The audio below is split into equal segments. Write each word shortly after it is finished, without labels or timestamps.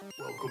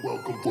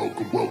Welcome to the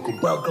comic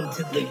zone. Welcome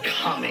to the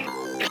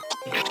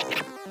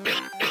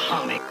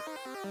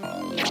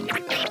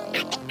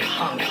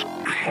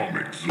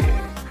comic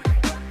zone.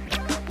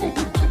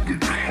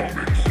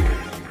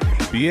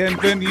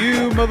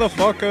 Bienvenue,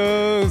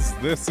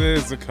 motherfuckers! This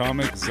is the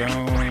Comic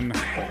Zone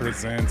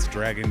presents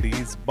Dragin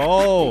Deez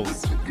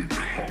Ballz.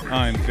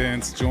 I'm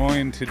Vince,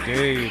 joined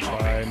today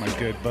by my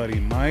good buddy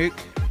Mike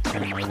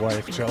and my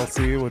wife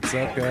Chelsea. What's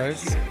up,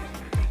 guys?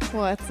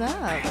 What's up?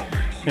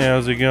 Hey,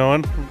 how's it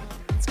going?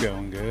 It's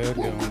going good,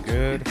 going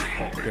good.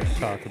 Gonna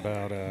talk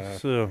about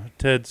So,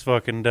 Ted's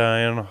fucking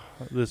dying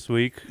this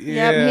week.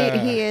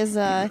 Yep, he is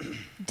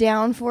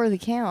down for the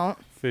count.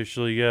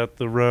 Officially got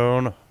the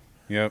Roan.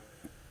 Yep.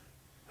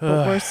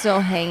 But we're still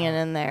hanging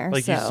in there.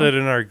 Like so. you said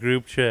in our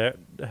group chat,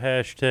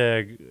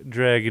 hashtag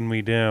dragging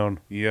me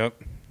down.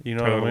 Yep. You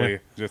know Totally. what I mean?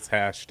 Just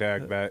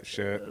hashtag that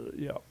shit.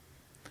 Yeah.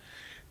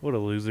 What a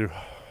loser.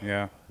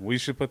 Yeah. We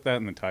should put that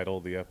in the title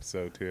of the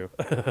episode, too.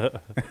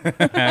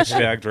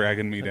 Hashtag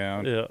dragging me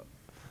down. Yeah.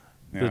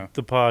 Yeah.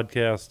 The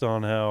podcast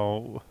on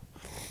how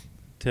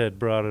Ted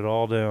brought it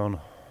all down.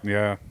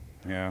 Yeah.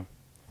 Yeah.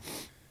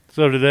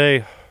 So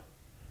today,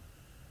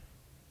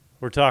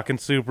 we're talking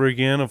Super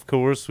again, of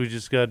course. We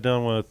just got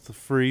done with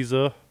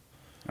Frieza.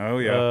 Oh,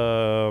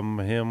 yeah.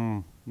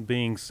 Him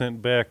being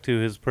sent back to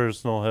his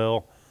personal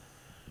hell.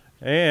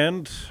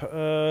 And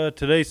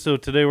today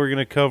we're going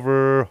to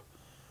cover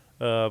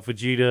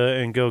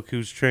Vegeta and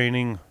Goku's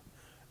training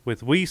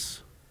with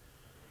Whis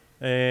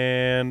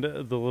and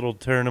the little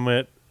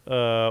tournament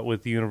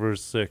with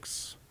Universe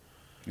 6.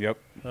 Yep.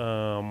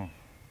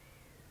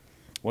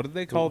 What did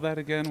they call that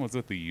again? Was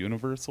it the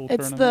Universal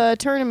It's Tournament? the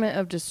Tournament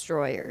of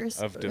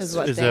Destroyers. Is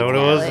they that what it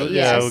call was? it.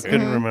 Yeah, Yes. I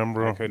couldn't Mhm.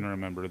 remember. I couldn't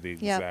remember the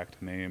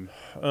exact name.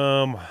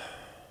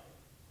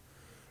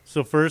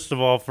 So first of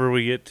all, before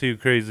we get too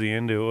crazy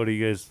into it, what do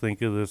you guys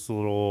think of this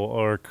little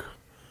arc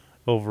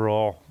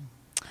overall?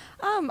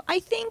 I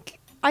think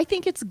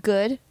it's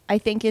good. I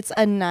think it's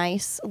a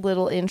nice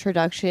little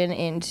introduction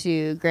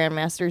into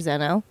Grandmaster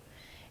Zeno,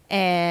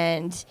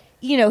 and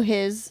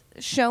his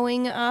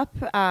showing up.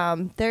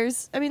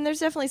 There's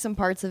definitely some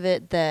parts of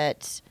it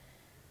that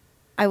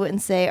I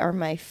wouldn't say are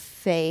my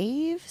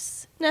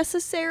faves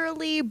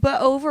necessarily,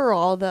 but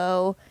overall,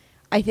 though,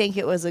 I think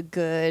it was a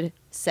good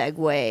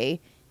segue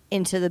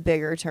into the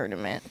bigger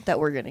tournament that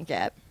we're gonna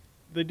get.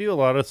 They do a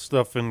lot of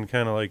stuff in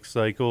kind of like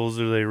cycles,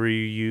 or they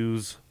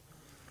reuse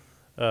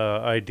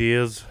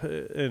ideas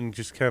and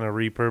just kind of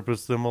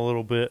repurpose them a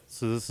little bit.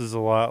 So this is a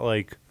lot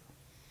like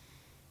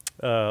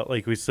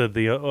we said,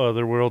 the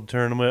other world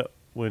tournament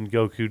when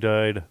Goku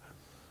died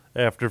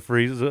after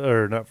Frieza,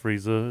 or not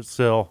Frieza,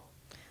 Cell.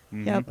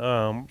 Yep.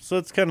 So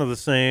it's kind of the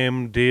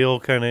same deal.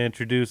 Kind of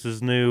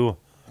introduces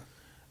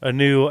a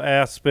new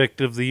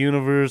aspect of the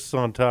universe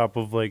on top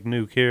of like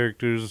new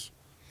characters.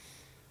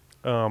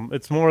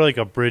 It's more like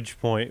a bridge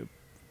point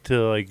to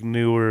like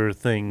newer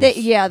things.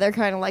 They're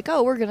kind of like,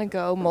 oh, we're gonna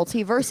go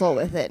multiversal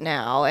with it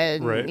now,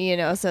 and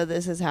right. So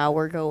this is how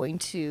we're going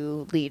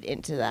to lead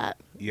into that.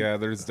 Yeah,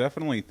 there's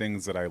definitely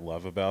things that I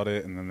love about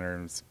it, and then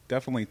there's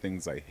definitely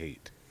things I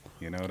hate.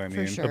 You know what I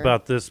mean? sure.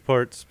 About this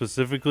part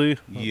specifically?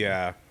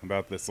 Yeah,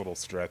 about this little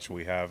stretch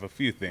we have. A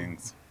few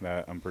things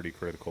that I'm pretty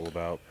critical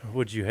about.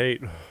 What'd you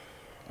hate?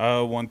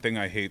 One thing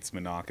I hate's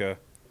Monaka.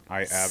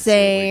 I absolutely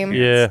Same.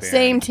 can't stand.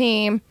 Same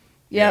team.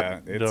 Yep.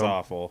 Yeah, it's Dumb.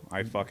 awful.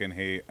 I fucking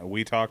hate.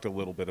 We talked a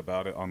little bit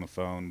about it on the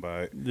phone,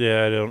 but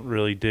Yeah, I don't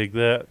really dig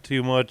that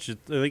too much. I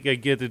think I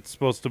get it's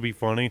supposed to be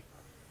funny.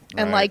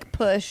 And Right. like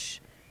push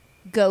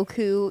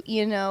Goku,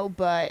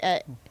 but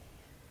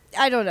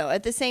I don't know.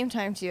 At the same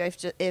time, too,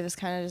 it was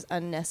kind of just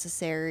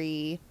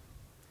unnecessary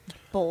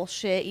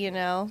bullshit.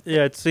 Yeah,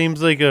 it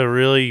seems like a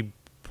really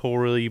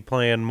poorly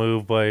planned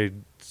move by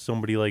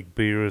somebody like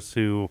Beerus,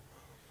 who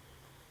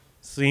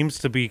seems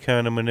to be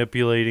kind of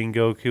manipulating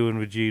Goku and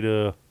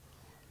Vegeta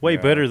way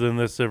Yeah. better than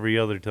this every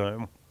other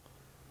time.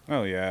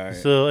 oh yeah,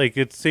 So, like,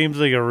 it seems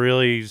like a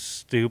really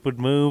stupid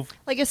move.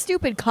 Like a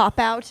stupid cop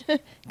out,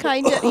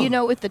 kind of.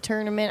 With the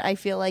tournament, I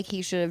feel like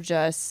they should have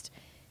just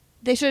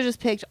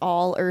picked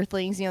all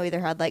Earthlings. Either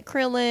had like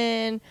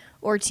Krillin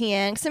or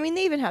Tien. 'Cause,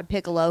 they even had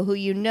Piccolo, who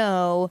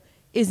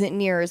isn't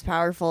near as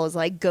powerful as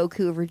like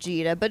Goku or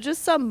Vegeta, but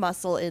just some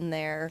muscle in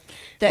there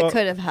that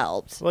could have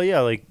helped. Well, yeah,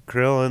 like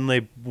Krillin,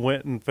 they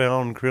went and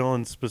found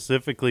Krillin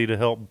specifically to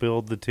help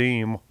build the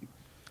team,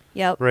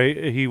 Yep. right?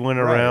 He went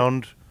Right.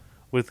 around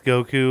with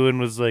Goku and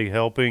was like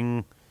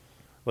helping,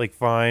 like,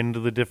 find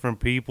the different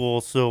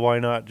people. So why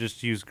not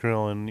just use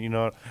Krillin?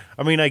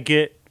 I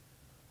get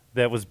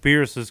that was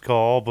Beerus's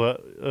call,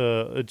 but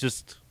it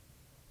just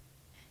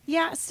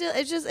Yeah, still,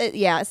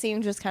 it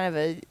seemed just kind of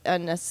a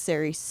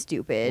unnecessary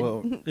stupid.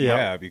 Well, Yeah.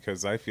 yeah,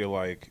 because I feel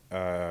like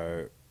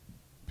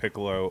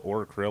Piccolo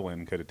or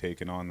Krillin could have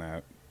taken on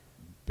that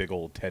big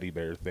old teddy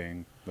bear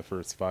thing the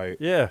first fight.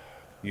 yeah.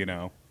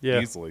 Yeah.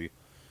 Easily.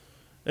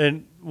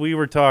 And we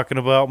were talking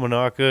about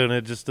Monaka, and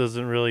it just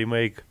doesn't really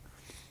make.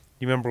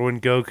 You remember when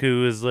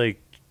Goku is like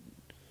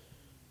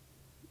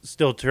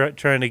still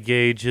trying to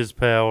gauge his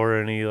power,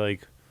 and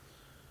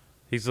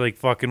he's like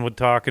fucking with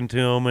talking to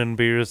him, and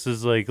Beerus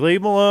is like,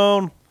 leave him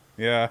alone.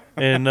 Yeah.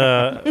 And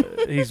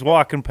he's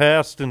walking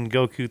past, and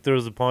Goku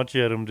throws a punch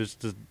at him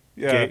just to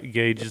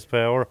gauge his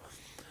power,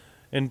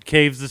 and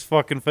caves his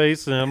fucking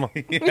face in.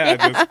 Yeah,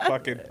 just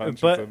fucking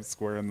punches him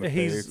square in the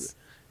face.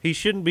 He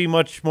shouldn't be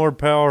much more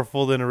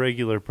powerful than a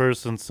regular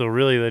person, so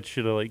really that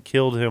should have like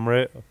killed him,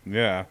 right?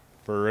 Yeah,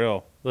 for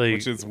real. Like,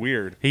 which is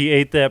weird. He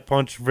ate that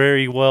punch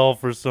very well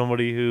for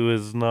somebody who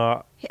is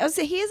not. I would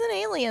say he is an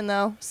alien,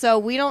 though, so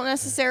we don't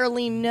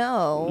necessarily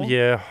know.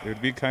 Yeah. It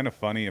would be kind of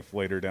funny if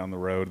later down the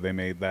road they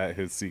made that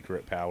his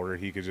secret power.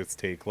 He could just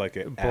take like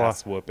an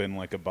ass whooping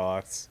like a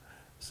boss.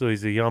 So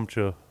he's a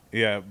Yamcha.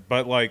 Yeah,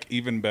 but like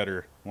even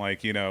better.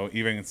 Like, you know,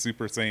 even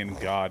Super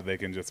Saiyan God, they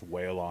can just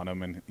wail on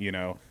him and, you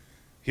know,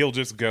 he'll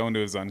just go into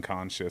his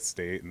unconscious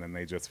state and then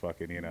they just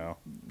fucking, you know.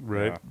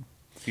 Right.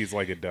 He's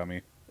like a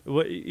dummy.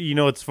 What, you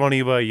know what's funny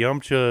about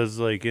Yamcha is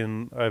like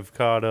I've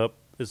caught up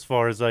as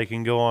far as I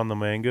can go on the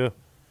manga.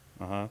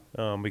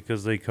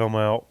 Because they come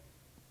out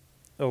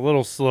a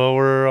little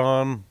slower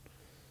on,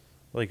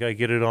 like I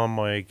get it on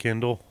my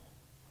Kindle.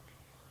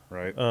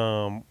 Right.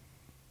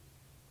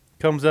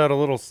 Comes out a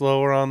little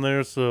slower on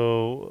there,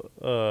 so,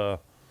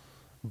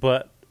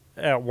 but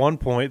at one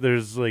point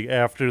there's like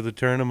after the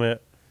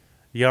tournament,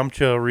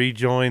 Yamcha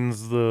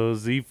rejoins the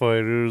Z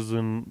Fighters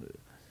and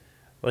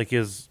like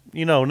is,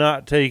 you know,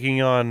 not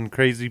taking on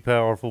crazy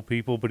powerful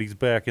people, but he's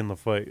back in the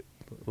fight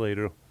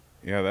later.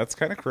 Yeah, that's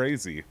kind of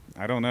crazy.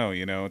 I don't know,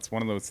 you know, it's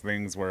one of those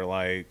things where,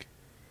 like,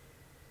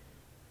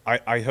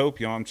 I hope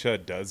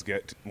Yamcha does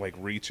get, like,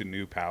 reach a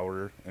new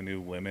power, a new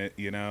limit,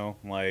 you know?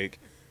 Like,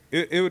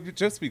 it would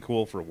just be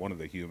cool for one of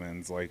the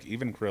humans, like,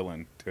 even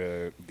Krillin,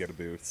 to get a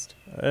boost.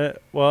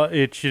 Well,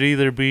 it should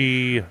either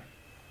be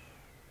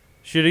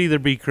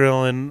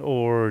Krillin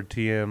or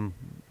Tien,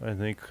 I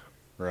think.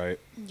 Right.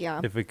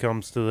 Yeah. If it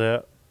comes to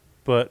that.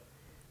 But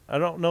I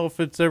don't know if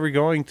it's ever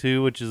going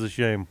to, which is a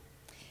shame.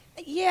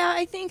 Yeah,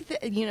 I think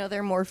that, you know,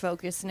 they're more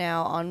focused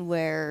now on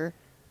where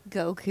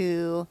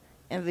Goku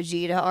and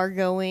Vegeta are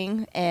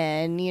going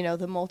and, you know,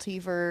 the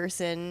multiverse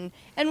and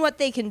what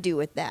they can do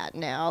with that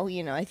now,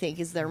 you know, I think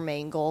is their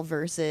main goal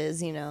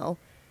versus, you know.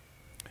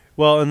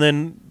 Well, and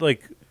then,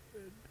 like,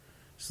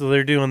 so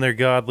they're doing their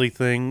godly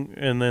thing,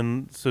 and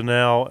then, so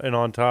now, and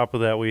on top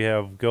of that, we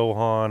have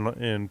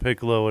Gohan and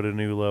Piccolo at a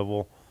new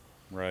level.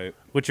 Right.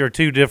 Which are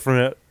two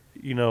different,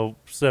 you know,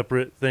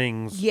 separate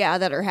things. Yeah,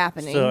 that are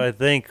happening. So I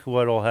think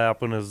what'll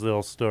happen is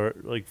they'll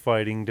start like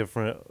fighting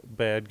different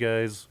bad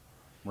guys.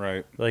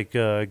 Right. Like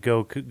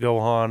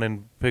Gohan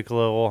and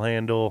Piccolo will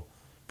handle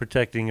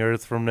protecting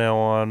Earth from now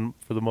on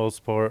for the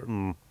most part,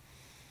 and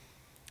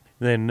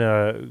then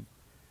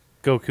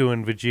Goku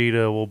and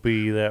Vegeta will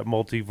be that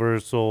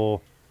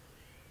multiversal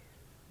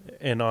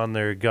and on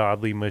their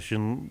godly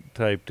mission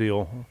type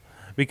deal.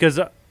 Because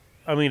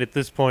I mean, at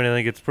this point, I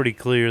think it's pretty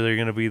clear they're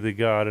going to be the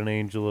god and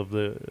angel of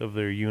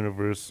their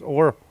universe,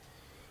 or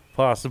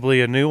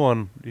possibly a new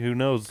one. Who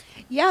knows?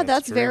 Yeah,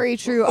 that's very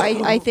true.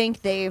 I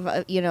think they've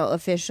you know,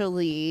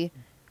 officially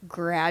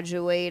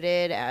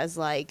graduated as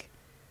like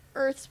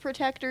Earth's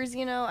protectors.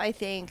 You know, I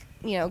think,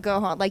 you know,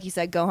 Gohan, like you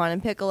said, Gohan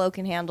and Piccolo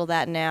can handle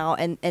that now,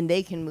 and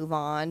they can move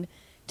on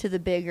to the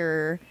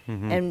bigger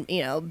and,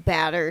 you know,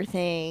 badder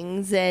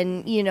things,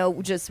 and, you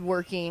know, just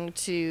working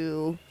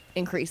to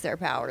increase their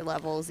power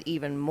levels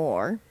even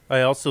more.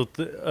 I also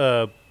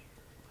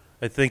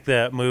I think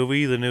that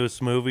movie, the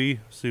newest movie,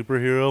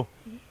 Superhero,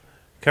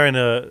 kind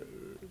of,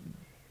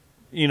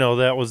 you know,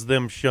 that was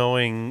them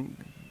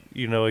showing,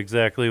 you know,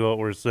 exactly what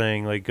we're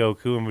saying. Like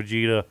Goku and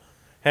Vegeta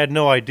had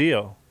no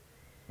idea,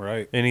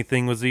 right,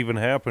 anything was even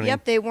happening.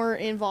 Yep, they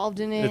weren't involved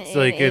in it. It's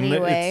like in any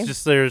way. It's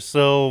just they're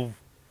so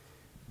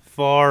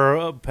far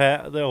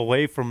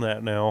away from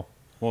that now.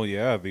 Well,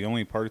 yeah, the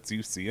only parts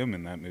you see them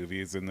in that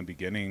movie is in the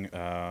beginning.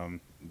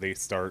 They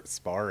start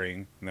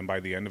sparring, and then by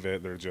the end of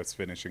it, they're just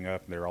finishing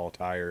up. They're all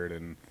tired,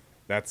 and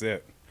that's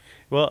it.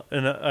 Well,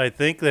 and I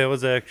think that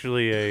was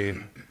actually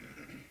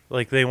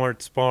like they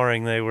weren't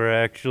sparring. They were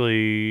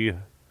actually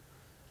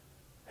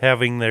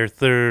having their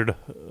third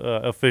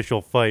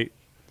official fight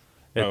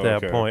at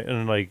that point.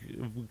 And, like,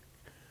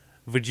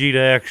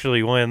 Vegeta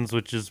actually wins,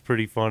 which is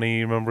pretty funny.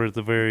 You remember at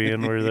the very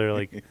end where they're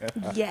like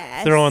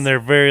throwing their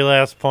very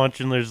last punch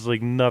and there's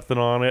like nothing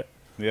on it.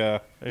 Yeah.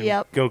 And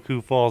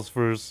Goku falls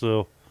first,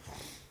 so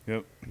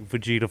yep.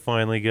 Vegeta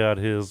finally got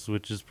his,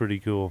 which is pretty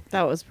cool.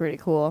 That was pretty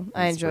cool.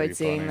 I enjoyed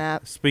seeing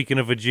that. Speaking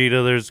of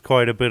Vegeta, there's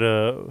quite a bit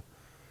of,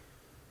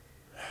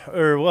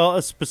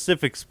 a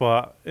specific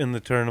spot in the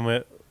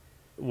tournament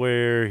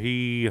where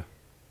he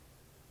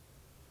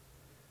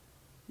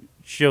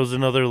shows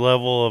another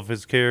level of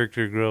his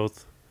character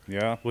growth.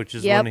 Yeah. Which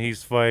is when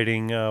he's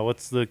fighting,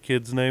 what's the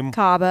kid's name?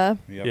 Kaba.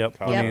 Yep.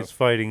 When he's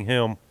fighting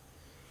him.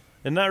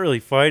 And not really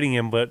fighting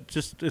him, but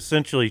just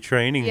essentially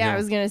training him. Yeah, I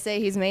was going to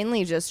say he's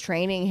mainly just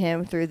training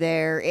him through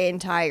their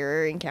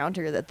entire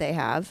encounter that they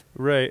have.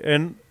 Right.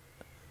 And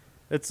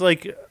it's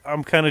like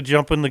I'm kind of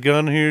jumping the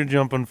gun here,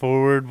 jumping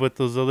forward with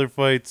those other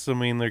fights. I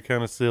mean, they're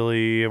kind of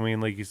silly. I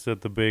mean, like you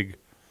said, the big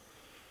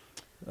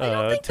I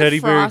don't think Teddy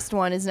the bear. Frost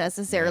one is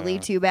necessarily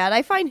too bad.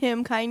 I find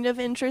him kind of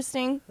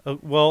interesting.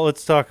 Well,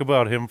 let's talk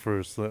about him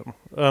first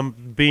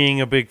then. Being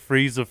a big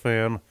Frieza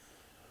fan,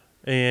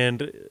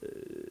 and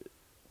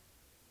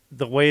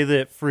the way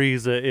that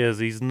Frieza is,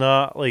 he's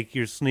not like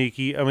your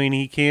sneaky. I mean,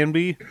 he can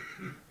be,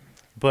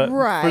 but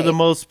for the Right.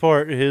 most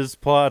part, his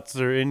plots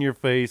are in your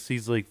face.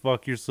 He's like,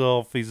 fuck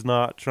yourself. He's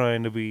not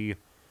trying to be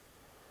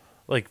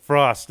like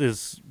Frost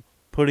is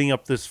putting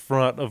up this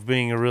front of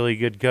being a really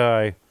good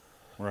guy.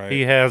 Right.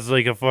 He has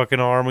like a fucking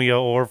army of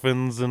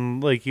orphans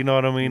and like, you know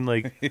what I mean?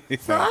 Like,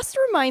 Frost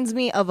reminds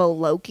me of a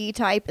Loki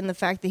type in the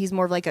fact that he's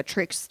more of like a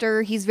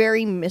trickster. He's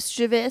very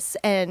mischievous,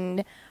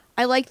 and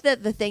I like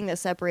that the thing that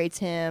separates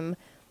him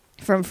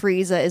from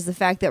Frieza is the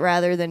fact that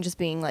rather than just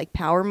being like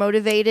power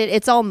motivated,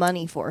 it's all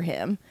money for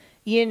him.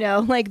 You know,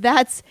 like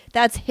that's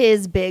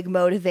his big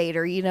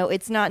motivator. You know,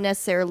 it's not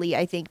necessarily,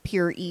 I think,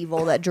 pure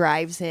evil that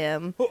drives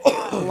him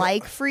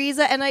like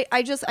Frieza. And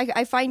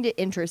I find it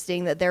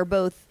interesting that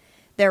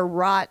they're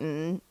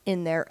rotten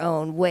in their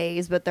own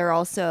ways, but they're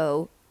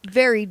also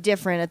very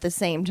different at the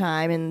same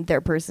time in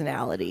their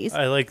personalities.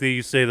 I like that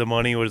you say the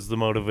money was the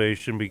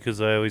motivation because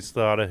I always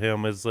thought of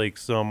him as like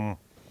some,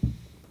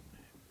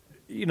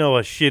 you know,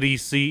 a shitty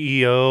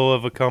CEO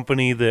of a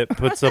company that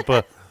puts up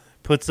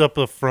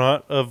a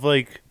front of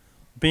like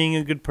being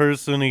a good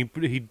person.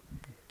 He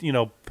you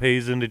know,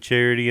 pays into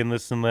charity and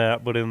this and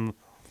that, but in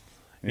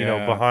you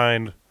know,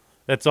 behind,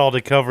 that's all to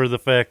cover the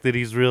fact that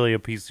he's really a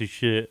piece of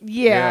shit.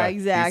 Yeah,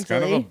 exactly.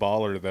 He's kind of a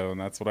baller, though, and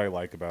that's what I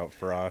like about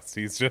Frost.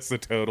 He's just a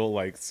total,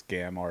 like,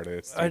 scam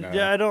artist. You know?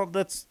 I don't.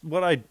 That's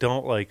what I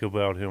don't like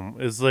about him.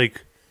 Is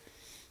like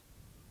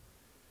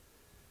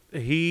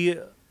he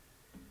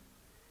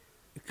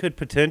could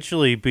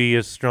potentially be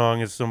as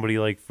strong as somebody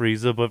like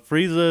Frieza, but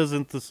Frieza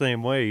isn't the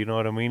same way. You know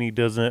what I mean? He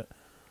doesn't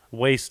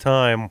waste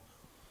time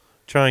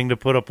trying to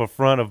put up a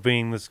front of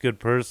being this good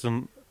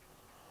person.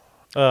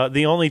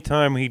 The only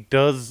time he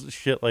does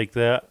shit like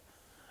that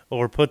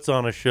or puts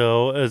on a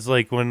show is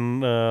like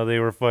when they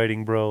were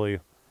fighting Broly.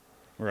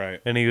 Right.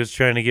 And he was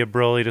trying to get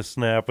Broly to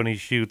snap, and he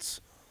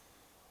shoots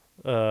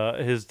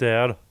his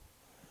dad.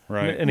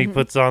 Right. And he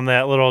puts on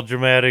that little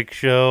dramatic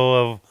show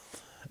of,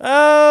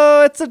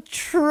 oh, it's a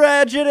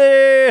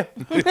tragedy.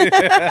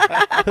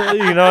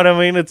 You know what I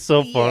mean? It's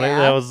so funny. Yeah.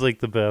 That was like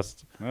the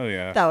best. Oh,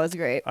 yeah. That was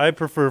great. I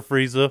prefer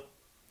Frieza.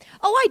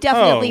 Oh, I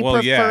definitely well,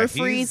 prefer yeah,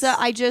 Frieza.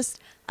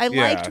 I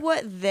Yeah. liked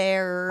what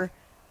their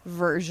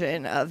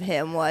version of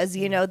him was.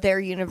 You know, their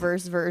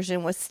universe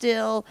version was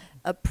still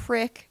a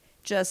prick,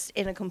 just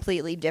in a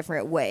completely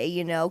different way,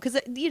 you know? Because,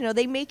 you know,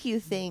 they make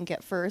you think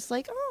at first,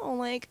 like, oh,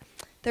 like,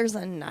 there's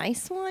a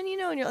nice one, you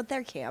know? And you're like,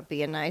 there can't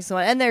be a nice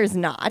one. And there's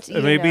not,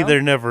 you Maybe know?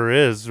 there never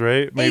is,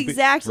 right? Maybe,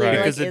 Exactly. Right.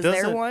 Like, Because is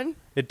there one?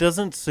 It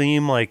doesn't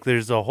seem like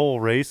there's a whole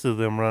race of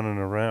them running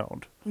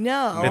around.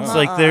 No. It's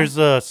like there's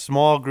a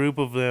small group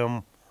of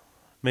them,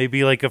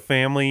 maybe like a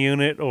family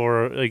unit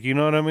or like, you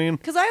know what I mean?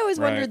 Because I always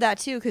Right. wondered that,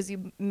 too, because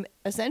you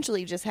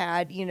essentially just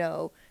had, you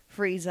know,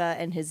 Frieza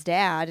and his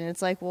dad. And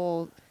it's like,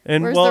 well,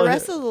 And where's the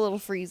rest of the little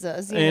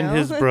Friezas, you and know?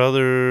 his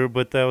brother,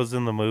 but that was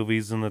in the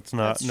movies and it's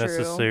not That's true.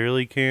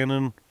 necessarily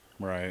canon.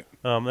 Right.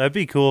 That'd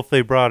be cool if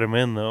they brought him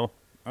in though,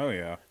 Oh,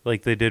 yeah.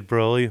 like they did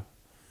Broly,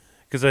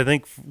 because I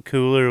think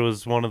Cooler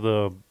was one of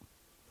the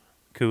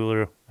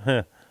cooler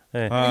bad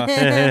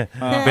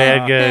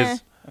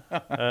guys.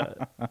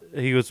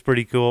 He was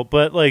pretty cool,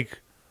 but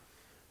like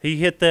he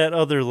hit that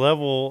other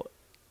level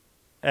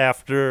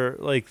after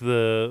like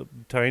the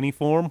tiny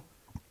form,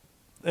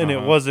 and it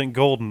Uh-huh. wasn't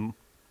golden,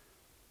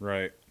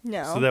 Right.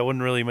 No. so that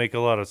wouldn't really make a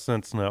lot of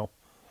sense now.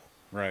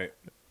 Right.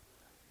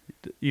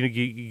 You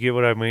get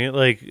what I mean?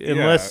 Like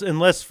unless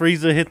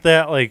Frieza hit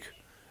that like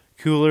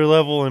cooler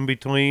level in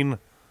between,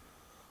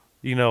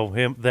 you know,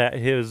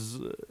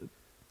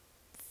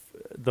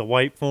 the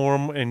white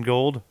form and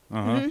gold.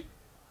 Uh-huh.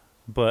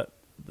 But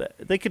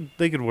they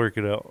could work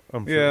it out.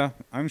 I'm sure. Yeah,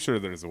 I'm sure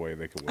there's a way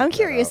they could work I'm that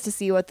curious out. to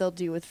see what they'll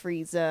do with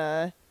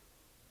Frieza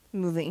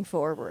moving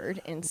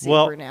forward in Super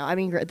Well- now. I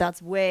mean,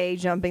 that's way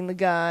jumping the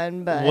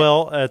gun, but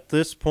Well, at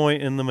this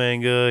point in the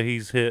manga,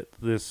 he's hit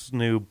this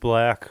new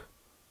black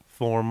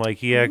form. Like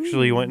he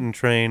actually went and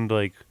trained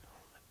like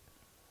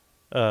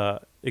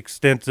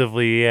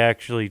extensively. He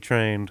actually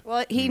trained.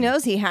 well, he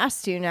knows he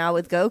has to now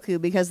with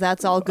Goku because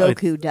that's all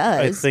Goku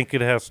I does. think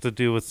it has to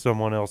do with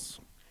someone else.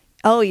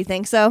 Oh, you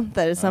think so?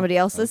 That is somebody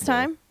else this okay.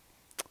 time?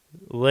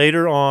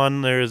 Later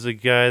on, there's a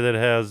guy that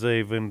has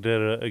a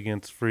vendetta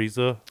against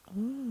Frieza.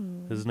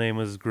 His name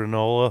is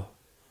Granola.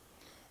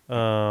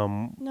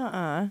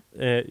 Nuh-uh.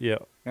 Yeah.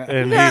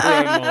 And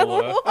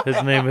Granola.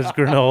 his name is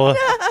Granola.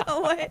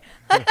 Oh, wait.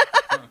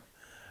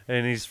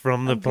 And he's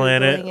from the I'm Googling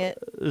planet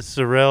it.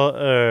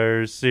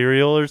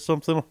 Cereal or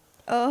something.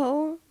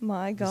 Oh,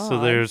 my God. So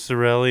there's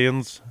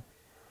Cerealians.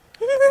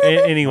 Oh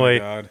Anyway,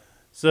 my God.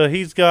 so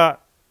he's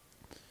got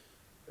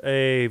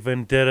a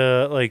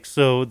vendetta. Like,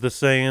 so the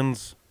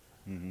Saiyans,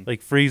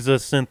 like Frieza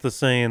sent the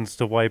Saiyans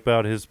to wipe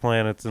out his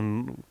planets,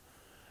 and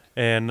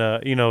And,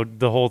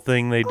 the whole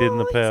thing they did in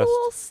the He's past. a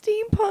little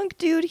steampunk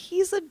dude.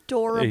 He's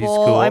adorable. He's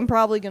cool. I'm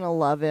probably going to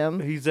love him.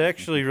 He's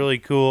actually really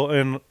cool,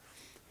 and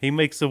he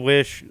makes a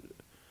wish.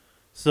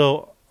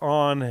 So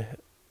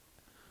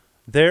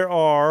there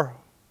are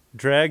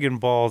Dragon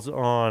Balls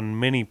on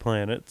mini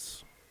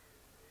planets.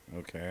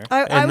 Okay.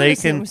 I would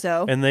assume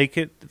so. And they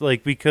could,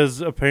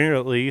 because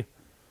apparently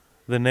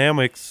the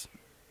Nameks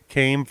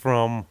came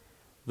from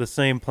the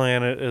same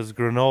planet as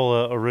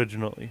Granola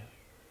originally.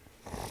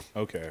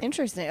 Okay.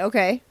 Interesting.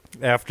 Okay.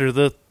 After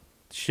the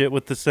shit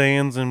with the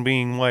Saiyans and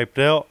being wiped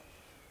out,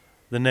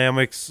 the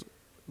Nameks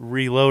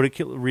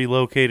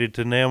relocated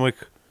to Namek,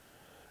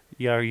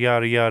 yada,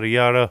 yada, yada,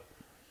 yada.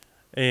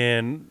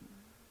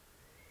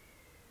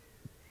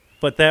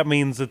 But that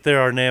means that there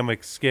are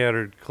Nameks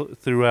scattered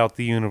throughout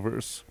the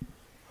universe.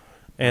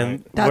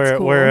 And That's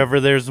cool. wherever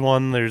there's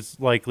one, there's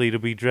likely to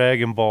be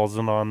Dragon Balls.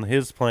 And on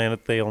his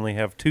planet, they only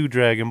have 2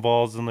 Dragon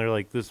Balls, and they're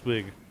like this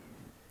big.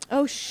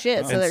 Oh,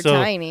 shit. So And they're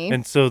tiny.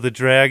 And so the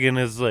dragon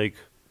is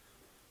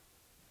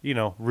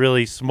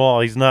really small.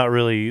 He's not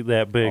really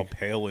that big. All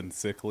pale and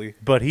sickly.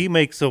 But he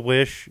makes a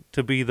wish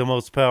to be the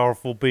most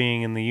powerful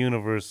being in the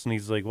universe. And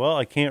he's like, well,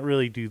 I can't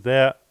really do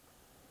that.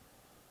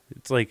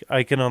 It's like,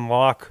 I can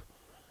unlock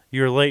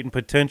your latent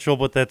potential,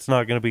 but that's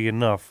not going to be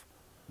enough.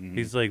 Mm-hmm.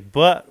 He's like,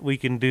 but we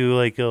can do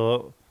like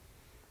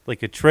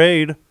a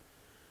trade.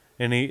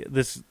 And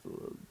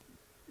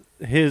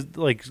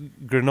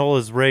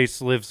Granola's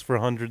race lives for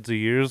hundreds of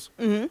years.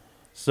 Mm-hmm.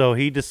 So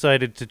he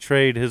decided to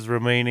trade his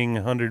remaining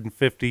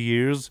 150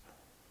 years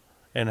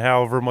and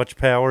however much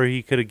power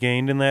he could have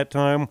gained in that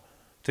time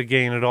to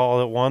gain it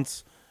all at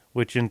once,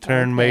 which in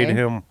turn made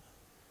him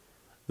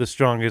the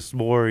strongest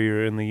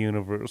warrior in the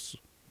universe.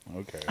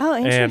 Okay. Oh,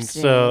 interesting. And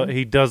so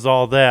he does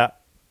all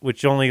that,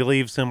 which only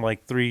leaves him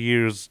 3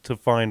 years to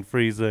find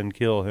Frieza and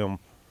kill him.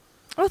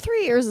 Oh,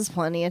 3 years is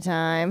plenty of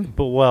time.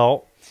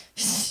 But,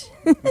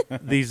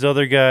 these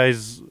other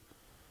guys,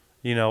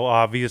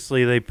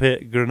 obviously they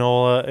pit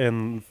Granola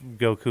and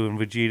Goku and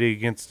Vegeta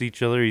against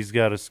each other. He's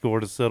got a score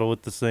to settle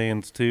with the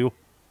Saiyans, too.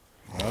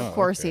 Of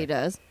course he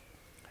does.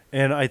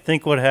 And I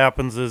think what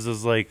happens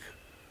is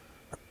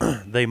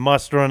they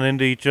must run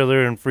into each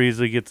other, and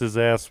Frieza gets his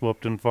ass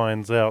whooped and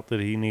finds out that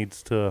he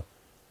needs to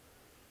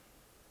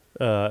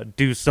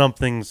do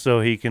something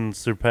so he can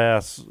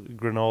surpass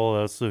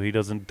Granola so he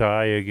doesn't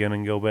die again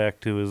and go back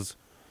to his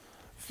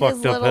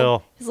fucked up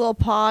hell. His little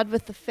pod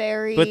with the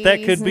fairies. But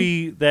that could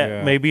be that.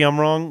 Yeah. Maybe I'm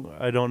wrong.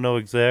 I don't know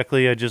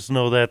exactly. I just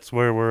know that's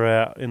where we're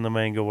at in the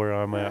manga where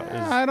I'm at.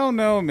 I don't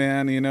know,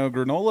 man.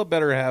 Granola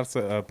better have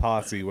a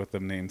posse with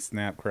them named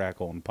Snap,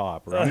 Crackle, and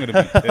Pop, or I'm going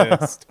to be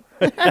pissed.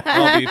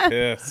 I'll be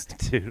pissed.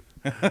 Dude.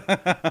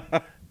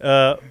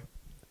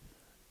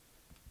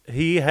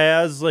 He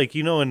has, in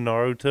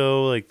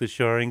Naruto, the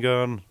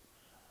Sharingan,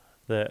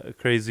 that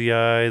crazy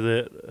eye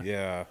that...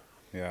 Yeah.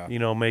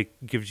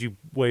 Gives you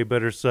way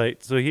better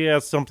sight. So he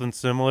has something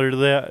similar to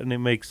that, and it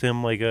makes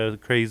him a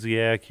crazy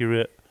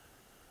accurate,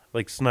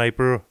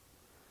 sniper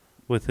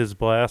with his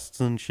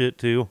blasts and shit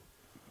too.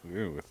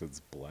 Ooh, with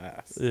his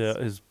blasts. Yeah,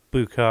 his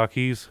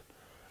bukakis,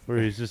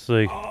 where he's just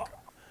like.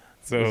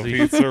 So if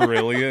he's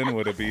Cerulean,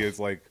 would it be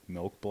his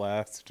milk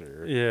blast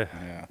or?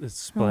 Yeah. It's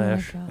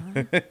splash. Oh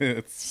my God.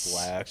 It's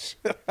splash.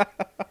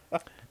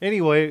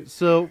 Anyway,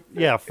 so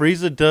yeah,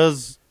 Frieza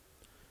does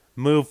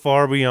move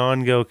far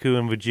beyond Goku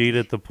and Vegeta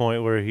at the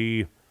point where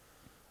he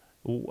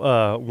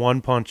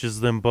one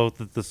punches them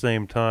both at the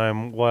same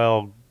time,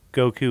 while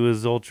Goku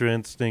is Ultra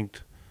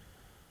Instinct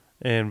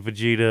and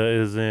Vegeta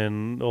is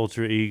in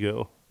Ultra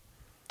Ego.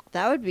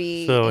 That would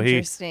be So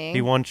interesting.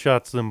 he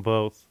one-shots them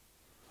both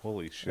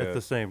Holy shit. at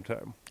the same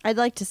time. I'd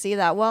like to see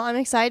that. Well, I'm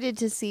excited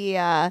to see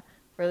where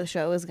the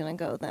show is going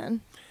to go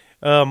then.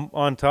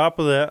 On top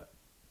of that,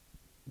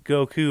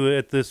 Goku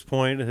at this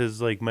point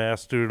has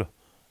mastered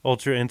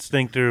Ultra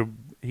Instinct, or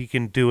he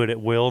can do it at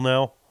will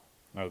now.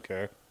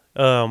 Okay.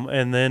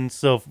 And then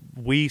so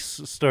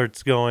Whis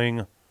starts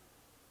going.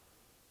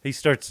 He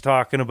starts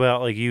talking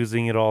about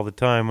using it all the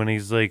time, and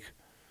he's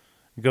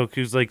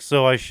Goku's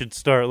so I should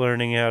start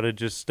learning how to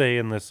just stay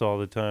in this all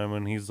the time,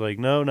 and he's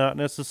no, not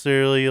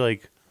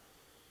necessarily.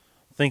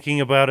 Thinking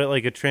about it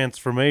like a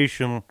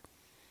transformation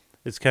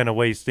is kind of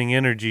wasting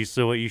energy.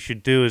 So what you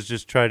should do is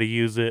just try to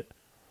use it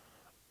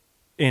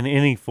in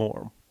any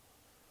form.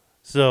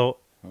 So.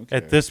 Okay.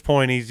 At this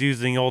point, he's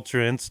using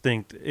Ultra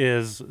Instinct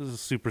as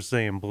Super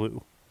Saiyan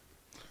Blue.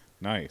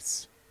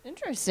 Nice.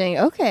 Interesting.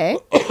 Okay.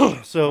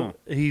 So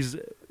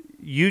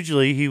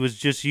he was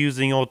just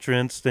using Ultra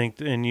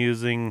Instinct and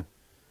using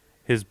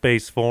his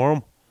base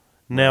form.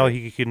 Now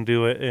he can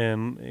do it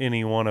in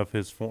any one of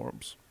his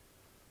forms.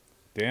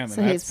 Damn.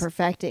 So he's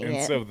perfecting and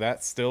it. so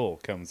that still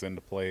comes into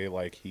play.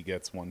 He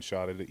gets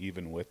one-shotted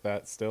even with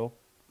that still.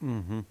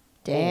 Mm-hmm.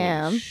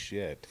 Damn. Holy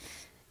shit.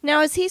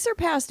 Now, has he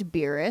surpassed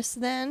Beerus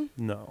then?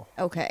 No.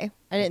 Okay.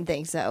 I didn't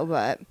think so,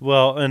 but...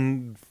 Well,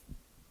 and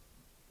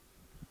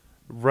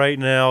right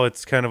now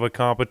it's kind of a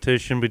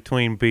competition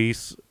between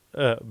Whis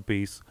and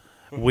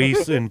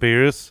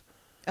Beerus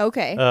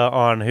Okay.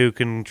 on who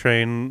can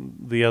train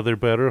the other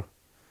better.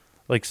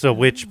 Like, so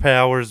which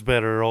power's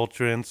better,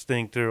 Ultra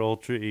Instinct or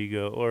Ultra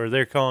Ego? Or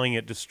they're calling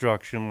it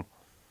Destruction.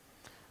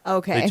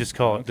 Okay. They just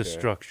call it Okay.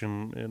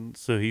 Destruction, and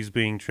so he's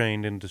being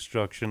trained in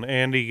Destruction,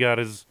 and he got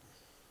his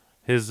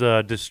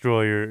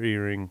Destroyer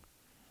earring.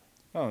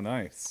 Oh,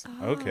 nice.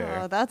 Okay.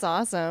 Oh, that's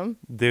awesome.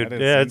 Dude, That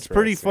is yeah, it's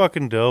pretty interesting.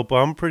 fucking dope.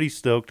 I'm pretty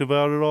stoked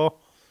about it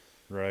all.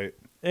 Right.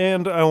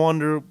 And I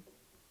wonder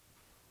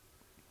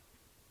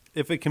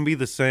if it can be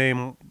the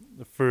same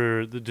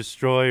for the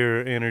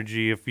Destroyer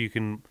energy, if you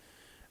can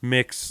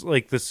mix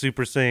like the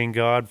Super Saiyan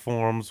God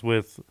forms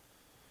with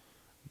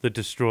the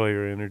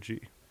Destroyer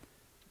energy.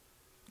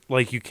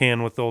 Like you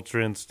can with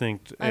Ultra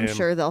Instinct. I'm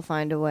sure they'll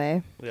find a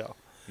way. Yeah.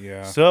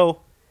 Yeah.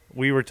 So,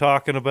 we were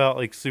talking about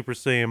like Super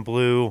Saiyan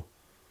Blue,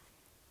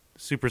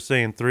 Super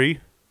Saiyan 3.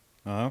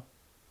 Uh-huh.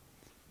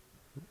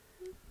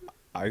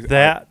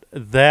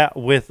 That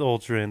with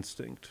Ultra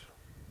Instinct.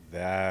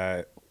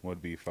 That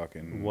would be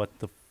fucking... What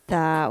the...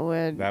 That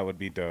would. That would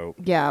be dope.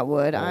 Yeah, it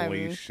would.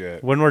 Holy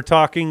shit. When we're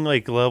talking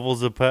like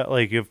levels of...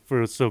 like if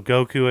so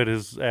Goku at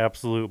his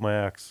absolute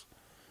max.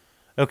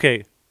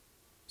 Okay.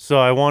 So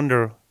I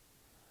wonder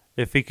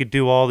if he could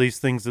do all these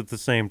things at the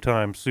same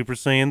time. Super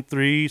Saiyan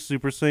 3,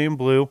 Super Saiyan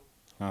Blue.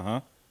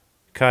 Uh-huh.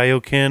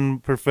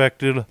 Kaioken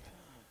perfected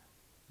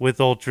with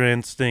Ultra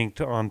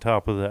Instinct on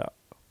top of that.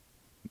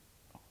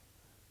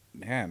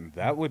 Man,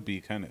 that would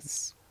be kind of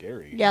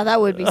scary. Yeah, that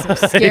would be some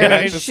scary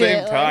At the shit.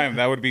 same like- time,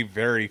 that would be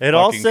very It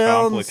all fucking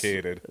sounds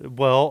complicated.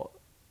 well.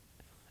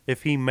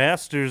 If he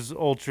masters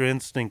Ultra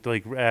Instinct,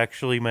 like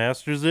actually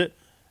masters it,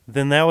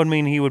 then that would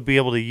mean he would be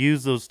able to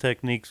use those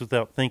techniques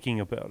without thinking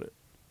about it.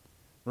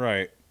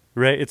 Right.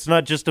 Right? It's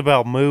not just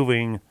about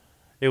moving;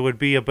 it would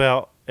be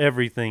about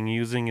everything,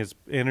 using his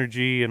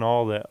energy and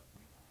all that.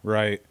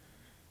 Right.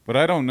 But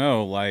I don't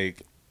know,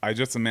 like, I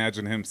just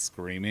imagine him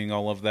screaming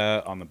all of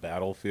that on the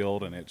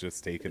battlefield and it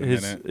just taking a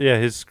minute.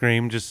 His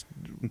scream just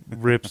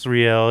rips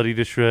reality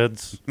to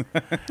shreds.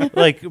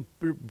 Like,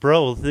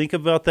 bro, think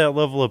about that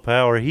level of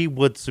power. He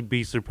would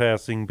be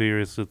surpassing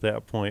Beerus at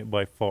that point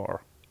by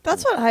far.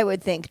 That's what I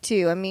would think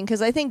too. I mean,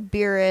 because I think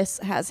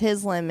Beerus has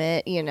his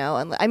limit, you know,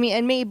 and I mean,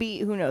 and maybe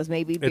who knows?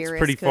 Maybe Beerus It's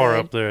pretty could, far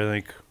up there, I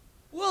think.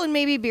 Well, and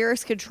maybe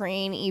Beerus could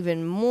train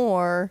even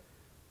more,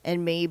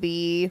 and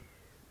maybe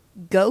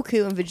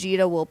Goku and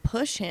Vegeta will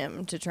push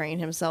him to train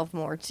himself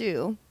more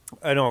too.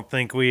 I don't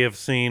think we have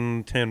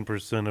seen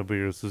 10% of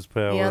Beerus's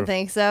power. You don't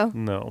think so?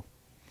 No.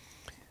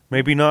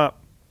 Maybe not.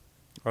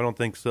 I don't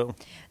think so.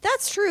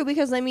 That's true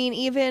because I mean,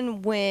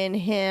 even when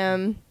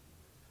him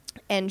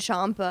and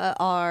Champa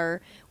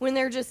are when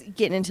they're just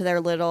getting into their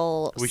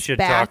little We should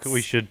spats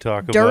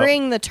talk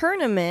during the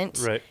tournament.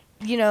 about right.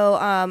 You know,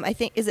 I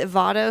think is it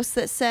Vados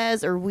that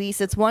says or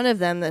Whis? It's one of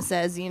them that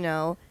says, you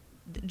know,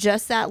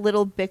 just that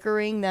little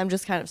bickering, them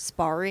just kind of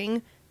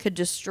sparring, could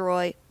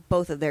destroy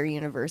both of their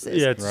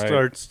universes. Yeah, it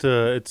Right.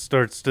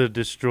 starts to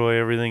destroy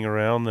everything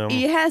around them.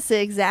 Yes,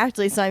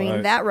 exactly. So I mean,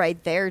 Right. that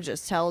right there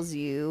just tells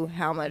you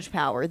how much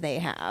power they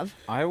have.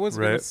 I was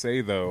going Right. to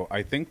say, though,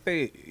 I think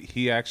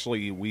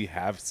we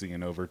have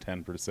seen over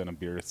 10% of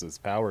Beerus's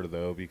power,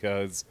 though,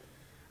 because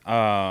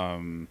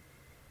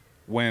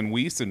when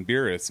Whis and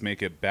Beerus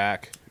make it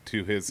back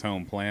to his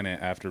home planet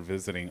after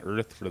visiting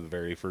Earth for the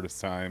very first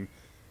time,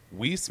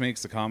 Whis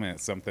makes a comment,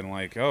 something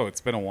like, oh,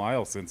 it's been a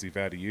while since you've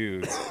had to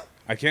use.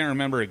 I can't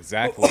remember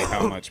exactly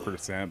how much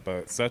percent,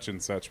 but such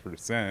and such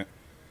percent.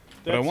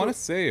 But I That's want to what-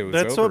 say it was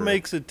That's over. what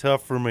makes it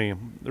tough for me,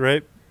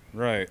 right?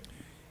 Right.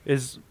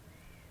 Is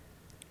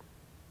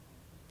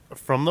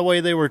from the way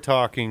they were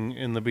talking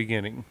in the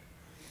beginning,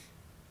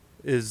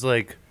 is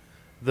like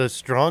the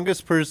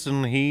strongest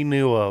person he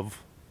knew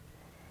of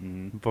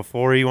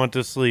before he went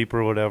to sleep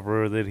or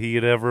whatever that he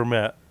had ever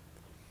met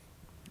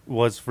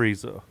was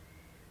Frieza.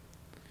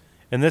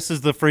 And this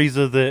is the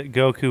Frieza that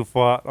Goku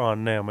fought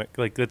on Namek.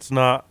 Like, it's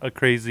not a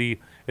crazy...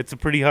 It's a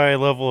pretty high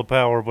level of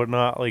power, but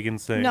not, like,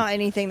 insane. Not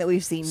anything that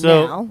we've seen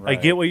So, now. I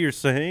get what you're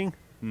saying,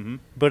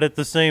 but at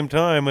the same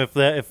time, if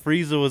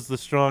Frieza was the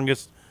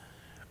strongest,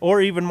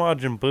 or even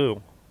Majin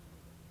Buu,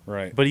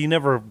 Right. but he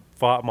never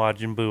fought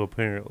Majin Buu,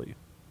 apparently.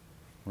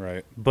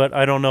 Right. But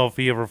I don't know if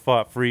he ever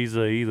fought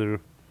Frieza either.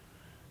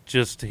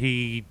 Just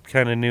he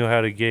kind of knew how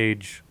to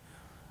gauge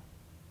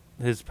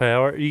his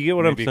power. You get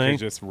what Maybe I'm saying? Could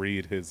just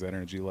read his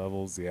energy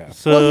levels. Yeah.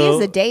 So, Well, he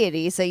is a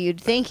deity, so you'd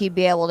think he'd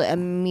be able to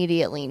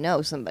immediately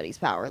know somebody's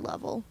power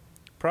level.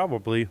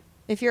 probably.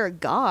 If you're a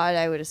god,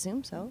 I would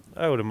assume so.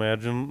 I would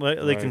imagine. They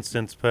can Right.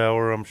 sense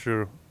power, I'm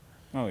sure.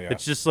 Oh yeah.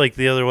 It's just like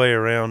the other way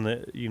around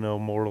that, you know,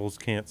 mortals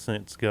can't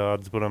sense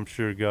gods, but I'm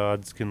sure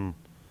gods can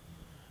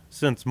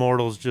sense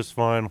mortals just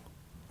fine.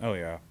 Oh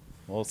yeah.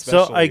 Well,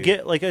 especially. So I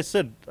get, like I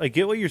said, I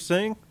get what you're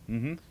saying,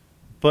 Mm-hmm.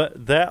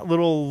 but that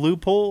little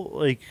loophole,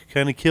 like,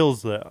 kind of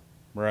kills that.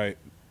 Right.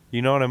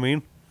 You know what I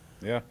mean?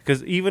 Yeah.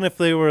 Because even if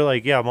they were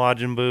like, yeah,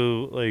 Majin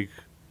Buu,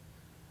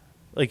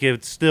 like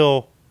it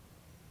still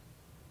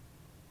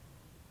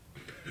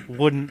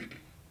wouldn't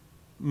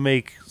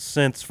make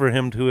sense for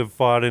him to have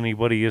fought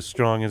anybody as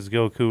strong as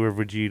Goku or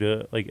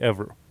Vegeta, like,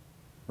 ever.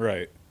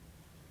 Right.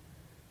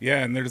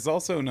 Yeah, and there's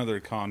also another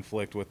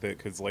conflict with it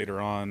because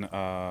later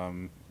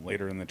on,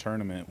 later in the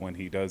tournament, when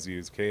he does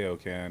use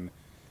Kaioken,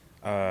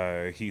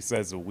 he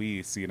says to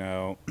Whis,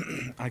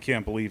 I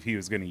can't believe he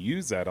was going to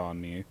use that on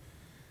me.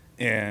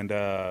 And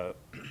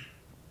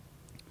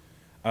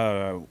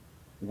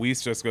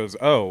Whis just goes,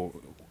 oh,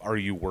 are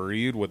you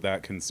worried? Would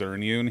that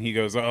concern you? And he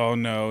goes, oh,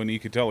 no. And you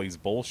could tell he's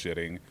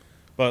bullshitting.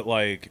 But,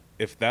 like,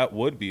 if that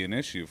would be an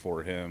issue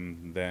for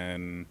him,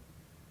 then,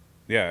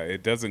 yeah,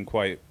 it doesn't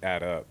quite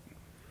add up.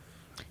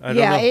 I don't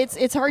know.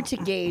 it's hard to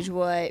gauge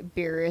what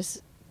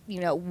Beerus,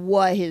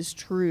 what his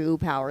true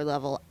power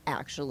level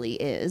actually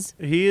is.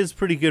 He is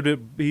pretty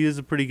good. He is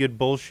a pretty good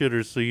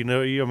bullshitter. So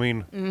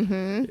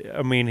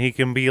I mean, he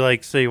can be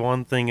like say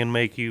one thing and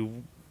make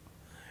you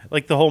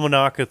like the whole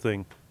Monaka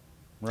thing.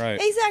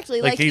 Right.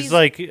 Exactly. Like he's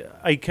like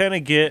I kind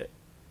of get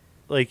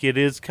like it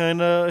is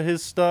kind of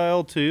his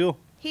style too.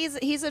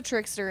 He's a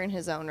trickster in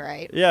his own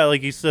right. Yeah,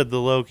 like you said, the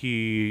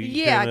Loki.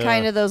 Yeah,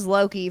 kind of those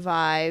Loki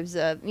vibes.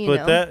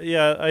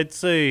 I'd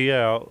say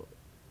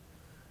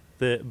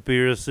that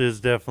Beerus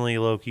is definitely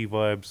Loki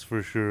vibes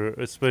for sure,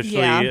 especially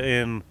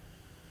in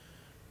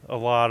a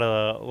lot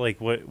of like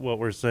what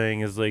we're saying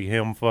is like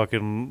him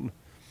fucking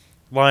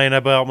lying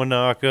about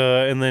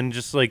Monaka, and then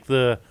just like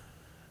the,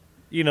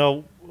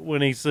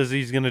 when he says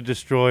he's gonna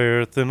destroy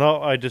Earth, and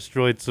I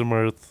destroyed some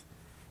Earth.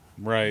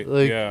 Right,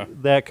 like, yeah.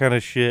 That kind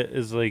of shit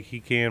is like he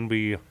can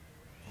be.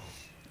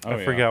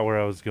 I forgot where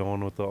I was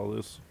going with all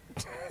this.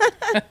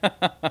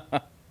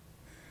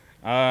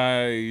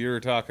 You were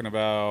talking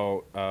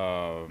about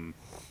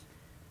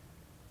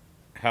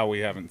how we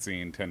haven't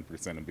seen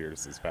 10% of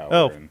Beerus's power.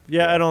 Oh,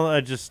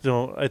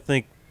 I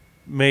think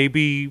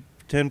maybe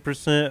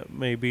 10%,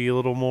 maybe a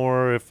little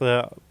more if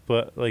that,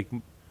 but like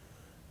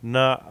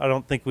I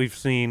don't think we've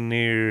seen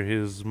near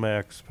his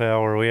max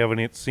power. We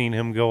haven't seen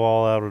him go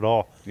all out at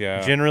all. Yeah.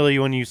 Generally,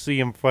 when you see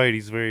him fight,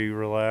 he's very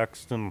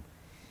relaxed and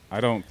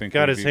I don't think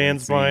got his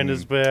hands behind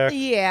his back.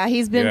 Yeah,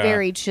 he's been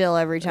very chill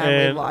every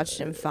time we've watched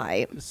him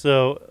fight.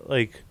 So,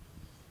 like,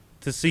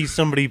 to see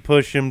somebody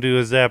push him to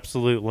his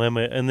absolute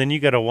limit, and then you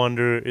got to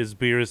wonder, is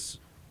Beerus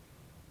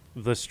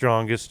the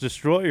strongest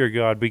destroyer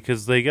god?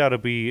 Because they got to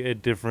be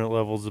at different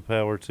levels of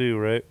power too,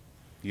 right?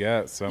 Yeah,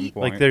 at some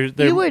point. Like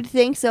you would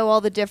think so.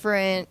 All the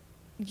different,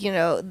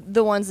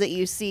 the ones that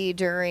you see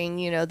during,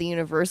 the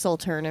Universal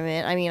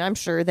tournament. I mean, I'm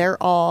sure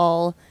they're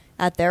all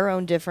at their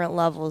own different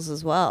levels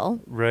as well.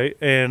 Right.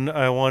 And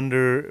I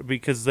wonder,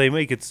 because they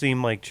make it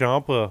seem like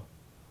Champa.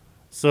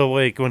 So,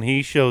 like, when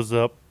he shows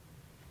up,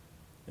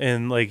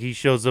 and, like, he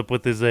shows up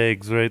with his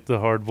eggs, right? The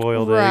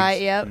hard-boiled eggs.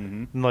 Right, yep.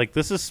 Mm-hmm. And, like,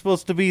 this is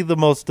supposed to be the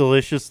most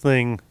delicious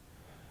thing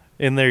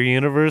in their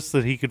universe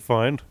that he could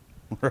find.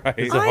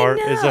 Right.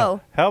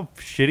 How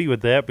shitty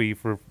would that be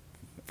for,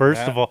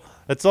 first of all?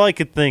 That's all I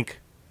could think.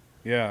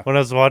 Yeah. When I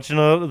was watching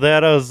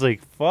that, I was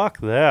like, fuck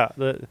that.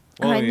 I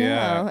know.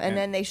 Yeah. And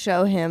then they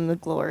show him the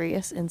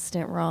glorious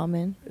instant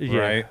ramen. Yeah.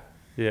 Right.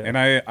 Yeah. And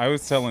I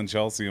was telling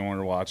Chelsea when we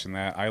were watching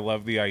that, I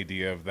love the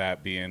idea of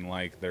that being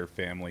like their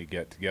family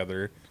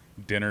get-together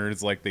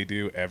dinners like they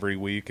do every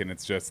week, and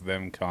it's just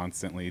them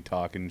constantly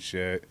talking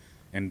shit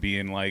and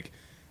being like,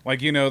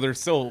 they're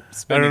still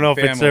spending I don't know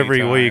if it's every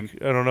time. week.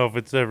 I don't know if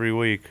it's every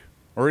week.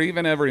 Or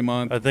even every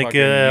month. I think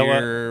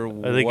year, I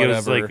think whatever. it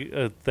was like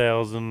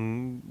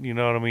 1,000. You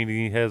know what I mean?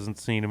 He hasn't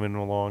seen him in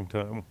a long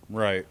time.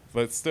 Right,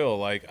 but still,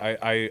 like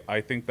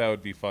I think that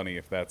would be funny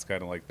if that's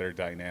kind of like their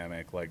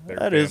dynamic, like their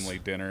that family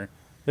is. dinner.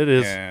 It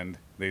is, and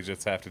they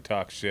just have to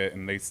talk shit,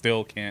 and they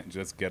still can't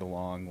just get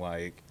along,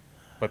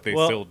 but they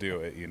still do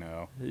it,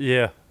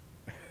 Yeah.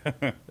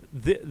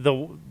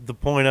 the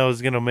point I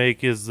was gonna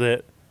make is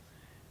that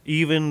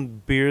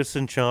even Beerus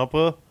and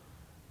Champa,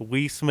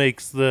 Whis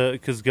makes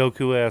because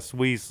Goku asks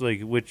Whis like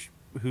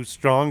who's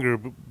stronger,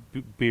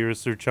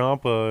 Beerus or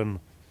Champa,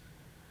 and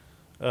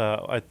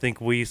I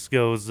think Whis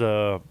goes,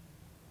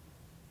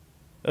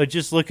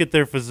 just look at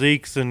their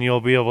physiques and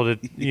you'll be able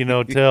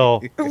to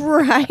tell.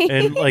 Right.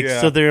 And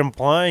so they're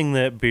implying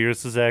that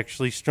Beerus is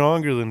actually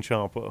stronger than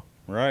Champa.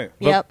 Right.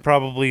 But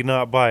probably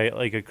not by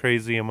like a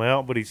crazy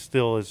amount, but he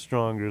still is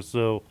stronger.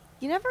 So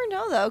you never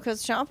know though,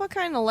 because Champa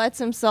kind of lets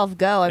himself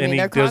go. I mean,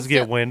 he does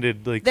get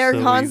winded. Like they're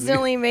so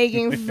constantly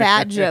making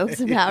fat jokes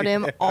about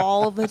him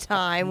all the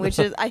time, which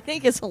I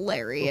think is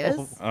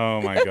hilarious. Oh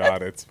my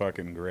god, it's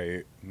fucking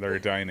great. They're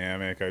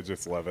dynamic. I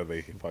just love it.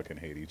 They fucking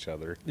hate each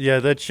other. Yeah,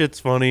 that shit's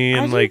funny,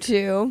 and I do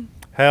too.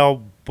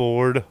 How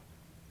bored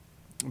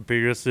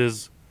Beerus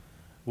is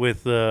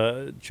with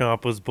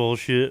Champa's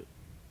bullshit.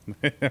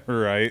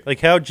 Right.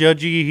 Like how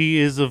judgy he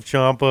is of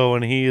Champa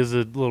when he is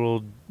a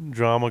little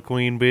drama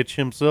queen bitch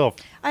himself.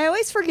 I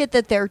always forget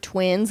that they're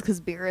twins because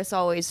Beerus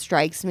always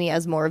strikes me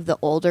as more of the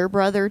older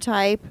brother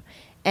type.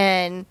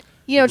 And,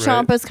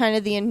 Champa's kind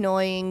of the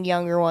annoying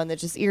younger one that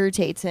just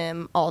irritates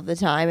him all the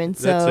time. And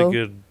so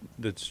he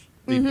does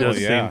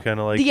seem kind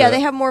of like that. that. They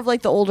have more of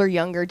like the older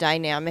younger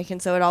dynamic.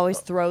 And so it always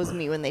throws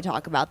me when they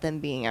talk about them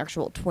being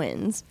actual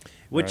twins.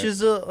 Which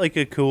is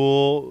a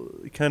cool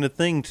kind of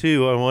thing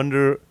too. I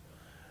wonder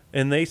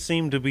And they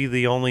seem to be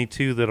the only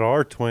two that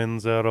are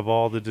twins out of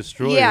all the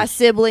destroyers. Yeah,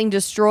 sibling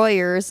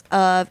destroyers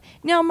of.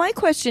 Now, my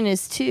question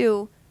is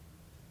too: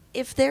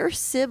 if they're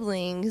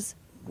siblings,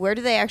 where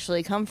do they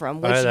actually come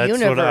from? Which that's what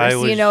universe? I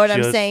was You know what I'm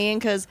just- saying?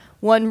 Because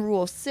one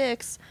rules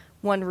 6,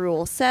 one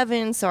rules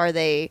 7. So are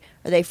they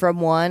from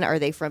one? Are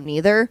they from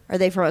neither? Are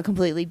they from a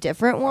completely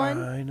different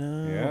one? I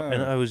know. Yeah.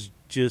 And I was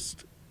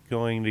just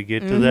going to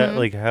get to that.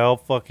 Like, how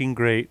fucking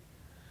great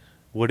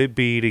would it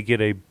be to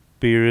get a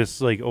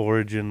Beerus, like,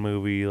 origin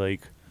movie?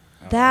 Like,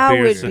 That would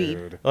Beerus- be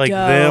Dude. like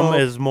dope. them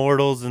as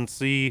mortals and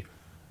see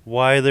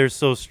why they're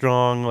so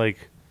strong.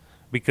 Like,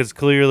 because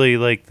clearly,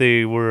 like,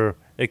 they were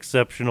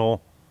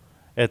exceptional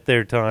at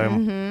their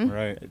time Mm-hmm.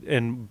 Right.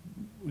 and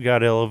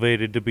got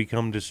elevated to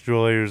become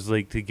destroyers,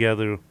 like,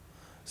 together.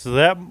 So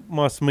that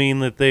must mean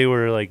that they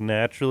were, like,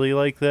 naturally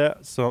like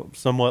that,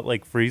 somewhat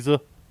like Frieza.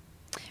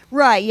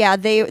 Right, yeah,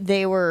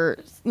 they were,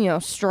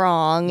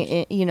 strong,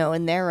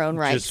 in their own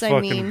rights. Just I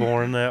fucking mean,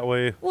 born that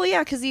way. well,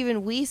 yeah, because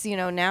even Whis,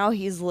 now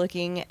he's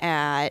looking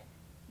at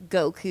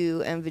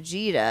Goku and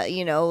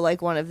Vegeta,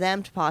 like one of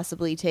them to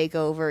possibly take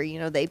over.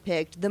 They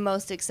picked the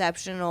most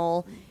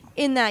exceptional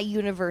in that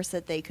universe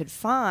that they could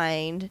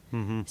find.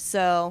 Mm-hmm.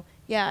 So,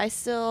 yeah,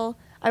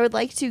 I would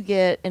like to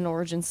get an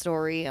origin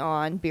story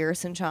on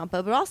Beerus and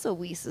Champa, but also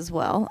Whis as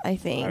well, I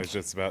think. I was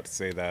just about to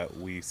say that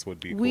Whis would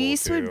be cool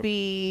Whis too. would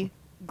be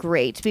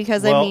great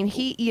because Well- I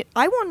mean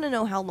I want to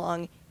know how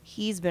long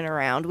he's been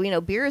around. We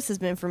know Beerus has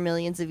been for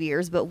millions of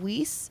years, but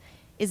Whis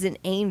is an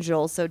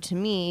angel, so to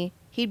me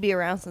he'd be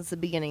around since the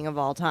beginning of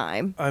all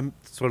time.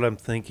 That's what I'm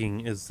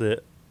thinking is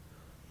that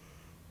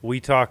we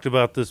talked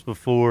about this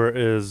before.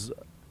 Is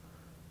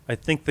I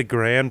think the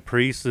Grand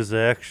Priest is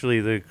actually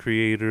the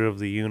creator of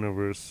the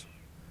universe.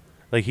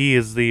 Like, he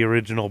is the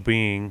original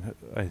being,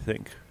 I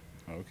think.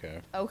 Okay.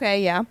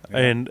 Okay, yeah. Yeah.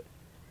 And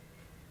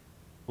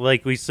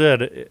like we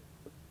said,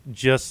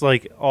 just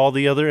like all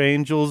the other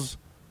angels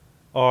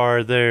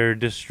are their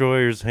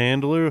destroyer's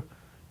handler,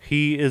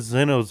 he is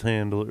Zeno's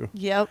handler.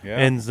 Yep. Yeah.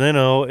 And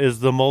Zeno is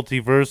the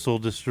multiversal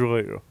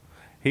destroyer.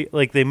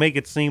 They make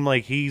it seem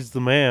like he's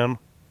the man,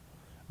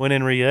 when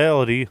in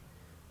reality,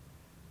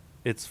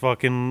 it's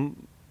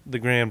fucking the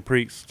Grand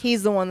Priest.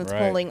 He's the one that's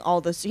Right. pulling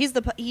all this. He's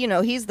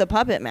he's the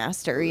puppet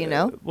master,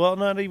 Well,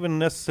 not even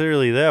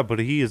necessarily that, but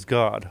he is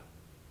God.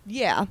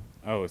 Yeah.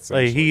 Oh,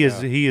 essentially, Like, he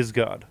is yeah. he is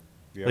God.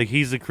 Yep. Like,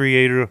 he's the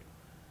creator.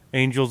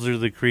 Angels are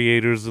the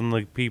creators and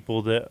the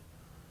people that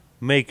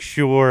make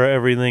sure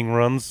everything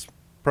runs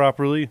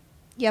properly.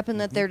 Yep,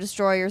 and that their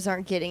destroyers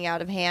aren't getting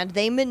out of hand.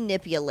 They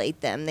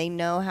manipulate them. They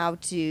know how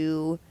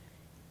to,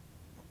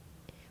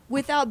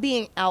 without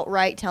being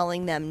outright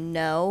telling them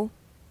no,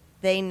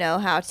 they know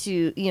how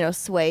to,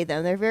 sway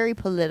them. They're very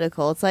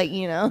political. It's like,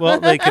 Well,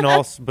 they can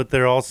also, but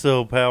they're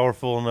also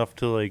powerful enough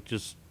to, like,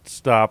 just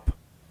stop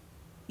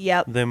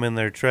Yep. them in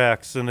their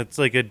tracks. And it's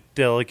like a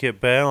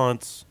delicate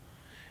balance.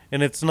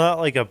 And it's not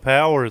like a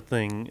power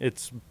thing.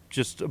 It's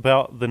just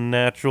about the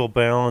natural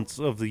balance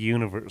of the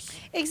universe.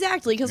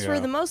 Exactly, because for Yeah.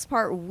 the most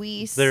part,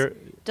 Whis There-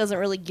 doesn't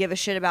really give a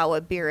shit about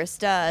what Beerus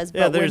does.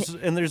 Yeah, But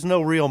there's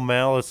no real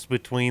malice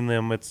between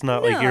them. It's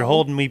not like you're No.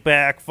 holding me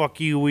back. Fuck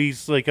you,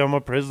 Whis. Like, I'm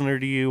a prisoner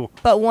to you.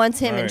 but once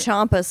him and Right.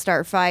 Champa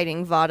start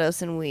fighting,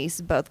 Vados and Whis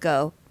both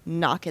go,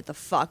 knock it the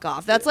fuck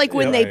off. That's like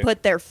when Yeah. they Right.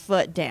 put their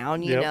foot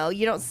down, you Yep. know?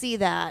 You don't see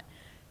that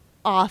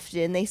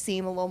often. They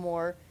seem a little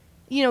more,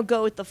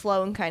 go with the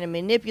flow and kind of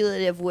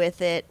manipulative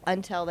with it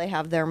until they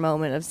have their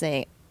moment of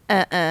saying,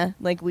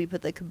 like we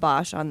put the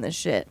kibosh on this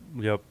shit.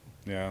 Yep.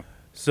 Yeah.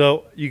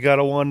 So you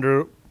gotta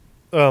wonder.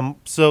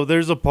 So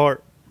there's a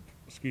part.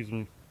 Excuse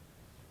me.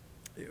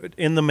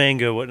 In the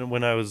manga,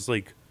 when I was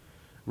like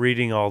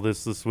reading all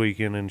this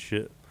weekend and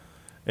shit,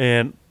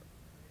 and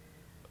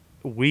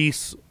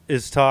Whis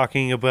is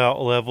talking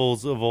about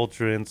levels of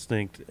Ultra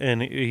Instinct,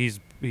 and he's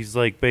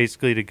like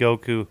basically to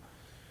Goku,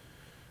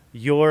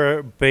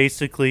 you're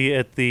basically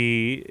at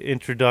the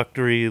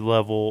introductory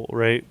level,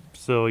 right?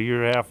 So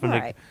you're having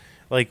Right. to,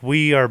 like,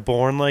 we are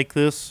born like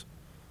this.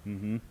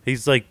 Mm-hmm.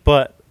 He's like,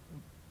 but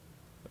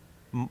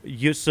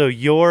so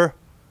your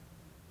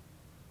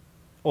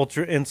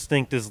Ultra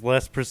Instinct is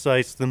less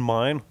precise than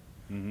mine.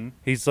 Mm-hmm.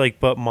 He's like,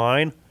 but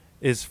mine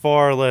is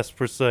far less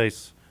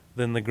precise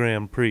than the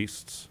Grand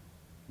Priest's.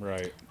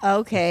 Right.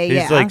 Okay, He's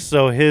yeah. like,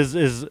 so his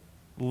is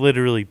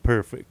literally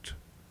perfect.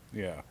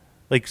 Yeah.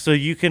 Like, so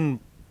you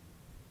can.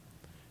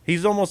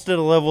 He's almost at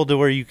a level to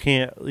where you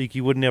can't, like,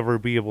 you would never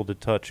be able to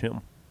touch him.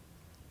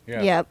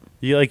 Yeah. Yep.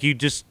 You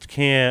just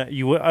can't.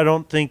 I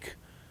don't think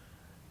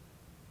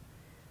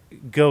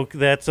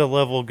that's a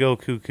level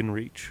Goku can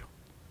reach.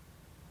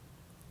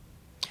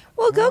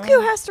 Well,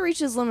 Goku has to reach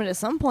his limit at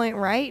some point,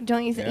 right?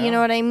 Don't you think? Yeah. You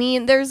know what I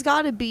mean? There's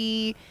got to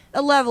be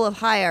a level of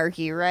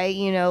hierarchy, right?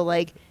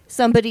 Like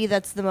somebody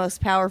that's the most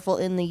powerful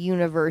in the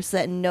universe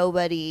that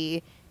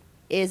nobody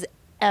is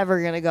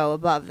ever going to go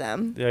above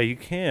them. Yeah, you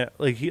can't.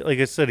 Like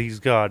I said, he's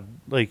God.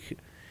 Like,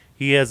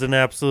 he has an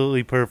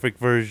absolutely perfect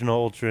version of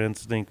Ultra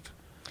Instinct.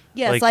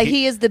 Yes, Like, like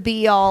he is the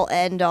be all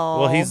end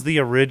all. Well, he's the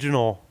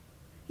original.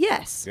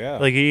 Yes. Yeah.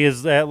 Like, he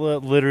is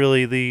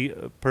literally the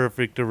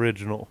perfect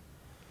original.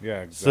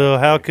 Yeah, exactly. So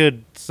how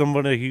could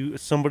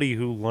somebody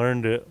who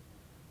learned it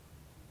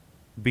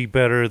be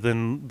better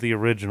than the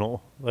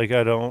original? Like,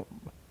 I don't...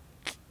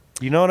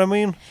 You know what I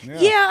mean?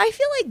 Yeah, I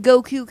feel like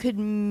Goku could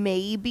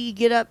maybe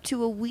get up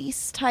to a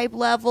Whis type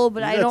level,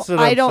 but I That's don't.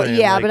 what I I'm don't. saying.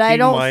 Yeah, Like, but I he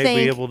don't might be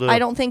think. able to- I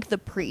don't think the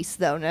priest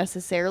though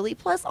necessarily.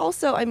 Plus,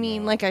 also, I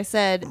mean, like I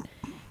said,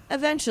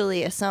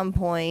 eventually at some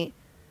point,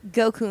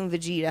 Goku and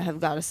Vegeta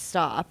have got to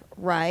stop.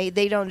 Right?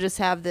 They don't just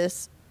have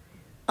this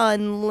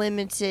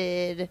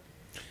unlimited.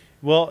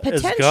 Well,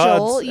 Potential, as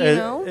gods, you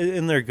know?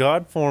 in their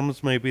god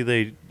forms, maybe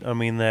they... I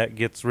mean, that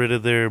gets rid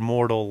of their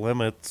mortal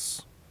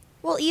limits.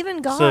 Well,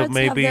 even gods have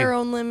maybe- their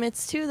own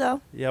limits too, though.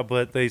 Yeah,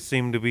 but they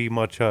seem to be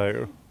much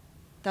higher.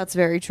 That's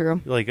very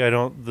true. Like,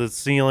 the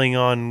ceiling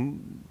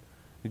on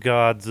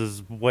gods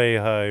is way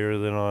higher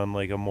than on,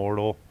 like, a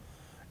mortal.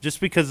 Just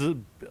because of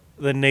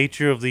the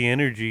nature of the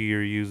energy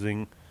you're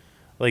using.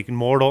 Like,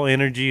 mortal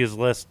energy is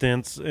less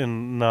dense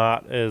and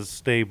not as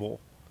stable,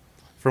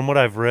 from what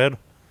I've read.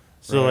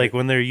 So, Right. like,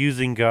 when they're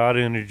using god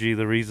energy,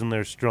 the reason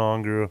they're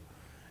stronger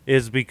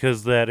is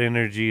because that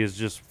energy is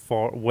just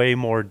way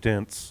more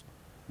dense.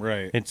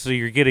 Right. And so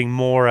you're getting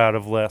more out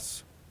of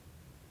less.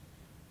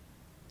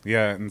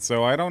 Yeah, and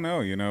so I don't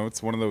know,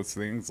 it's one of those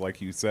things,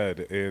 like you said,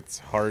 it's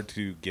hard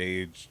to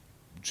gauge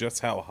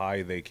just how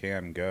high they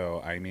can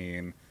go. I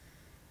mean,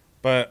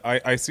 but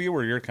I see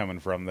where you're coming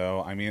from,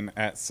 though. I mean,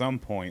 at some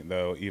point,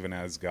 though, even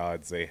as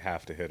gods, they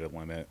have to hit a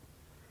limit,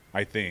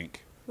 I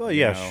think. Well,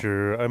 you yeah, know?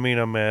 sure. I mean,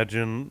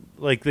 imagine,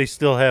 like, they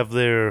still have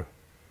their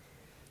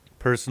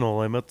personal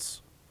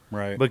limits.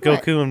 Right. But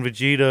Right. Goku and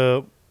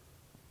Vegeta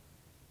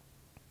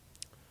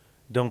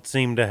don't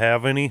seem to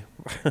have any.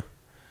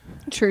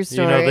 True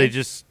story. You know, they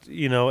just,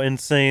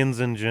 insanes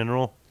in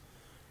general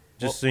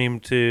just seem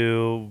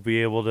to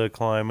be able to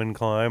climb and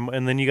climb.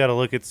 And then you got to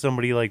look at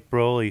somebody like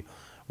Broly.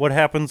 What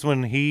happens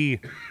when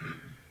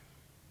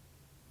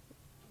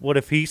what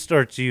if he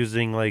starts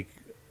using, like,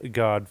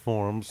 god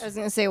forms? I was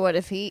gonna say, what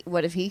if he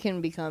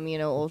can become,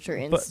 Ultra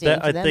But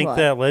Instinct? I then think what?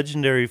 that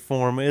legendary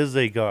form is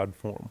a god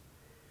form.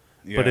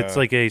 But it's Yeah.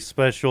 like a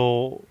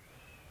special,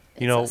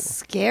 It's a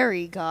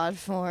scary god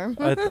form.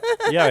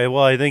 yeah,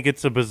 well, I think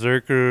it's a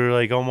berserker,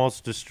 like,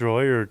 almost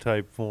destroyer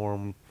type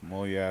form.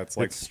 Well, yeah, it's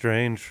like It's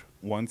strange.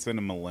 once in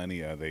a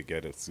millennia they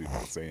get a Super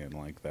Saiyan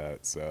like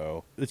that,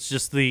 so... It's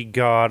just the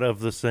god of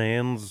the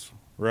Saiyans.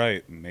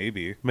 Right,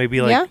 maybe. Maybe,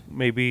 Yeah.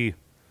 maybe...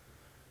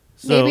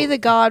 So, Maybe the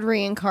god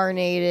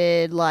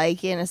reincarnated,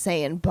 like, in a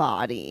Saiyan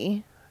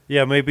body.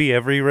 yeah, maybe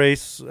every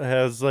race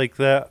has, like,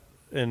 that.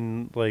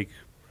 And, like,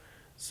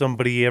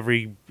 somebody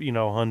every,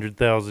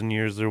 100,000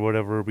 years or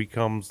whatever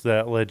becomes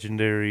that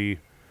legendary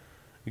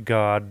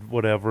god,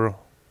 whatever.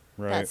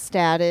 Right. That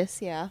status,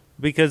 yeah.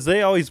 Because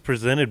they always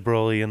presented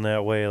Broly in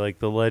that way, like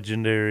the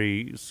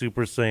legendary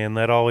Super Saiyan.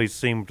 That always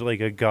seemed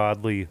like a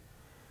godly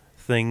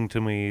thing to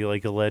me,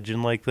 like a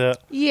legend like that.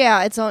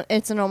 Yeah, it's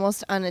an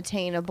almost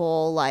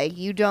unattainable, like,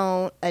 you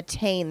don't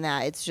attain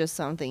that. It's just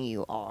something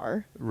you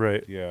are.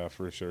 Right. Yeah,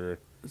 for sure.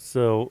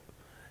 So,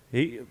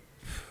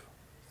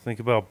 think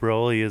about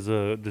Broly as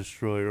a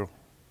destroyer.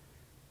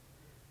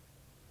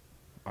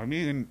 I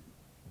mean,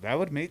 that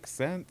would make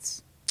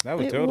sense. That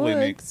would It totally would.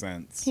 make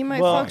sense. He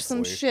might Well, fuck some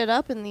honestly. shit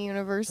up in the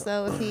universe,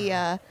 though, if he,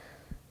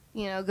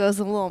 goes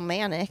a little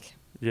manic.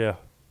 Yeah.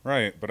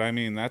 Right, but I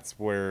mean, that's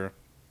where,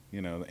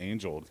 the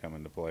angel would come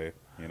into play,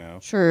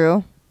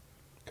 True.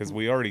 Because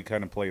we already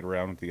kind of played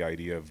around with the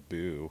idea of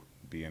Boo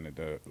being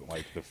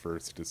like the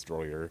first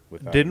destroyer.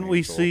 Without Didn't an we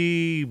angel.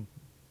 see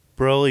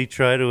Broly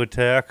try to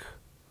attack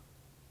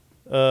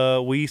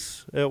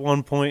Whis at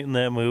one point in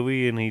that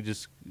movie, and he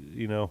just,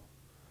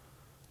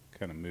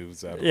 Kind of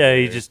moves out. Of yeah, the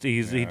he way. just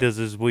he Yeah. does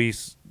his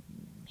Whis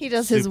He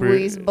does his super-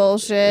 Whis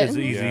bullshit. his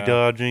easy Yeah.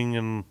 dodging,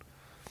 and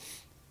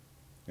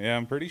Yeah,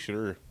 I'm pretty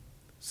sure.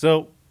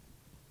 so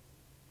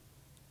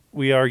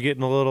we are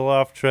getting a little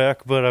off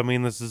track, but I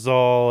mean, this is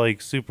all like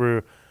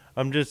super.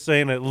 I'm just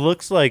saying, it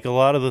looks like a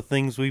lot of the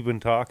things we've been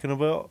talking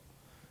about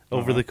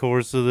over Uh-huh. the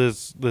course of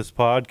this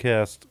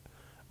podcast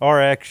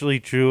are actually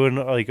true, and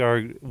like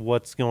are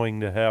what's going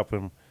to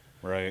happen.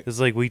 Right, It's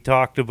like we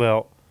talked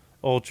about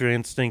Ultra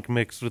Instinct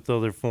mixed with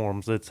other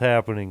forms. That's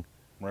happening.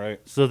 right.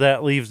 So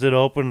that leaves it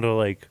open to,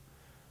 like,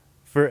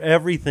 for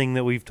everything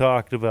that we've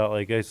talked about.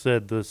 Like I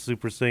said, the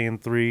Super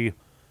Saiyan 3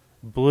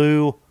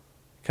 Blue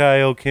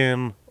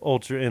Kaioken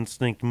Ultra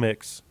Instinct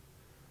mix,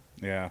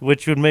 Yeah,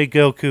 which would make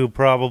Goku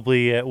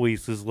probably at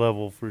Whis'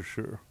 level for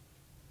sure.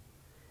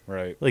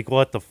 right. Like,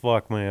 what the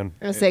fuck, man? I'm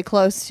going to say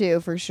close to,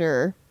 for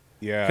sure.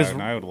 Yeah, 'Cause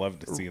and I would love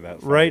to see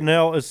that. Fight. Right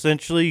now,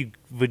 essentially,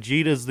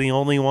 Vegeta's the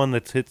only one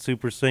that's hit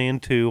Super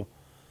Saiyan 2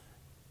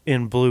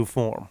 in blue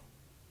form.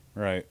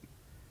 Right.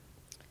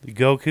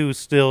 Goku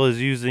still is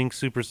using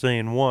Super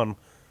Saiyan 1.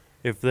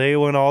 If they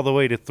went all the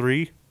way to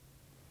 3,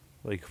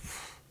 like,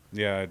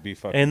 Yeah, it'd be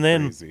fucking And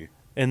then- crazy.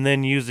 and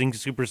then using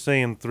Super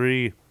Saiyan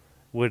 3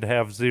 would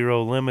have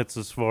zero limits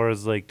as far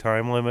as, like,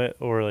 time limit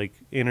or, like,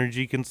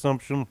 energy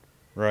consumption.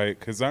 Right,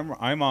 because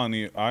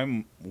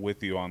I'm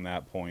with you on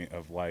that point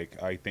of,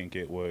 like, I think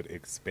it would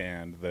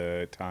expand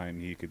the time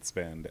he could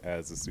spend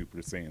as a Super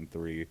Saiyan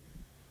 3.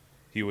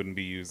 he wouldn't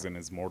be using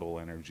his mortal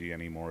energy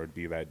anymore. It'd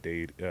be that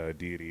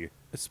deity.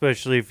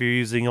 Especially if you're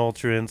using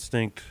Ultra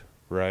Instinct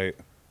Right.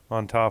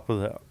 on top of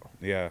that.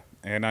 Yeah.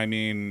 And I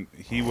mean,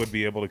 he would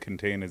be able to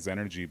contain his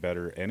energy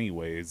better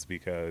anyways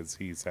because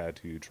he's had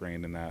to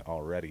train in that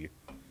already.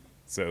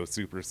 So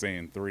Super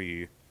Saiyan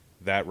 3,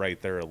 that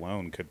right there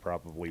alone could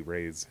probably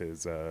raise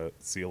his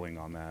ceiling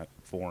on that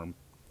form.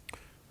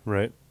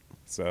 Right.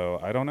 So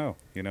I don't know.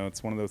 You know,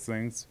 it's one of those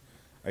things.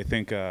 I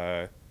think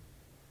that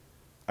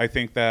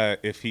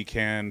if he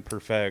can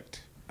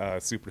perfect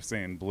Super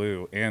Saiyan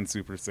Blue and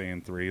Super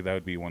Saiyan 3, that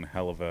would be one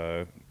hell of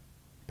a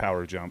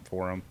power jump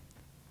for him.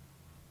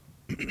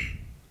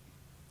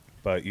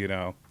 But, you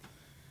know,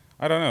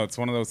 I don't know. It's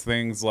one of those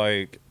things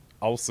like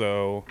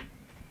also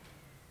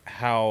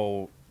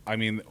how, I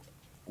mean,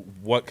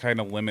 what kind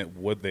of limit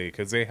would they?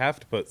 Because they have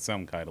to put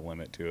some kind of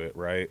limit to it,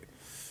 right?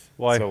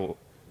 Why? So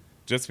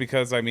just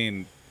because, I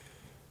mean,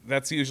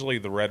 that's usually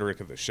the rhetoric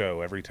of the show.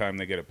 Every time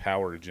they get a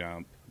power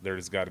jump,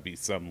 there's got to be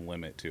some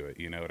limit to it.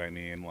 You know what I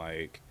mean?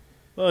 Like,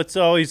 Well, it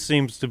always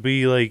seems to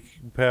be like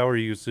power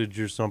usage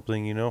or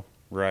something, you know?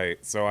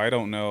 right. So I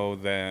don't know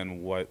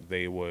then what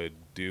they would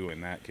do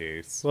in that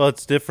case. Well,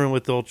 it's different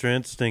with Ultra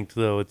Instinct,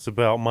 though. It's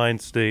about mind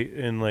state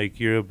and, like,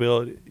 your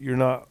ability. You're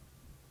not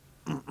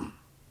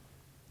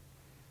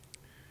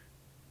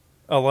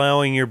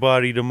allowing your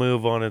body to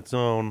move on its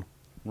own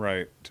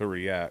Right. To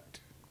react.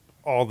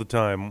 all the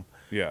time.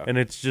 Yeah. And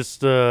it's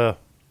just, Ultra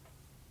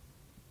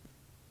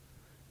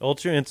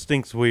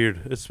Instinct's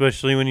weird,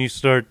 especially when you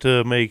start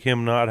to make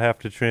him not have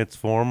to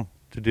transform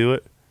to do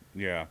it.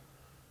 Yeah.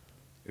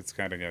 It's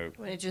kind of a...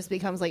 When it just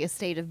becomes like a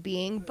state of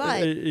being.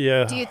 But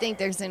Yeah. do you think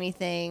there's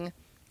anything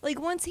like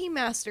once he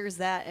masters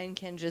that and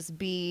can just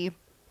be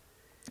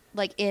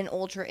like in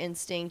Ultra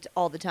Instinct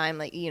all the time,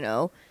 like, you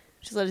know,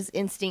 just let his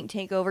instinct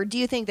take over? Do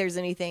you think there's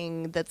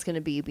anything that's going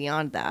to be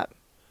beyond that?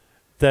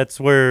 That's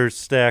where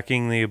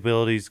stacking the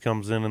abilities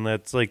comes in, and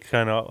that's like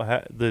kind of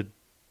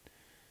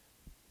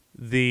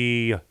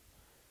the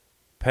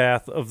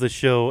path of the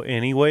show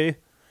anyway.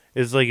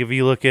 Is like if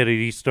you look at it,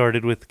 he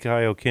started with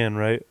Kaioken,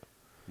 right?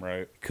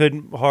 Right.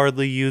 Couldn't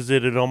hardly use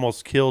it. It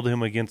almost killed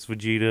him against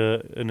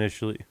Vegeta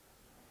initially.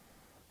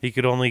 He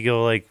could only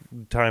go like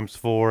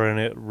 ×4, and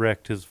it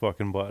wrecked his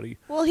fucking body.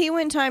 Well, he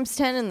went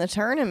 ×10 in the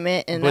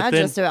tournament, and But that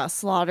then- just about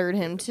slaughtered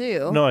him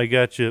too. No, I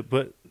got you.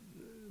 But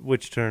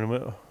which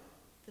tournament?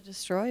 The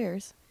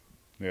Destroyers.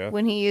 Yeah.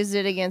 When he used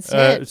it against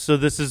Hit. So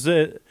this is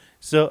it.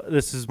 So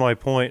this is my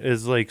point.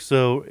 Is like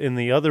so in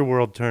the other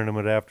world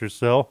tournament after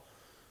Cell,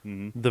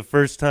 the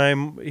first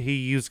time he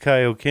used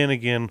Kaioken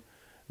again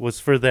was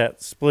for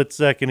that split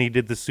second he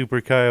did the Super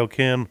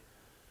Kaioken,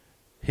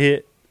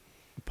 hit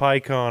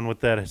Pycon with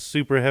that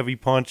super heavy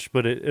punch,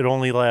 but it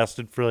only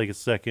lasted for like a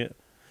second.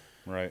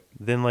 Right.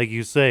 Then, like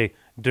you say,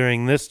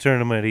 during this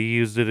tournament he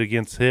used it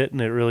against Hit,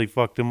 and it really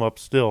fucked him up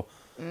still.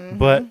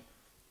 But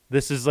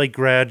this is like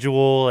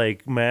gradual,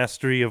 like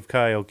mastery of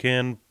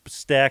Kaioken,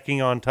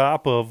 stacking on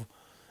top of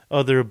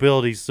other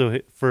abilities. So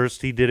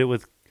first he did it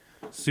with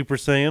Super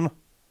Saiyan,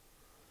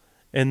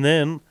 and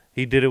then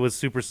he did it with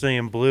Super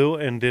Saiyan Blue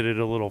and did it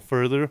a little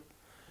further.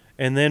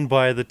 And then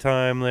by the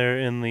time they're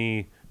in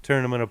the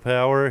Tournament of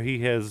Power,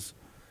 he's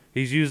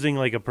using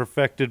like a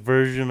perfected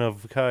version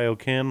of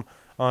Kaioken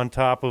on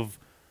top of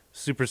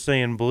Super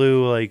Saiyan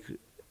Blue, like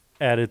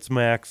at its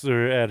max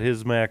or at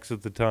his max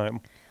at the time.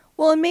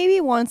 Well, and maybe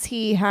once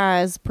he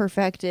has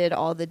perfected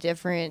all the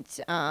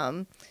different,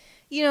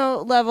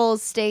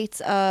 levels,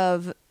 states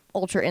of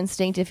Ultra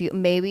Instinct,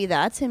 maybe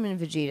that's him in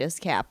Vegeta's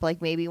cap.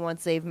 Like maybe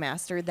once they've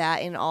mastered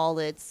that in all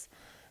its,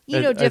 I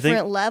different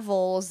think-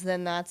 levels,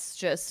 then that's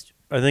just...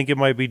 I think it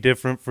might be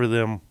different for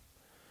them.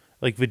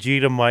 Like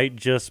Vegeta might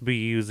just be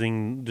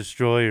using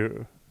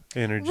Destroyer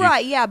energy.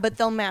 Right, yeah, but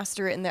they'll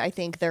master it in, I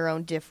think, their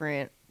own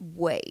different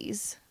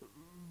ways.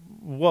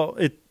 Well,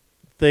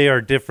 they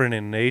are different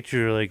in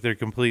nature. Like they're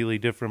completely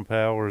different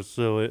powers.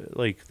 So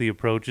like the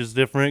approach is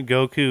different.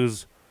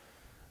 Goku's,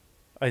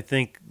 I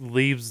think,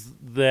 leaves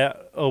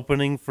that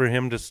opening for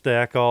him to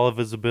stack all of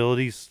his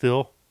abilities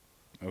still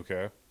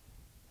Okay.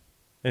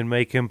 and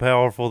make him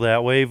powerful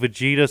that way.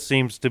 Vegeta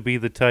seems to be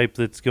the type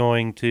that's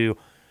going to...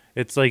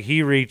 It's like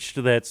he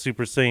reached that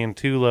Super Saiyan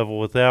 2 level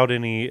without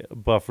any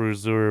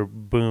buffers or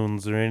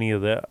boons or any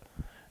of that.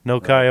 No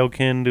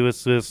Kaioken to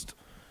assist.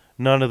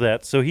 None of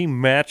that. So he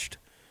matched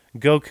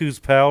Goku's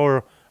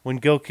power when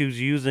Goku's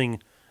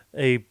using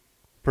a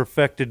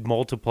perfected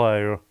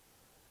multiplier,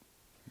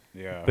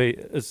 Yeah.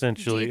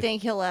 essentially. Do you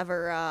think he'll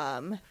ever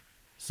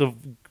So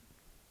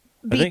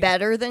be think-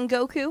 better than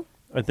Goku?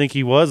 I think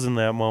he was in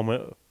that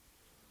moment.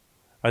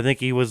 I think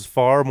he was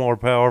far more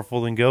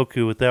powerful than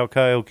Goku. Without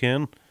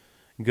Kaioken,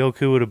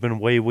 Goku would have been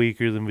way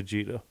weaker than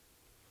Vegeta.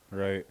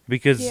 Right.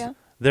 Because Yeah.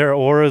 their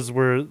auras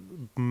were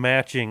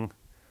matching,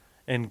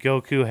 and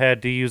Goku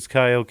had to use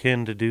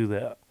Kaioken to do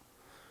that.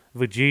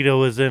 Vegeta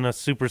was in a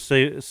Super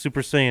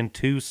Saiyan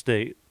 2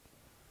 state,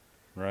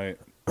 Right.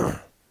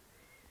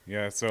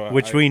 Yeah. So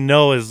which we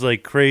know is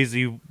like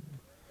crazy,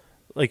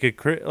 like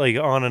like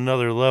on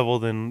another level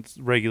than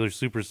regular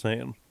Super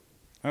Saiyan.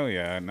 Oh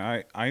yeah, and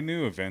I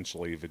knew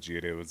eventually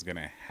Vegeta was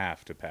gonna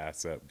have to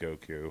pass up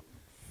Goku.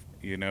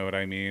 You know what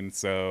I mean?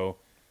 So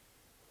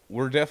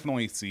we're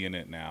definitely seeing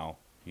it now.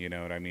 You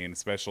know what I mean?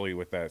 Especially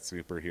with that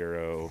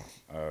superhero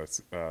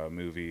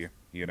movie.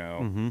 You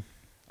know,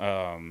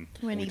 When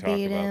we he talked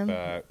beat about him.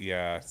 that.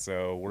 Yeah,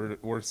 so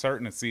we're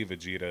starting to see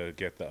Vegeta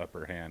get the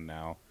upper hand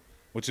now,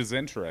 which is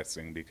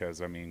interesting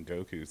because I mean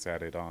Goku's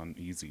had it on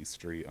easy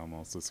street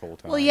almost this whole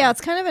time. Well, yeah,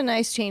 it's kind of a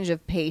nice change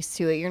of pace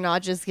to it. You're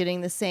not just getting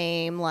the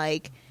same,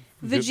 like,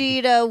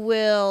 Vegeta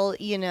will,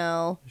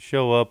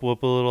 Show up,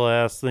 whoop a little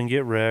ass, then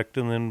get wrecked,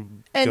 and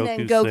then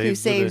Goku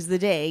saves the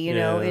day. You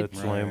know,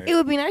 that's lame. Right. it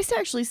would be nice to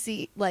actually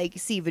see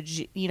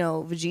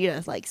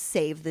Vegeta like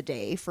save the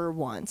day for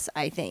once.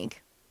 I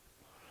think.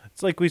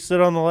 It's like we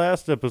said on the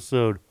last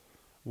episode.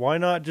 Why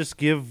not just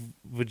give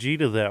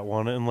Vegeta that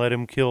one and let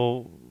him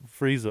kill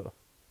Frieza?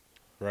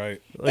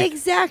 Right. Like,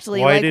 Exactly.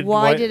 why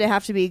Why did- did it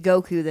have to be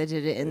Goku that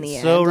did it in the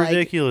end? so Like,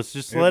 ridiculous.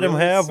 Just It let him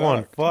really have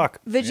one. sucked.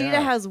 Fuck. Vegeta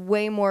Yeah. has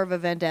way more of a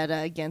vendetta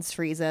against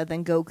Frieza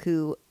than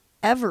Goku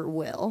ever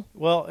will.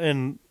 Well,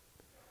 and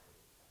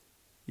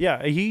yeah,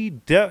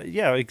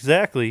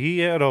 exactly. He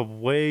had a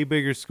way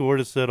bigger score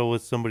to settle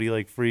with somebody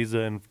like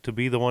Frieza, and to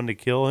be the one to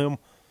kill him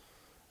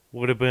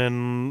would have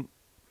been.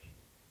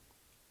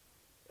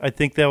 I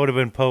think that would have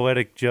been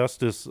poetic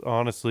justice.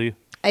 Honestly,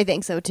 I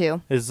think so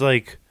too. is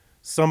like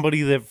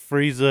somebody that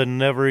Frieza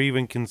never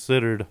even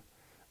considered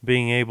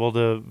being able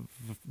to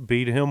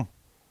beat him.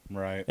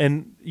 Right.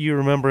 And you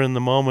remember in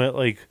the moment,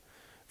 like,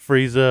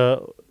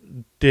 Frieza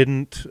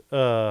didn't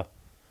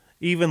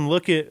even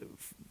look at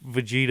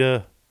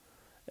Vegeta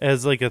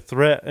as, like, a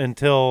threat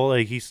until,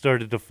 like, he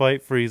started to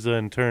fight Frieza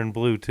and turn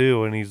blue,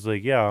 too. And he's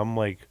like, yeah, I'm,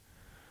 like,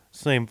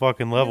 same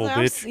fucking level, He's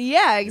like, bitch.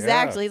 Yeah,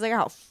 exactly. He's like,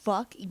 I'll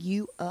fuck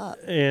you up.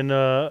 And,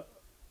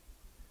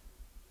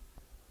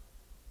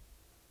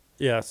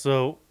 yeah,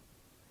 so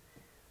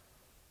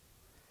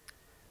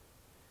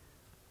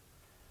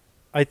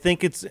I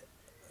think it's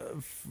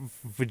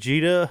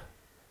Vegeta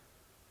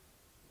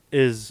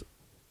is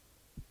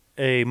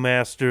a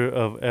master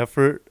of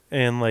effort,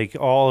 and like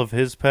all of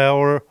his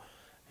power,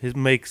 it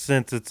makes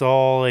sense. It's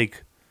all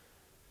like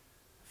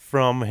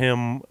from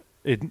him,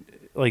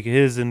 like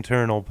his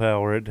internal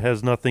power. It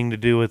has nothing to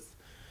do with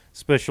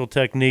special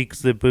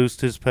techniques that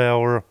boost his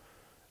power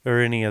or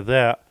any of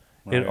that.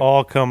 Right. It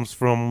all comes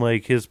from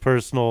like his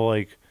personal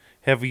like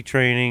heavy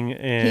training,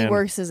 and He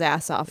works his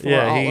ass off for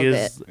yeah, all he of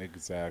is. it.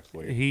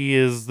 Exactly. He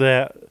is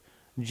that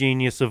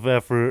genius of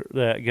effort,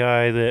 that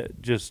guy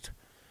that just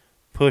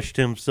pushed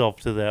himself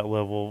to that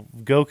level.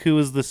 Goku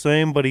is the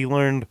same, but he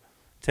learned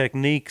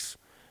techniques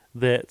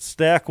that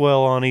stack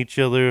well on each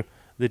other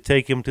that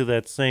take him to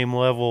that same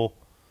level.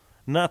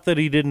 Not that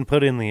he didn't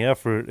put in the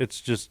effort, it's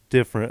just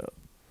different.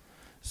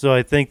 So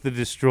I think the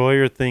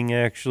Destroyer thing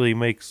actually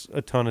makes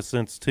a ton of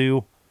sense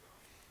too.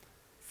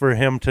 For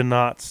him to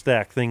not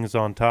stack things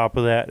on top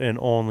of that and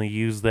only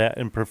use that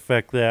and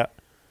perfect that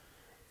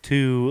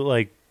to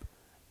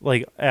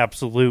like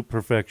absolute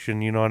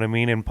perfection, you know what I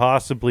mean? And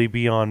possibly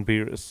beyond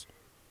Beerus.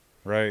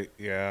 Right.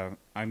 Yeah.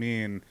 I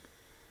mean,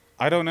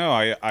 I don't know.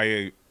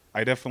 I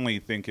definitely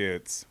think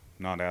it's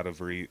not out of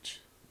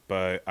reach,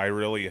 but I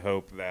really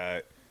hope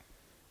that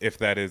if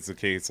that is the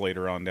case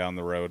later on down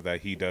the road,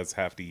 that he does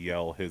have to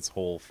yell his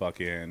whole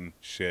fucking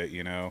shit,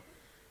 you know?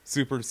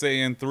 Super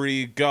Saiyan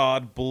 3,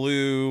 God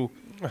Blue,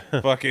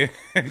 fucking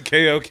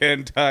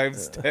Kaioken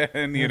times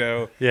 10, you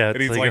know? Yeah, And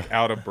it's he's like like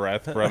out of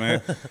breath from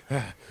it.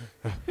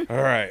 All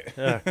right.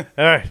 All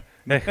right.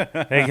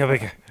 Hey, come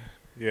back.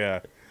 Yeah.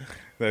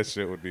 That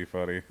shit would be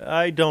funny,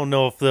 I don't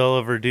know if they'll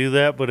ever do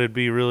that, but it'd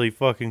be really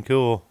fucking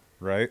cool.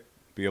 right?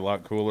 Be a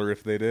lot cooler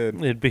if they did.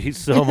 It'd be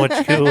so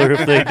much cooler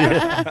if they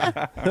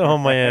did. Oh,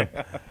 man.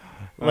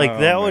 Like, Oh,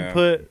 that would man.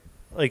 put...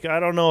 Like, I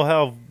don't know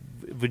how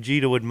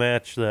Vegeta would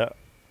match that.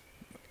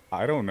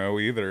 I don't know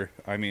either.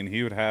 I mean,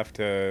 he would have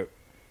to.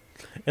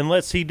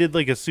 Unless he did,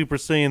 like, a Super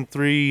Saiyan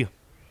 3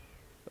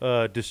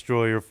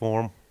 Destroyer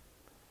form.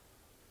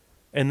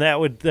 And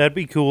that'd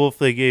be cool if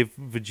they gave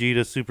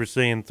Vegeta Super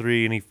Saiyan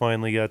 3 and he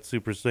finally got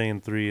Super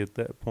Saiyan 3 at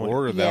that point.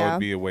 Or that Yeah. would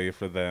be a way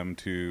for them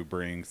to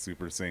bring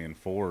Super Saiyan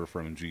 4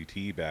 from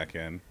GT back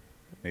in.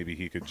 Maybe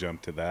he could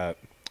jump to that.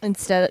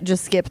 Instead,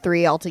 just skip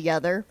 3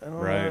 altogether.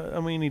 Right. I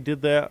mean, he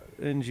did that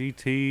in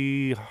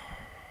GT.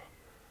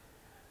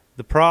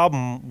 The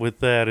problem with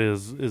that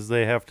is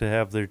they have to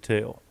have their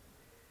tail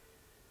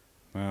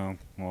Well,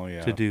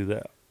 yeah. to do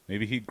that.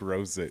 Maybe he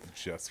grows it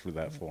just for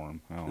that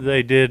form. I don't know.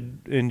 They did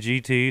in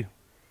GT,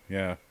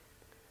 Yeah.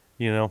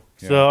 you know.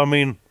 Yeah. So, I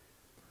mean,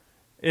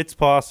 it's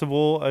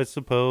possible. I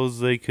suppose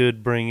they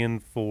could bring in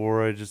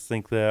 4. I just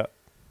think that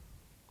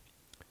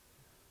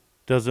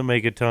doesn't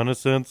make a ton of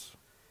sense.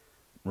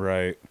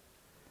 Right.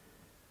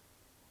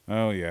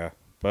 Oh, yeah.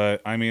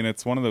 But, I mean,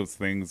 it's one of those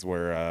things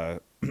where,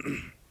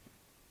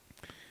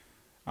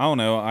 I don't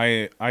know.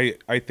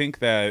 I think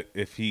that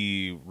if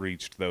he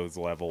reached those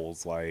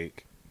levels,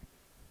 like,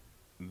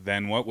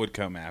 then what would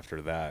come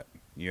after that?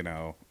 You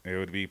know, it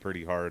would be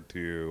pretty hard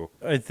to.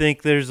 I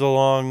think there's a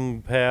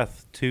long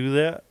path to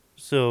that.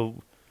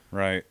 So,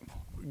 Right.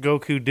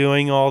 Goku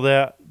doing all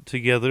that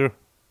together,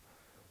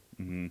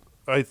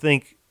 I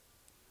think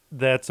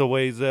that's a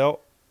ways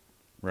out.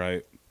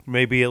 Right.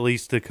 Maybe at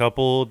least a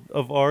couple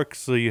of arcs,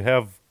 so you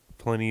have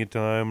plenty of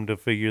time to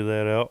figure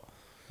that out.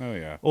 Oh,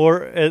 yeah.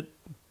 Or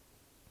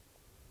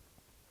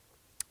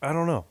I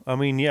don't know. I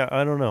mean, yeah,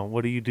 I don't know.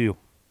 What do you do?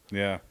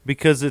 Yeah.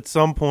 Because at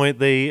some point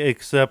they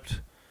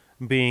accept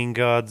being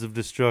gods of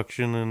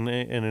destruction and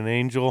an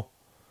angel.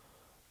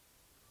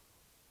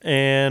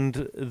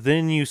 And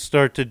then you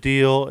start to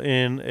deal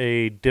in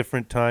a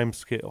different time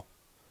scale.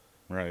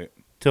 Right.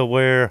 To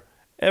where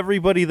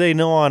everybody they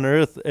know on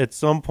Earth at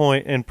some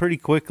point, and pretty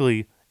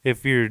quickly,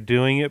 if you're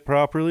doing it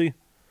properly,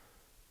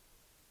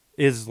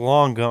 is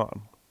long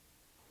gone.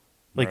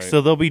 Like, Right. so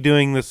they'll be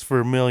doing this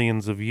for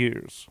millions of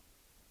years.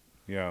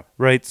 Yeah.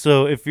 Right?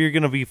 So if you're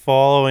going to be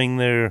following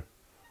their...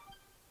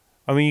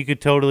 I mean, you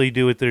could totally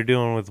do what they're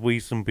doing with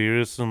Whis and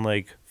Beerus and,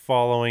 like,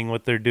 following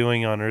what they're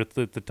doing on Earth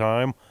at the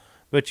time.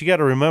 But you got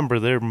to remember,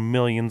 they're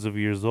millions of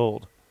years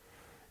old.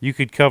 You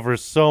could cover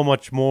so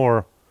much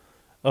more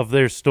of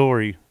their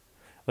story.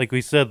 Like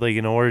we said, like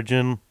an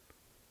origin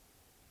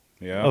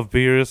Yeah. of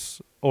Beerus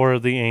or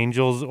the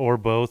angels or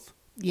both.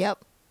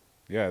 Yep.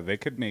 Yeah, they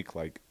could make,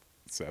 like,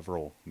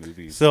 several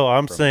movies. So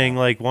I'm from saying,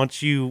 that. like,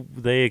 once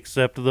they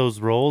accept those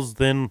roles,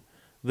 then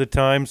the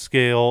time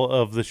scale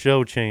of the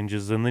show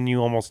changes, and then you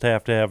almost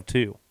have to have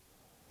two.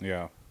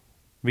 Yeah.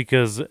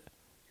 Because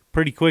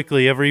pretty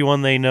quickly,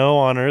 everyone they know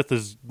on Earth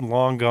is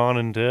long gone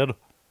and dead.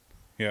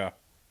 Yeah.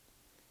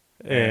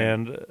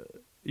 And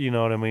you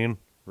know what I mean?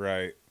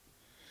 Right.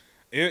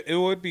 It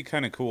would be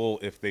kind of cool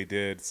if they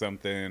did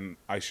something.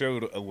 I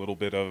showed a little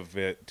bit of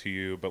it to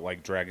you, but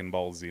like Dragon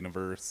Ball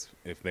Xenoverse,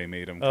 if they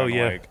made them kind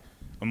of like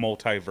a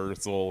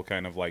multiversal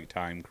kind of like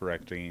time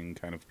correcting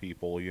kind of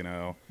people, you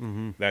know,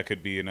 that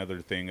could be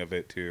another thing of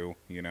it too,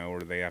 you know,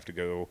 where they have to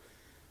go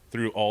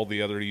through all the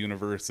other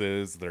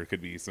universes. There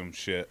could be some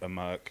shit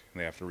amok.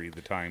 They have to read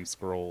the time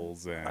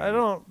scrolls. And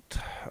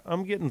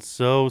I'm getting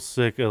so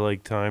sick of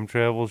like time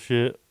travel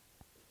shit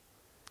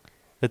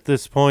at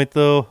this point,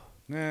 though.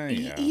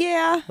 Yeah.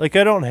 Yeah. Like,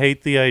 I don't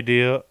hate the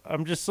idea.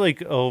 I'm just,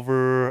 like,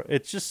 over...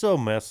 It's just so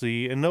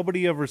messy, and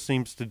nobody ever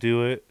seems to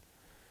do it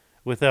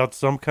without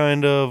some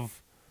kind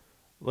of,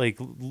 like,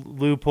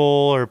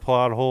 loophole or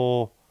plot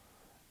hole.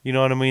 You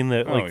know what I mean?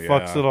 That, like,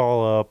 fucks it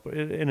all up.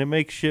 And it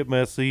makes shit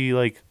messy.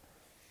 Like,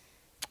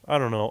 I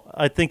don't know.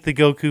 I think the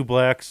Goku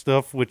Black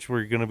stuff, which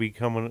we're going to be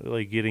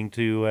getting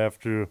to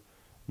after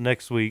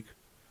next week.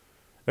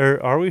 Or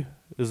are we?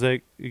 Is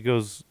that... It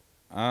goes...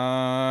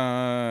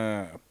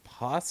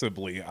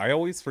 Possibly. I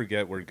always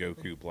forget where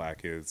Goku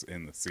Black is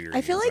in the series.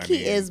 I feel like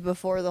he is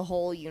before the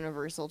whole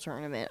Universal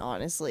Tournament,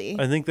 honestly.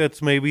 I think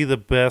that's maybe the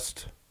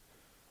best,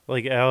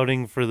 like,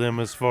 outing for them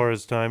as far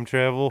as time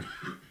travel.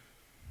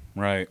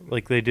 Right.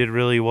 Like, they did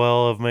really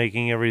well of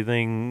making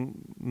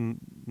everything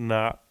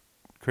not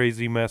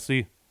crazy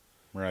messy.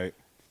 Right.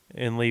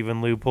 And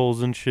leaving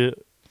loopholes and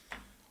shit.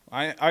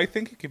 I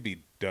think it could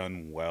be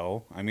done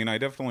well. I mean, I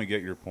definitely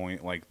get your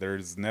point. Like,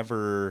 there's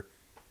never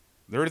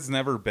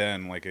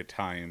been like a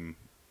time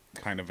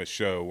kind of a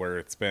show where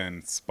it's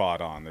been spot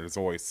on. There's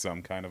always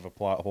some kind of a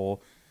plot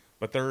hole,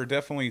 but there are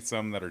definitely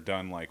some that are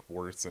done like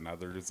worse than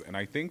others. And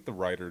I think the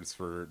writers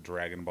for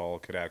Dragon Ball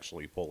could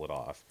actually pull it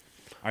off.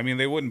 I mean,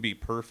 they wouldn't be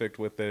perfect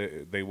with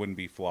it. They wouldn't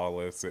be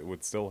flawless. It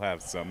would still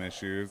have some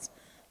issues,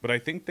 but I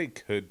think they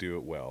could do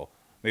it well.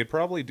 They'd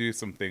probably do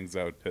some things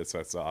that would piss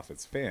us off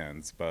as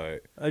fans,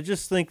 but I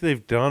just think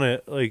they've done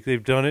it. Like,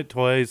 they've done it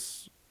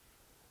twice.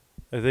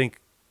 I think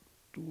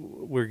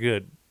we're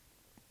good.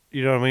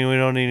 You know what I mean? We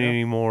don't need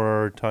any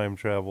more time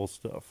travel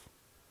stuff.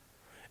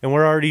 And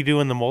we're already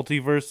doing the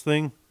multiverse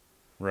thing.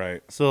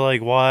 right. So,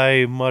 like,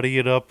 why muddy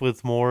it up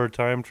with more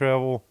time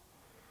travel?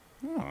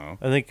 Oh,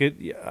 I think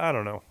I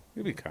don't know.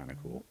 it'd be kind of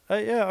cool.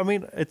 Yeah, I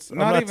mean, I'm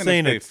Not not even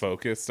saying if they it's...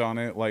 focused on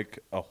it like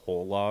a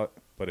whole lot,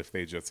 but if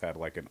they just had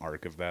like an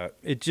arc of that.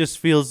 It just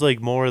feels like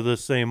more of the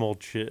same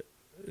old shit,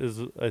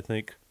 I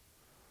think.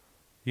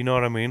 You know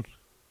what I mean?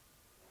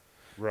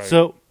 Right.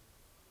 So,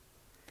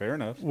 fair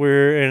enough.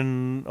 we're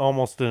in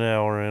almost an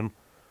hour in.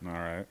 All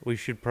right. We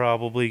should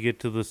probably get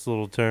to this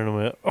little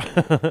tournament.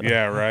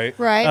 Yeah, right.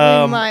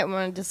 Right? We might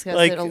want to discuss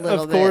Like, it a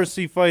little of bit. course,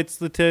 he fights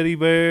the teddy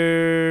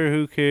bear.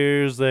 Who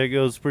cares? That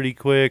goes pretty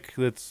quick.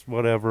 That's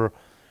whatever.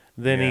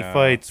 Then he Yeah.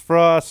 fights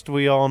Frost.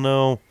 We all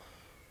know.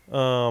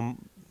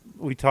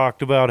 We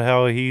talked about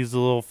how he's a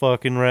little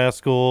fucking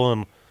rascal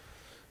and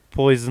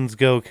poisons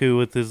Goku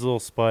with his little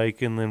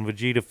spike, and then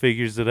Vegeta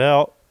figures it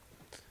out.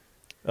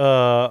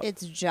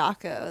 It's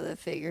Jocko that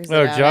figures it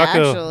out,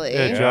 Jocko. actually.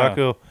 Yeah, Yeah.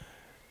 Jocko.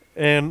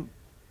 And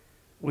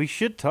we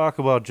should talk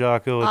about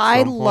Jocko at I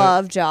some point.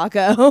 love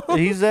Jocko.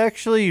 He's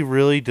actually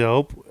really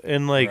dope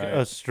and, like, Right.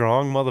 a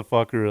strong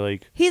motherfucker.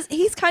 Like, He's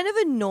kind of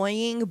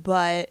annoying,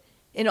 but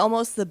in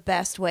almost the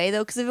best way,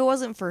 though, because if it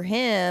wasn't for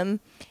him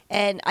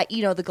and,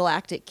 the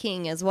Galactic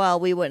King as well,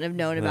 we wouldn't have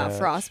known about That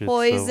Frost shit's so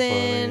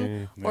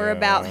Poison funny. or Yeah.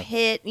 about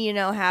Hit,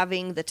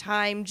 having the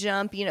time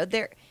jump.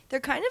 they're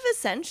kind of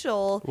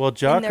essential Well, in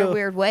their Jocko-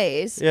 weird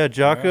ways. Yeah,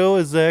 Jocko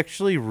is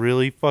actually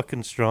really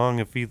fucking strong.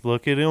 If you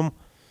look at him,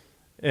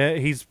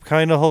 he's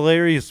kind of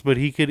hilarious, but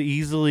he could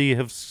easily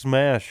have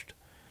smashed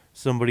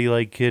somebody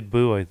like Kid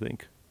Buu, I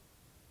think.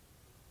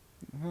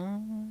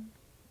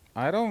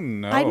 I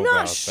don't know. I'm not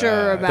about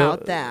sure that.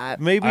 about that.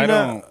 Maybe I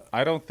not.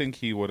 don't think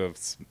he would have.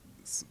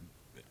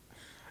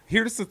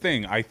 Here's the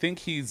thing. I think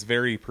he's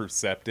very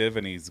perceptive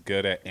and he's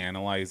good at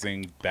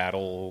analyzing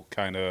battle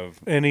kind of.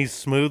 And he's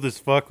smooth as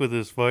fuck with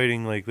his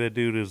fighting. Like, that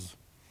dude is...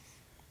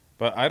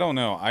 But I don't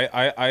know.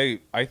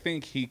 I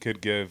think he could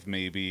give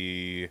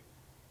maybe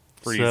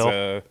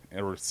Frieza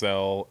or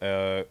Cell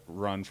a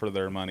run for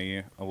their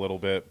money a little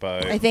bit.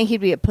 But I think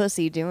he'd be a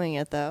pussy doing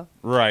it, though.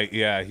 right,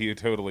 yeah, he would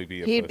totally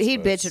be a He'd puss.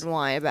 bitch and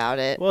whine about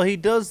it. Well, he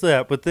does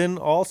that, but then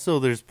also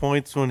there's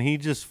points when he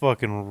just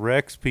fucking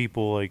wrecks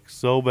people, like,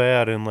 so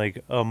bad in,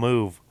 like, a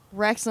move.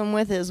 Wrecks him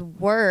with his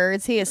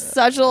words. He is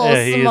such a little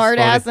Yeah, he is smart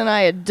ass, funny. and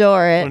I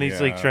adore it. When he's,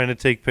 like, Yeah. trying to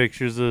take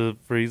pictures of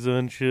Frieza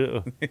and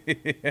shit.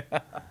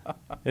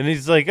 And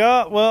he's like,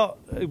 oh, well,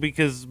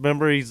 because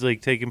remember he's,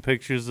 like, taking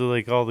pictures of,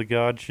 like, all the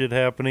god shit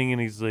happening, and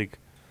he's like,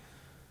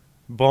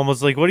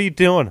 Bulma's like, what are you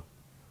doing?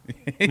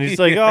 And he's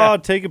like, oh,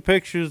 taking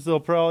pictures, they'll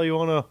probably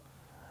want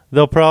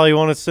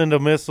to send a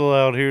missile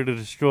out here to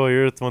destroy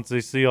Earth once they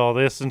see all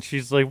this. And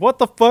she's like, what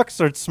the fuck?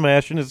 Starts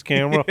smashing his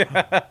camera.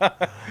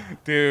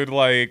 Dude,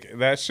 like,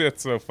 that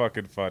shit's so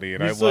fucking funny.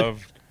 And He's I like-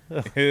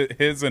 love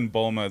his and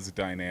Bulma's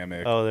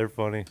dynamic. Oh, they're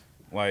funny.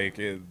 Like,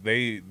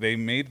 they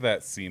made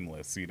that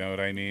seamless, you know what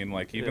I mean?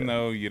 Like, even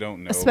though you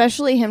don't know.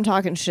 Especially him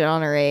talking shit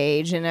on her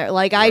age, and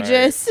like I Right.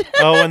 just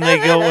Oh, when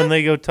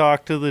they go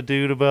talk to the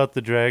dude about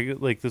the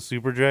the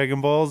Super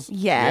Dragon Balls.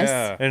 yes.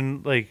 Yeah.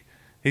 And, like,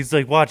 he's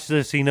like, watch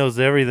this, he knows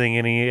everything.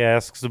 And he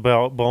asks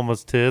about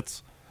Bulma's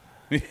tits.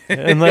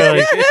 And they're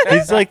like,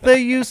 he's like, they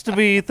used to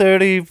be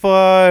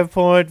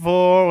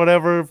 35.4,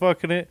 whatever,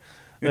 fucking it.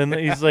 And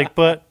he's like,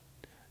 but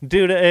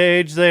due to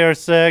age, they are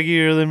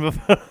saggier than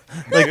before.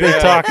 Like, they're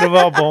talking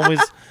about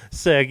Bulma's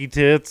saggy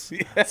tits.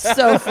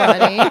 So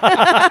funny.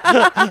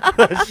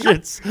 That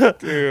shit's...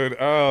 Dude,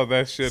 oh,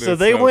 that shit So is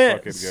they so went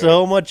fucking good.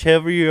 so much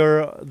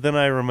heavier than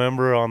I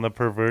remember on the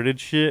perverted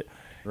shit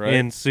Right.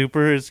 in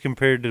Super as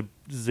compared to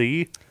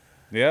Z.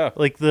 Yeah.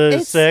 Like, the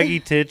It's- saggy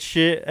tit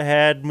shit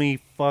had me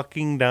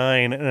fucking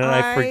dying, and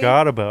I I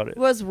forgot about it.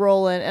 was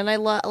rolling, and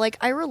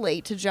I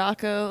relate to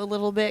Jocko a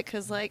little bit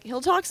because like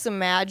he'll talk some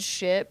mad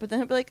shit, but then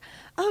he'll be like,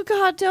 "Oh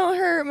God, don't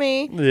hurt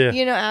me," Yeah.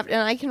 you know.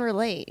 And I can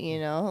relate, you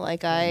know,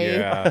 like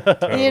Yeah,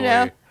 totally. you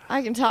know,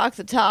 I can talk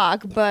the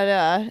talk, but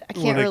I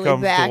When can't it really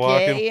comes to back it,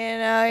 walking. you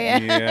know.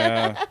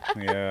 Yeah.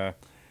 Yeah.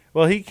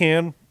 Well, he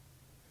can.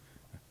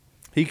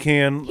 He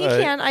can. He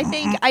can.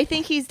 I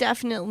think he's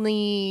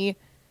definitely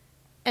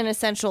an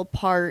essential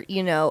part,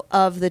 you know,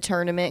 of the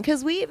tournament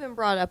because we even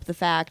brought up the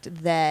fact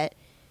that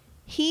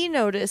he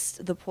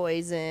noticed the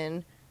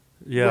poison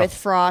Yeah. with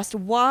Frost.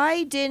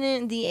 Why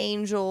didn't the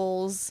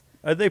Angels?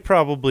 They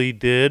probably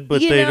did,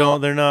 but You they know-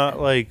 don't. They're not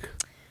like.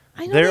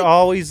 I know They're they-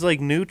 always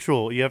like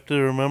neutral. You have to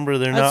remember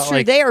they're That's not true.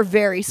 like. They are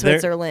very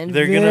Switzerland.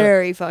 they're gonna-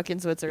 very fucking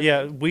Switzerland.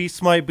 Yeah, Whis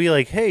might be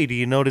like, "Hey, do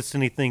you notice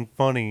anything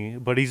funny?"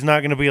 But he's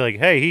not gonna be like,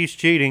 "Hey, he's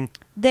cheating."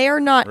 They are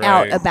not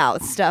out Right.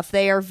 about stuff.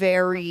 They are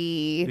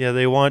very. Yeah,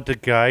 they want to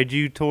guide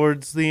you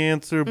towards the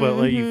answer, but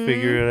let you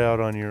figure it out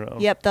on your own.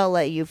 Yep, they'll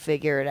let you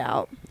figure it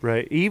out.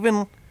 Right.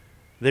 Even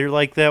they're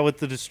like that with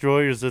the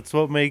destroyers. That's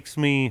what makes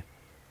me.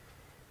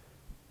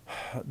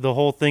 The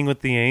whole thing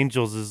with the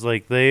angels is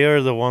like they are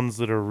the ones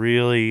that are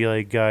really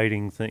like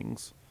guiding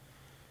things.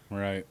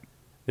 Right.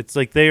 It's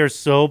like they are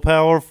so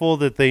powerful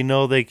that they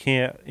know they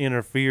can't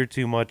interfere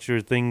too much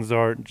or things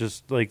aren't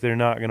just like they're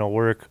not going to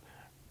work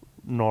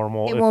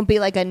normal. It won't be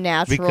like a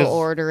natural because-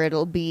 order.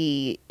 It'll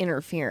be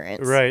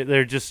interference. Right.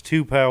 They're just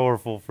too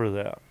powerful for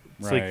that.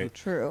 It's Right. like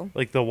True.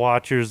 like the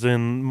Watchers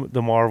in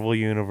the Marvel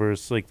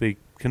universe, like they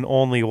can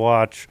only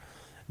watch,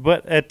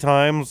 but at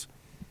times,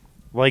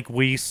 like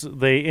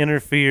they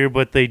interfere,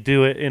 but they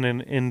do it in an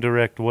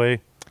indirect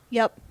way.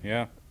 Yep.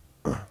 Yeah.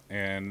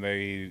 And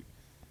they,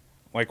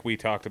 like we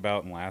talked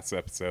about in last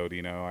episode,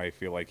 you know, I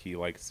feel like he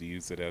likes to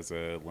use it as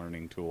a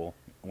learning tool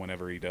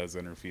whenever he does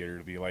interfere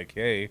to be like,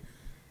 hey,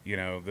 you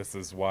know, this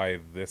is why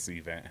this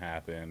event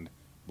happened,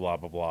 blah,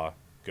 blah, blah.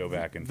 Go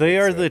back and They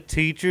fix are it. the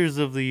teachers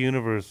of the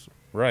universe.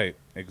 Right,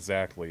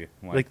 exactly.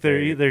 Like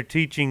they're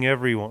teaching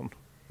everyone.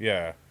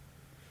 Yeah.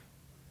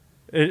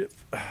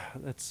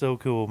 That's so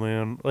cool,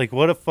 man. Like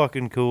what a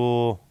badass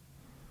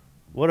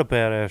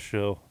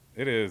show.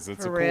 It is.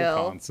 It's For a real.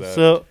 cool concept.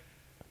 So,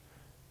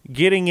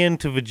 getting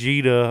into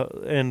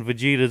Vegeta, and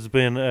Vegeta's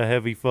been a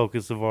heavy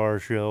focus of our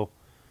show.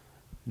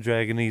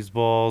 Dragin Deez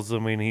Ballz. I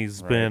mean,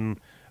 he's Right. been.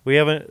 We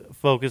haven't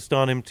focused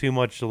on him too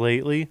much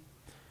lately,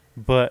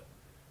 but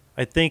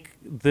I think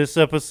this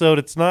episode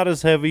it's not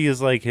as heavy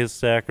as like his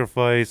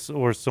sacrifice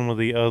or some of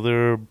the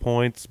other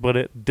points, but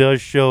it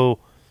does show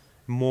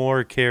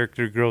more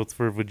character growth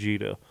for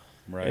Vegeta.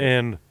 right.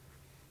 And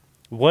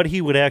what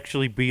he would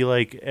actually be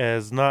like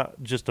as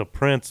not just a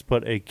prince,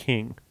 but a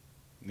king.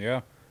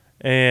 Yeah.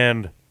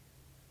 And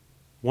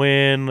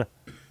when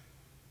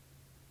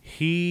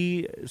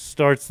he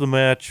starts the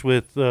match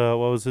with what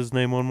was his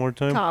name one more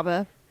time?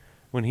 Kaba.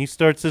 When he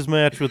starts his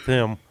match with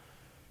him,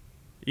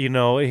 you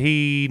know,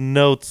 he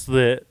notes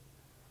that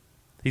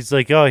he's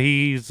like, oh,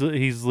 he's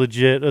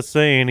legit a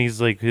Saiyan. He's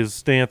like, his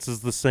stance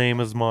is the same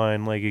as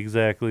mine, like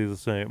exactly the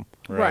same.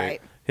 Right.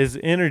 His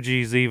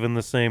energy's even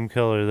the same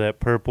color,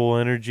 that purple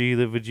energy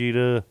that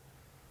Vegeta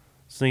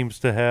seems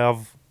to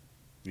have.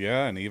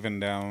 Yeah, and even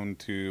down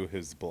to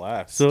his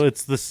blast. So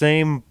it's the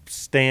same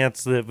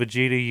stance that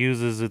Vegeta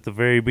uses at the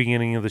very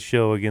beginning of the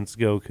show against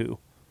Goku.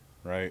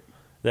 Right.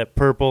 That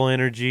purple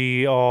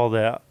energy, all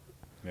that.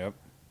 Yep.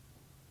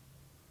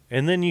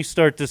 And then you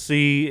start to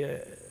see,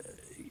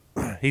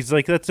 he's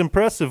like, that's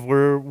impressive.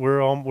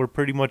 We're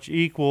pretty much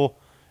equal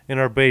in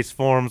our base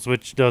forms,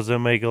 which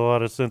doesn't make a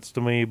lot of sense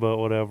to me, but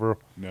whatever.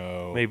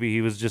 No. Maybe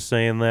he was just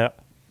saying that.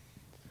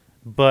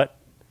 But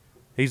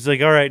he's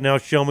like, all right, now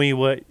show me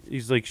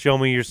show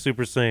me your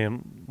Super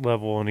Saiyan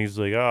level. And he's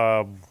like,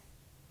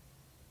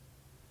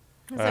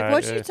 He's like,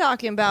 what you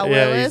talking about,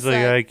 yeah, Willis? he's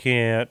like, I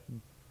can't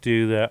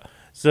do that.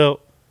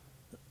 So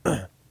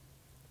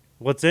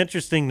what's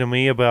interesting to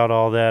me about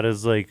all that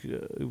is like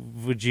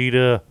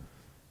Vegeta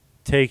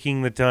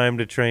taking the time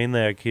to train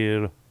that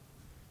kid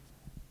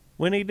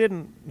when he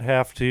didn't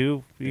have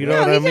to. You know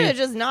what I he mean? could have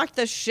just knocked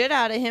the shit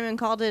out of him and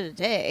called it a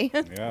day.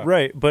 Yeah.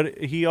 Right, but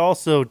he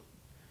also,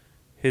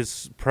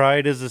 his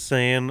pride as a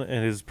Saiyan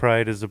and his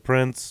pride as a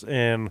prince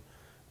and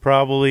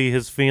probably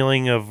his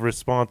feeling of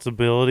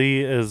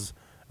responsibility as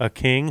a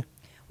king.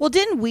 Well,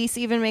 didn't Whis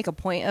even make a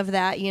point of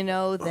that,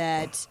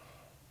 that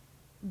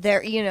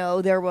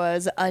there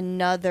was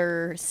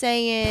another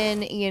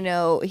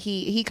Saiyan,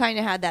 he kind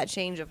of had that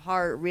change of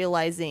heart,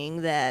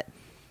 realizing that,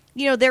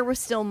 there was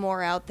still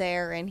more out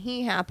there, and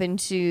he happened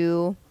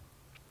to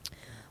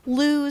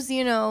lose,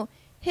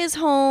 his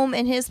home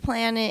and his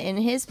planet and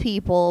his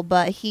people,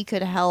 but he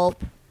could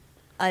help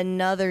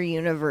another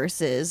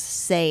universe's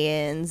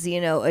Saiyans,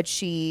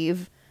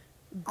 achieve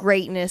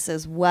greatness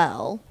as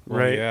well.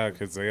 Right. Yeah,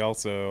 because they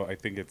also, I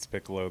think it's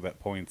Piccolo that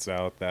points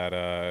out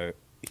that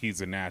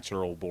he's a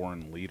natural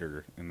born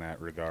leader in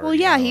that regard. Well,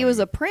 yeah, he was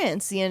a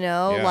prince,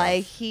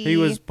 like he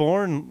was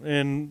born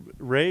and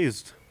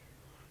raised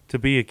to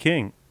be a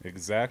king.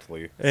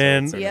 Exactly. So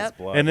And it's in his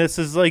blood. and this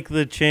is like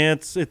the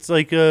chance. It's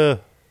like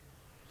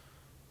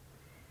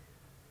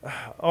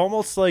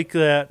almost like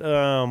that.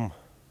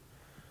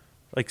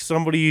 Like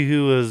somebody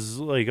who has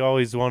like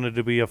always wanted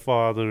to be a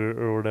father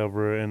or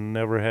whatever and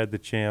never had the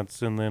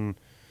chance, and then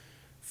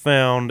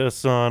found a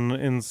son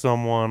in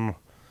someone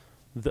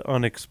the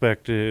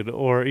unexpected,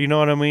 or you know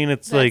what I mean?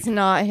 It's That's like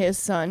not his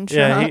son,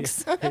 yeah,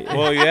 Trunks.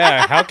 Well,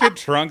 yeah. How could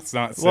Trunks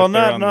not sit Well,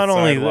 there not- on not the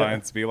only that,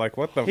 sidelines be like,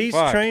 what the he's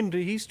fuck?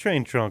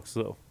 trained Trunks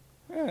though.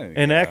 Yeah,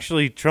 And yeah.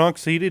 actually,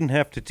 Trunks, he didn't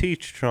have to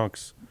teach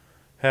Trunks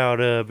how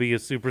to be a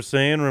Super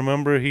Saiyan.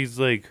 Remember, he's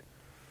like,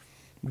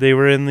 they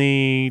were in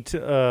the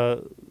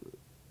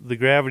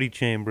gravity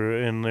chamber,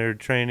 and they're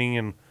training,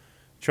 and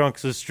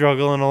Trunks is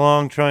struggling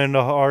along, trying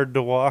hard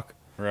to walk.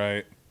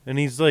 Right. And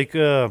he's like,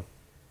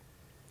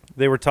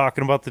 they were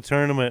talking about the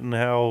tournament and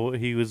how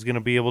he was going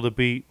to be able to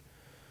beat.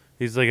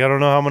 He's like, I don't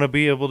know how I'm going to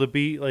be able to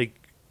beat, like,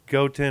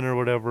 Goten or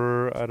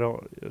whatever.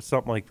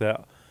 Something like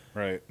that.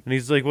 Right. And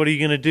he's like, what are you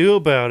going to do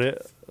about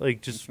it?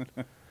 Like, just...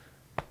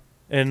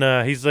 And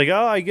he's like,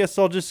 oh, I guess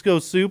I'll just go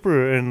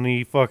super. And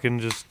he fucking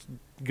just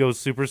goes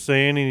Super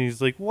Saiyan. And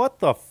he's like, what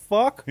the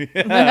fuck? Yeah.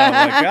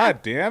 I'm like,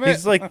 God damn it.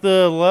 He's like,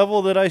 the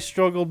level that I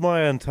struggled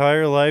my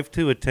entire life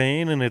to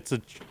attain. And it's a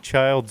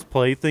child's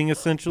plaything,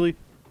 essentially.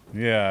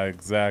 Yeah,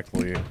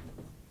 exactly.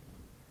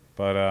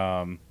 But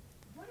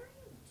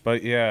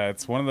yeah,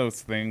 it's one of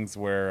those things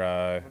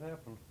where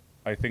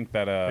I think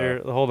that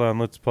Here, hold on.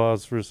 Let's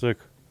pause for a sec.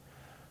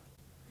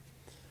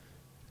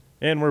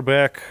 And we're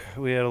back.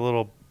 We had a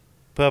little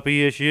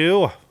puppy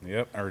issue.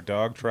 Yep, our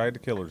dog tried to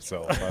kill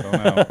herself. I don't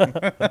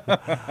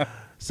know.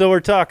 So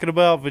we're talking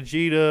about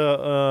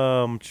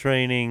Vegeta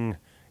training.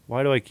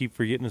 Why do I keep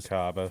forgetting his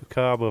Kaba.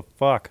 Kaba?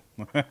 Fuck.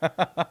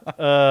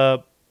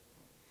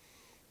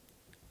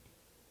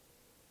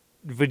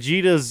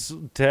 Vegeta's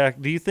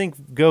attack. Do you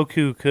think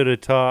Goku could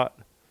have taught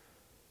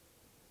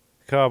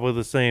Kaba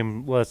the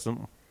same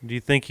lesson? Do you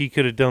think he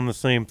could have done the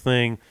same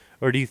thing?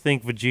 Or do you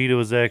think Vegeta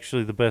was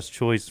actually the best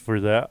choice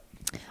for that?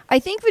 I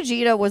think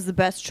Vegeta was the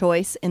best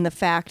choice in the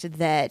fact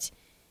that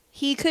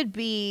he could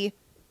be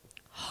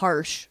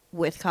harsh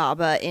with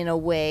Kaba in a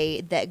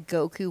way that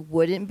Goku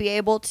wouldn't be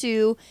able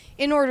to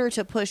in order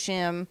to push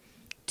him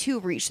to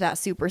reach that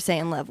Super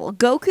Saiyan level.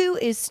 Goku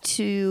is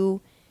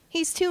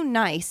he's too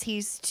nice.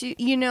 He's too,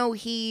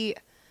 he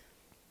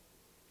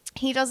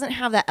doesn't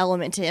have that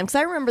element to him. Because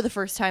I remember the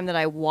first time that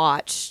I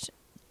watched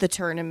the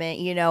tournament,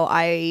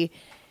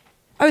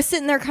 I was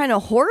sitting there kind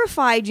of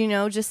horrified,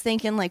 just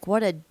thinking like,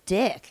 what a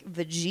dick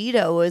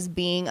Vegeta was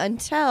being,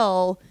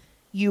 until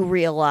you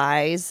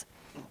realize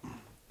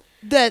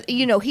that,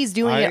 he's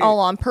doing it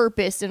all on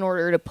purpose in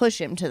order to push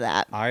him to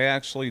that. I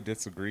actually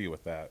disagree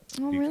with that.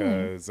 Oh, really?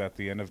 Because at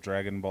the end of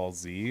Dragon Ball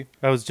Z,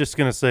 I was just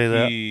gonna say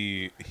that.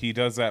 he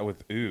does that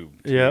with Oob.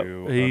 Yeah,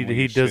 to he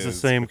unleash does the his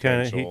same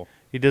kind of. potential.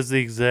 He does the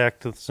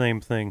exact same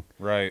thing.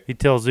 Right. He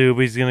tells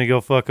Oob he's going to go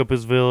fuck up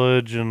his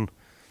village, and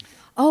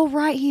Oh,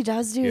 right, he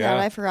does do that.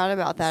 Yeah. I forgot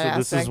about that so aspect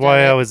this is of why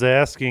it. I was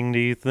asking, do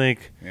you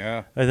think...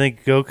 Yeah. I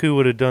think Goku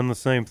would have done the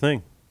same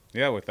thing.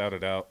 Yeah, without a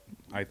doubt.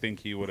 I think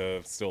he would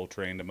have still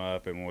trained him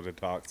up and would have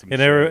talked some And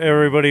shit.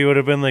 everybody would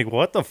have been like,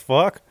 what the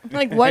fuck?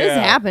 Like, what is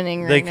Yeah.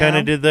 happening right They now? kind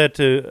of did that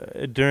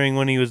to... During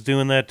when he was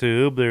doing that to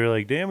Oob, they were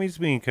like, damn, he's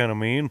being kind of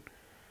mean.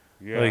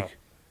 Yeah. Like,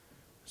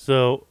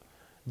 so...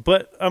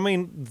 But, I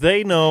mean,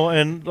 they know,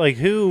 and, like,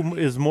 who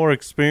is more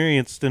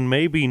experienced, and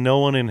maybe no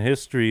one in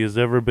history has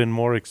ever been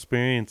more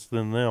experienced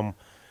than them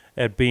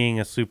at being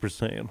a Super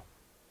Saiyan.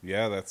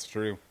 Yeah, that's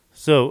true.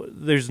 So,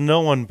 there's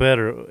no one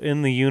better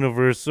in the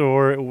universe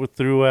or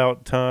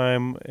throughout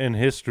time and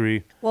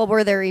history. Well,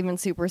 were there even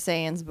Super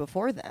Saiyans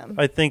before them?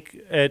 I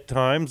think at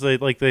times,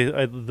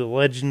 the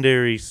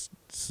legendary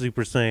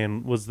Super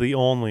Saiyan was the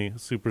only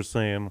Super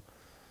Saiyan.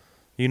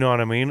 You know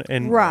what I mean?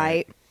 And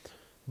Right.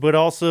 But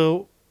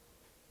also...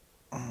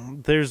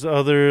 There's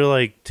other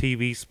like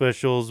TV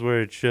specials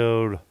where it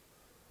showed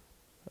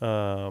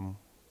like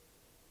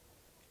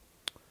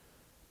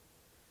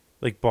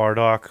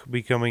Bardock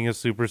becoming a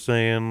Super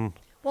Saiyan.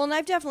 Well, and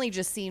I've definitely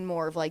just seen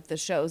more of like the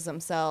shows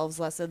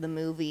themselves, less of the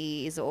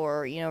movies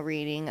or,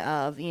 reading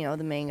of,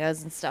 the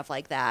mangas and stuff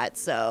like that.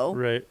 So,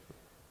 Right.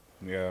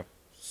 Yeah.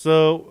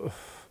 So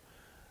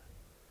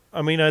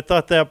I mean, I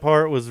thought that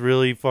part was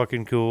really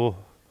fucking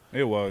cool.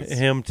 It was.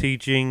 Him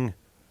teaching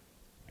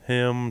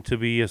him to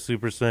be a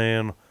Super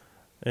Saiyan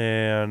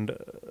and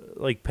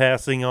like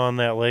passing on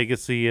that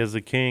legacy as a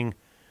king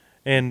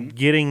and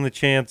getting the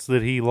chance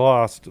that he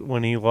lost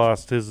when he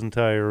lost his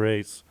entire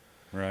race.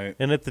 Right.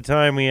 And at the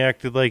time he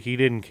acted like he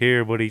didn't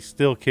care, but he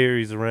still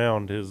carries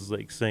around his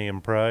like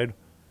Saiyan pride.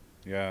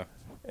 Yeah.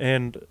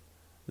 And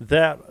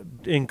that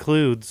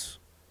includes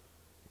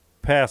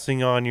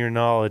passing on your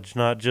knowledge,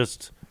 not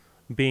just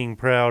being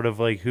proud of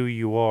like who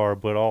you are,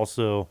 but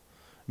also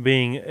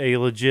being a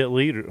legit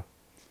leader.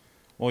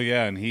 Well,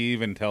 yeah, and he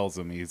even tells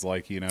him, he's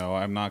like,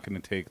 I'm not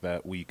going to take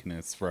that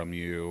weakness from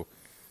you.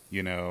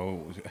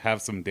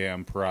 Have some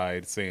damn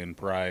pride, saying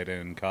pride.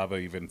 And Kaba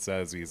even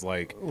says, he's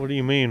like, What do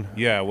you mean?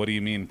 yeah, what do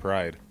you mean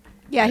pride?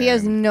 yeah, he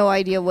has And no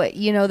idea what,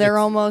 they're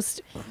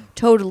almost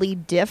totally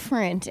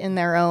different in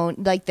their own,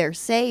 like they're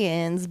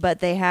Saiyans, but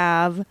they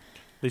have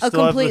They a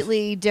still have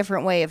completely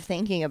different way of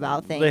thinking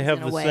about things. They have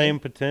in a the way. same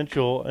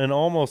potential, and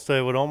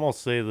I would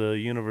almost say the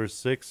Universe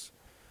 6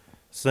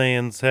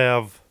 Saiyans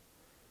have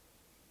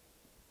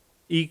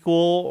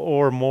equal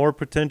or more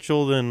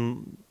potential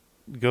than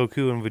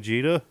Goku and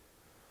Vegeta.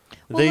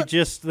 Well,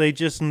 They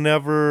just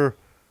never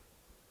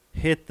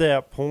hit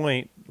that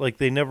point. Like,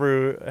 they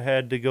never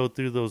had to go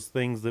through those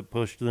things that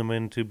pushed them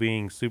into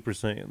being Super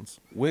Saiyans.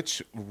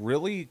 Which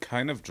really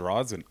kind of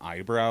draws an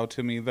eyebrow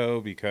to me, though,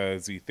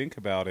 because you think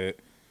about it.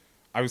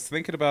 I was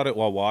thinking about it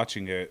while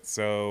watching it.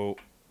 So,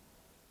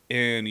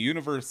 in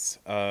Universe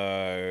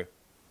 7,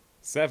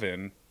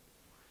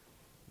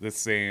 the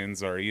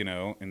Saiyans are,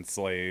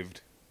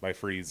 enslaved by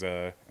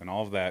Frieza and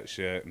all of that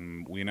shit,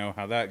 and we know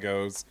how that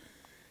goes.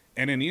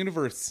 And in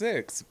Universe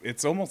 6,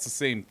 it's almost the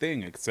same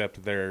thing,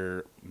 except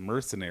they're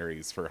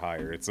mercenaries for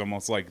hire. It's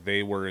almost like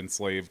they were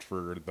enslaved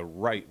for the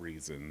right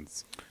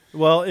reasons.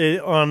 Well,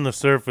 on the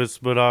surface,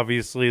 but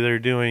obviously they're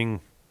doing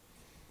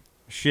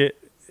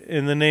shit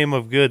in the name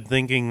of good,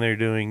 thinking they're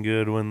doing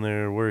good when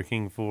they're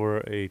working for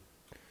a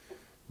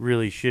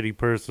really shitty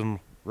person.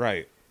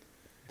 Right.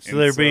 So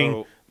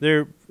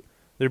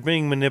they're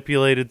being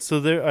manipulated.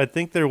 So I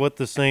think they're what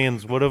the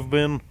Saiyans would have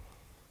been.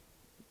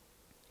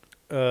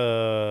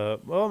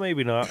 Well,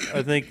 maybe not.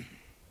 I think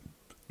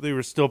they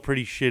were still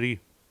pretty shitty.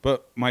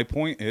 But my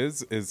point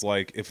is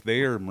like, if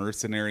they are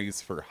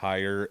mercenaries for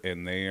hire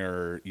and they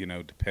are,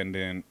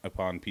 dependent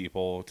upon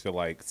people to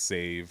like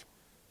save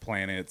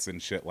planets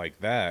and shit like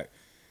that,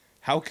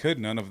 how could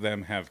none of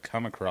them have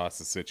come across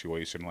a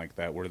situation like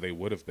that where they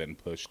would have been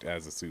pushed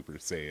as a Super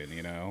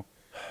Saiyan,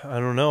 I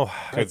don't know.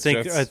 I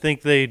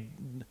think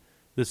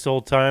this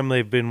whole time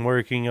they've been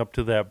working up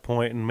to that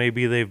point, and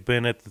maybe they've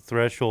been at the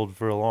threshold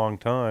for a long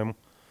time.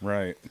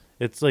 Right.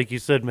 It's like you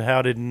said,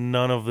 how did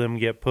none of them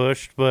get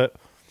pushed? But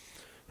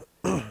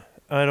I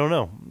don't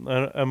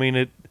know. I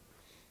mean,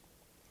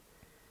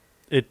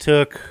 it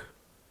took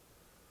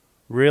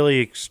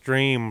really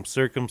extreme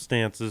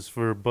circumstances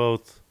for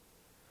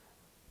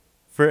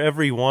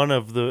every one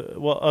of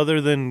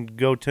other than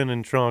Goten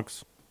and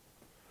Trunks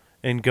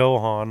and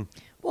Gohan.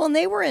 Well, and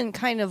they were in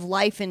kind of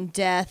life and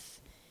death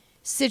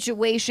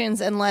situations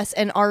unless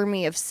an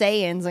army of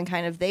Saiyans and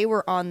kind of they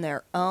were on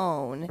their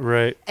own.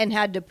 Right. And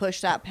had to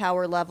push that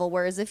power level.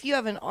 Whereas if you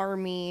have an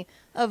army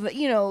of,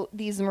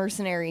 these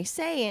mercenary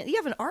Saiyans, you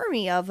have an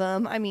army of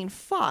them, I mean,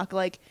 fuck,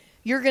 like,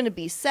 you're going to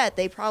be set.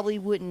 They probably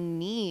wouldn't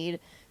need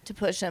to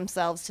push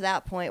themselves to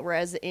that point.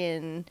 Whereas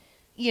in,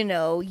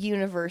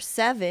 Universe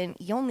 7,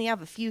 you only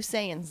have a few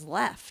Saiyans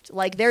left.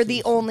 Like, they're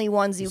the only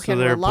ones you can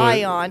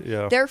rely on.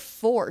 Yeah. They're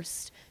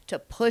forced to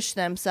push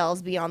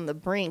themselves beyond the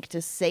brink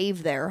to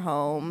save their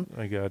home,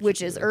 I got you.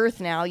 which is Earth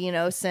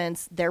now,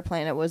 since their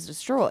planet was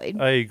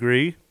destroyed. I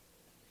agree.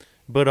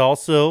 But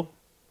also,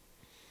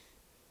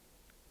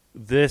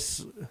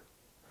 this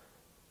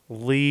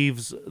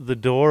leaves the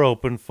door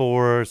open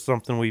for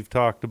something we've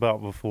talked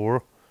about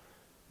before.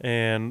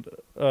 And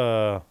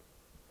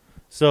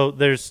so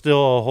there's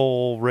still a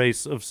whole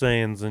race of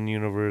Saiyans in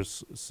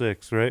Universe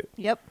 6, right?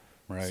 Yep.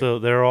 Right. So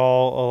they're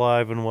all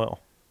alive and well.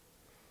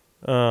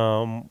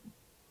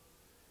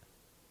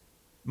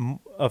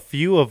 A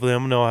few of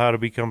them know how to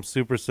become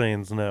Super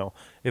Saiyans now.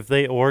 If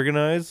they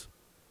organize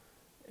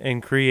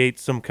and create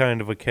some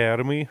kind of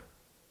academy,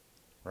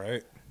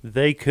 right.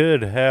 they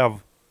could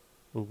have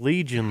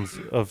legions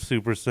of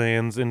Super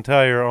Saiyans,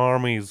 entire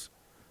armies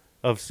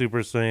of Super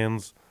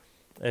Saiyans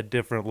at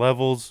different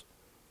levels.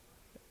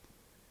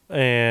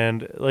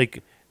 And,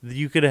 like,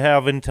 you could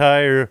have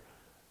entire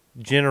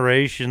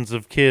generations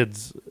of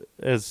kids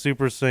as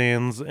Super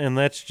Saiyans, and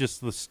that's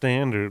just the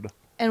standard.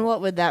 And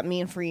what would that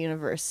mean for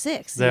Universe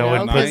 6? That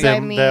would put 'Cause, them. I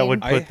mean, That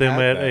would I put them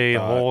had at that a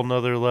thought. whole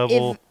nother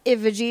level. if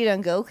Vegeta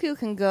and Goku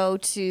can go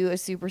to a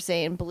Super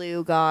Saiyan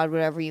Blue God,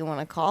 whatever you want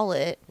to call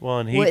it, Well,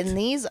 and wouldn't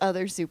these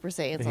other Super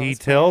Saiyans on he this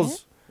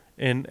tells,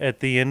 and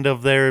at the end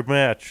of their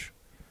match,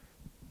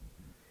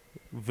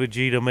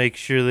 Vegeta makes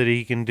sure that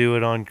he can do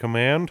it on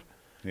command,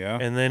 Yeah.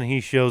 and then he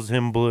shows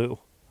him Blue,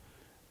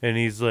 and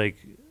he's like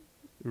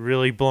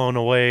really blown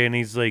away, and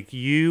he's like,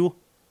 "You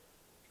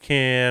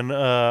can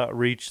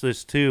reach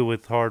this too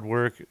with hard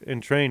work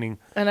and training."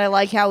 And I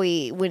like how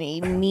when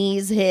he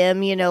knees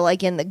him,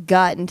 like in the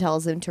gut, and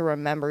tells him to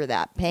remember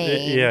that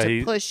pain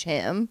to push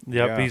him.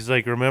 Yep, Yeah. he's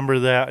like, remember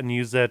that and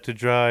use that to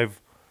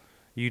drive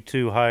you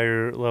to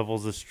higher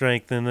levels of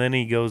strength. And then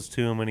he goes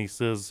to him and he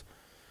says,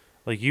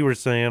 like you were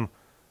saying,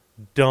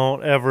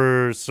 don't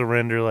ever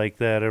surrender like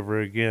that ever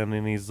again.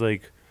 And he's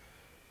like,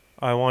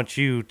 I want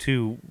you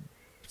to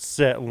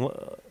set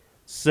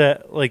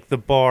like the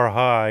bar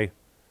high.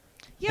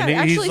 Yeah, And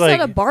actually he's set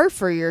like- a bar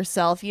for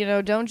yourself.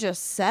 Don't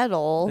just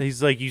settle.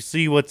 He's like, you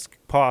see what's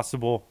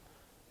possible.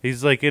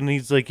 He's like,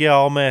 yeah,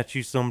 I'll match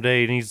you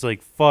someday. And he's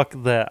like, fuck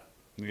that.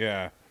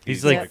 Yeah.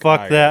 He's like,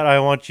 fuck that. I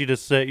want you to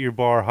set your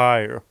bar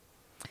higher.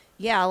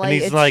 Yeah, like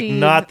And he's like,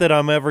 not that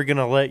I'm ever going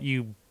to let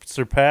you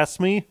surpass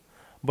me,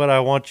 but I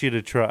want you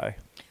to try.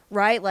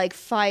 right, like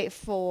fight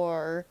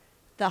for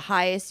the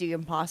highest you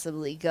can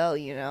possibly go.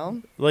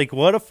 Like,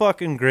 what a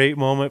fucking great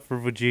moment for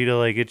Vegeta.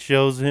 Like, it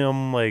shows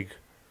him, like...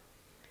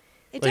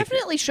 It Like-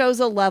 definitely shows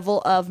a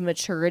level of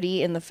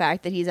maturity in the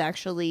fact that he's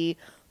actually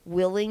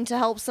willing to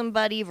help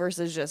somebody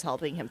versus just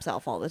helping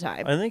himself all the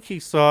time. I think he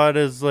saw it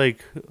as, like,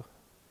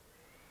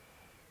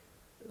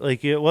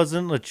 it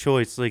wasn't a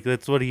choice. Like,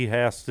 that's what he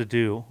has to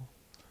do.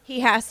 He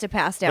has to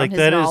pass down Like, his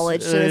that is-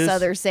 knowledge to this is-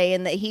 other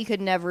Saiyan that he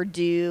could never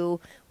do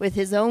with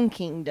his own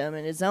kingdom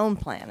and his own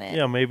planet.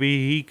 Yeah,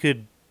 maybe he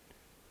could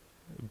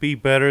be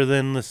better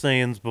than the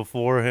Saiyans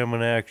before him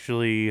and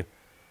actually...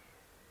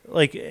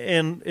 Like,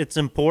 and it's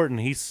important.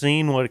 He's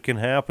seen what can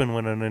happen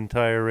when an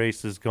entire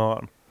race is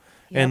gone.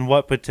 Yep. And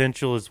what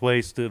potential is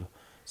wasted.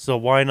 So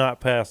why not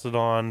pass it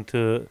on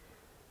to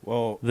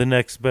the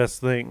next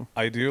best thing?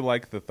 I do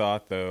like the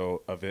thought,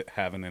 though, of it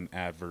having an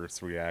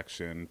adverse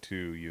reaction to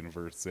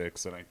Universe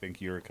 6, and I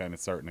think you were kind of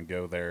starting to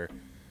go there,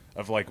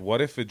 of like,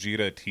 what if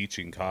Vegeta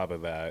teaching Kaba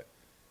that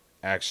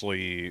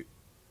actually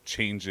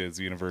changes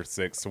Universe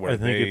 6 to where I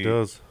think it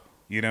does.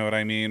 You know what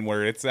I mean?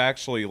 Where it's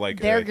actually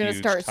like They're going to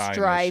start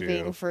striving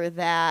issue. for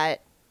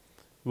that.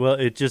 Well,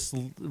 it just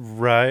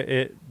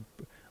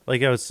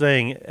like I was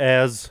saying,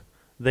 as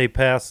they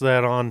pass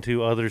that on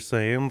to other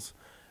Saiyans,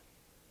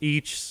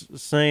 each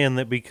Saiyan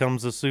that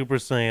becomes a Super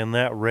Saiyan,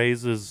 that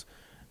raises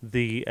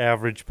the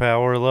average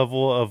power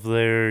level of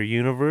their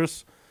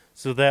universe.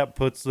 So that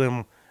puts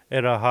them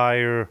at a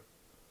higher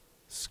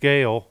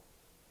scale.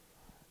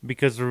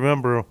 Because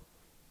remember,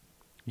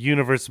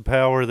 universe of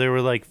power, there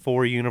were like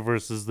 4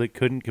 universes that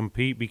couldn't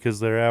compete because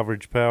their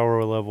average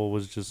power level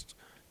was just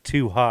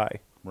too high.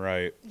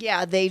 Right.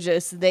 Yeah, they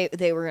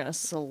were gonna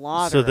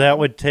slaughter. So that him.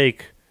 would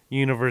take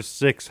Universe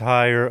 6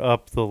 higher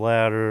up the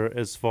ladder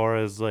as far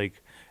as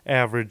like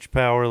average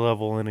power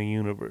level in a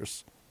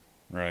universe.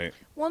 Right.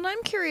 Well, and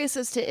I'm curious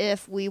as to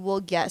if we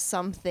will get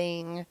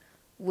something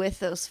with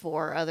those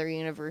 4 other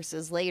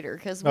universes later,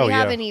 because we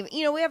haven't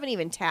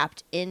even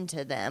tapped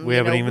into them. We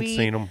haven't even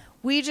seen them.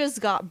 We just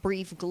got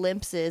brief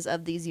glimpses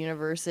of these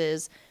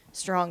universes'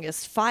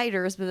 strongest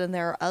fighters, but then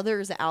there are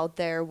others out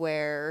there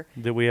where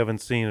That we haven't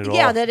seen at all.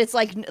 yeah, that it's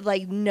like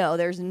no,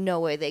 there's no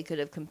way they could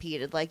have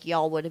competed. Like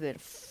y'all would have been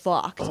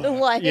fucked.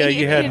 Like Yeah,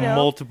 you had know?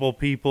 multiple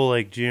people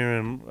like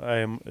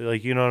Jiren.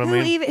 Like, you know what I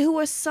mean? Who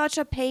was such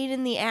a pain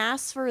in the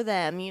ass for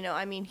them.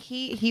 I mean,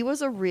 he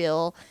was a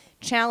real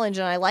challenge,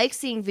 and I like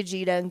seeing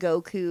Vegeta and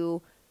Goku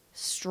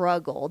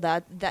struggle.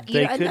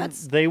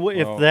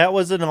 If that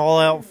was an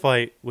all-out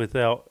fight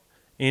without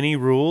any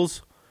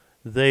rules,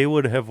 they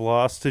would have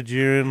lost to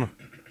Jiren.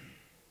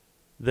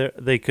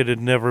 They could have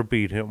never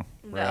beat him.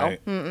 no.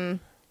 Right. Mm-mm.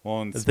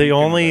 Well, and The speaking of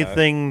only that-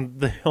 thing,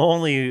 the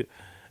only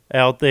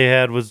out they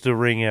had was to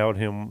ring out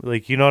him.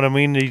 Like, you know what I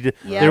mean?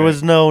 Yeah. There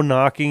was no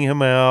knocking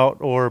him out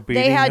or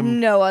beating They had him.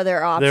 no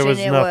other option. There was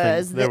it nothing.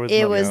 was There was it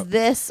nothing. was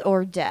this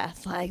or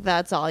death. Like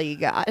that's all you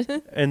got.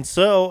 And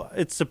so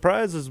it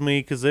surprises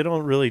me because they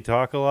don't really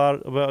talk a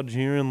lot about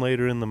Jiren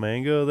later in the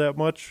manga that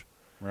much.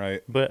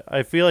 Right. But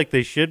I feel like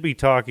they should be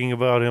talking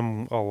about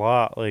him a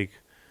lot. Like,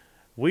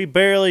 we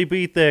barely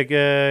beat that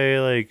guy.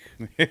 Like,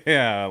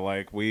 Yeah,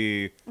 like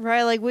we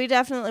Right, like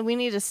we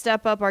need to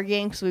step up our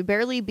game because we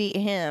barely beat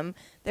him.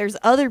 There's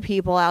other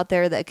people out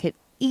there that could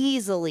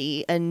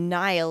easily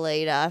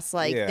annihilate us.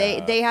 Like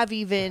Yeah. they have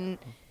even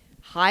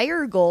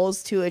higher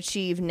goals to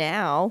achieve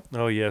now.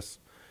 oh yes.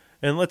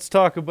 And let's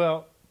talk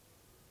about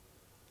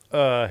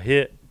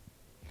Hit.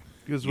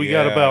 Because we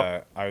got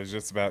about, I was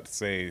just about to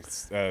say,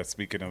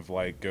 speaking of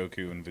like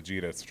Goku and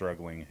Vegeta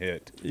struggling,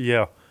 Hit.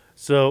 yeah.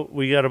 So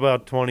we got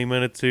about 20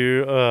 minutes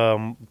here.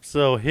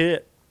 So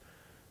Hit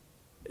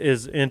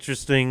is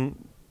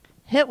interesting.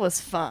 Hit was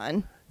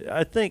fun.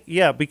 I think,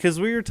 yeah, because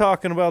we were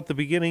talking about the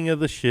beginning of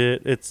the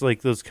shit. It's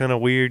like those kind of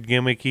weird,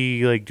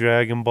 gimmicky, like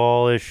Dragon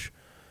Ball-ish,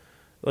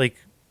 like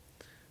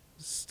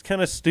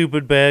kind of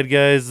stupid bad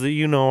guys that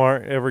you know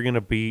aren't ever going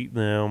to beat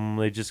them.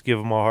 They just give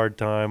them a hard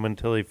time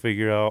until they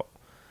figure out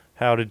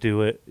how to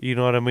do it. You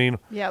know what I mean?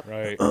 Yep.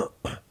 Right.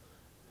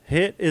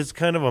 Hit is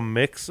kind of a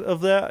mix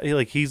of that.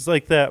 He's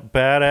like that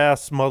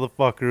badass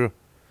motherfucker,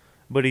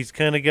 but he's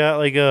kind of got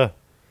like a...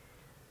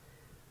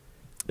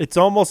 It's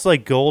almost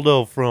like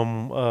Goldo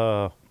from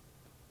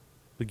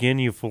the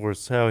Ginyu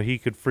Force, how he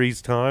could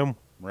freeze time.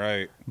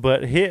 Right.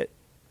 But Hit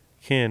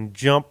can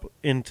jump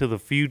into the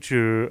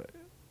future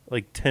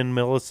like 10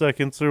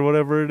 milliseconds or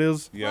whatever it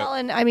is. Yeah. Well,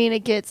 and I mean,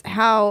 it gets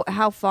how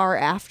far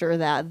after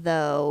that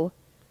though?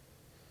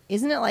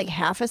 Isn't it like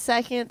half a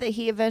second that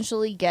he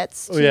eventually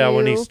gets to? Oh, yeah,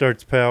 when he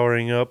starts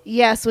powering up.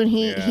 Yes, when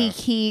he Yeah.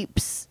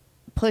 keeps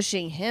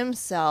pushing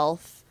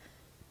himself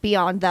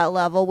beyond that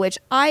level, which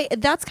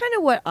that's kind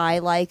of what I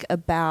like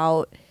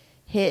about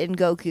Hit and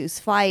Goku's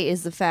fight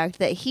is the fact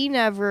that he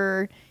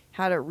never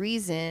had a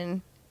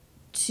reason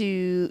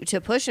to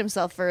push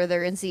himself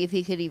further and see if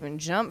he could even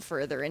jump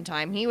further in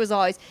time. He was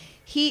always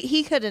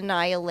he could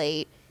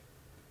annihilate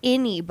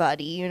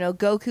anybody. You know,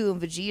 Goku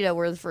and Vegeta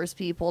were the first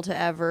people to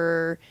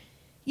ever,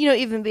 you know,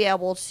 even be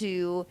able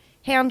to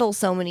handle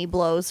so many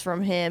blows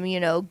from him. You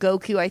know,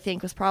 Goku, I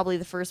think, was probably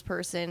the first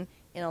person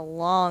in a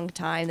long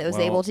time that was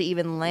Well, able to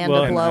even land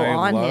well, a And blow I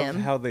on love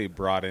him. how they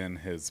brought in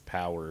his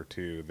power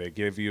too. They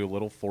give you a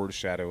little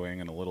foreshadowing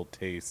and a little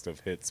taste of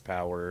Hit's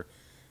power.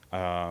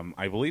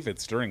 I believe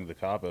it's during the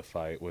Kappa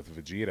fight with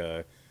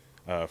Vegeta.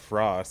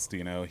 Frost,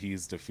 you know,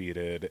 he's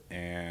defeated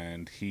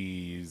and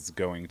he's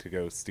going to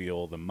go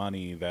steal the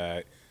money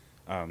that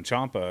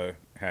Champa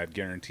had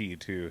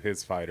guaranteed to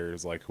his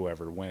fighters, like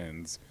whoever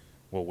wins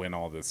will win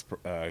all this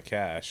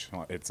cash.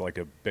 It's like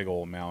a big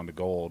old mound of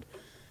gold.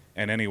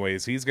 And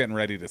anyways, he's getting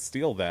ready to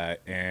steal that,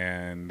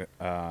 and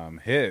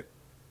Hit,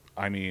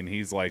 I mean,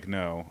 he's like,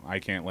 no, I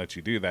can't let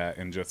you do that,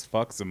 and just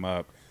fucks him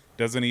up,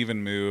 doesn't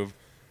even move,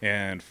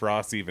 and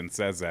Frost even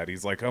says that.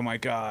 He's like, oh my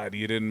god,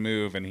 you didn't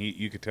move, and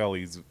you could tell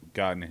he's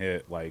gotten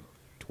hit like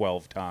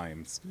 12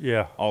 times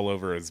Yeah. all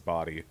over his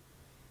body.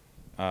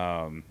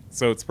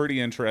 So it's pretty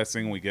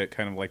interesting. We get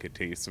kind of like a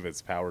taste of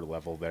his power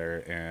level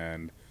there,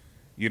 and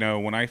you know,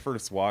 when I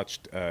first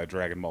watched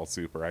Dragon Ball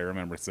Super, I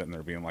remember sitting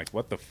there being like,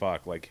 what the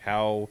fuck? Like,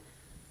 how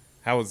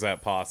is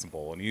that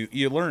possible? And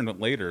you learn it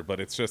later, but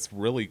it's just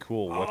really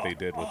cool what they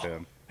did with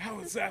him. How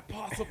is that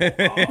possible?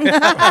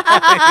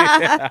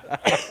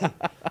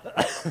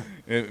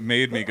 It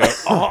made me go,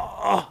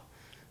 oh.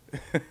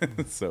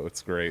 So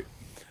it's great.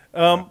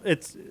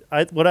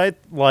 What I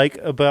like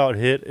about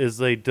Hit is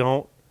they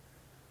don't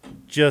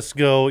just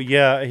go,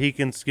 yeah, he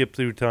can skip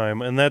through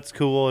time, and that's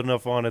cool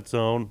enough on its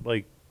own.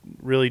 Like,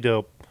 really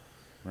dope.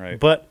 Right.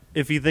 But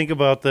if you think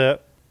about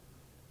that,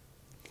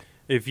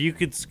 if you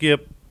could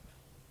skip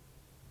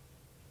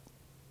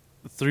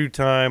through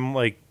time,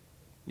 like,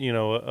 you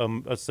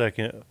know, a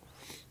second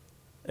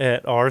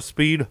at our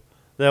speed,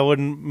 that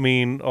wouldn't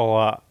mean a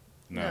lot.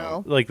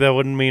 No. Like, that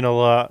wouldn't mean a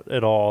lot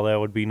at all. That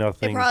would be It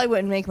nothing. probably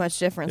wouldn't make much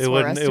difference It for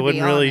wouldn't. us, It to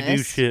wouldn't be really do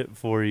honest. shit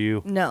for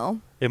you. No.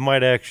 It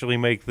might actually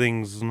make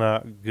things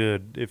not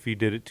good if you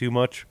did it too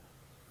much.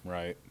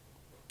 Right.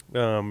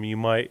 You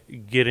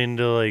might get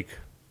into like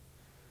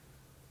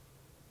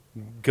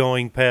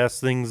going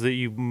past things that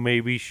you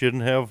maybe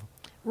shouldn't have,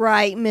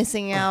 Right,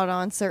 missing out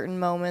on certain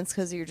moments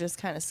because you're just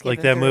kind of skipping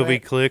like that through movie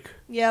it. Click.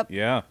 Yep.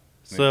 Yeah.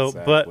 So,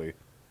 exactly.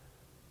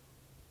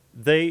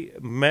 but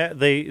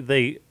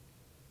they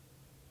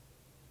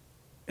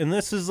and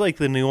this is like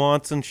the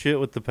nuance and shit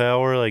with the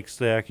power, like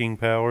stacking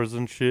powers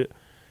and shit.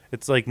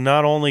 It's like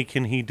not only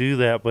can he do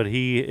that, but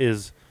he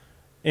is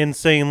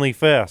insanely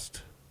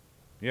fast.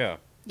 Yeah.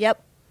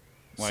 Yep.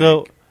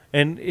 So,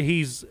 and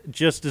he's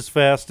just as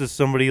fast as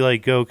somebody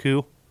like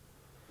Goku.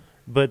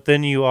 But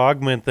then you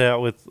augment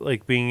that with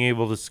like being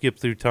able to skip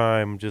through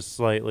time just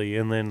slightly,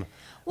 and then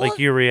like Well-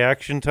 your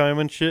reaction time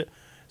and shit.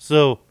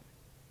 So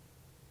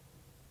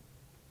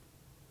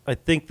I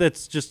think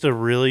that's just a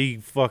really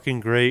fucking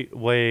great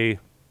way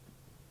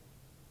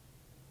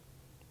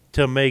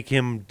to make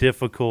him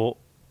difficult.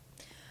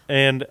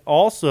 And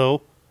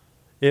also,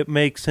 it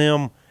makes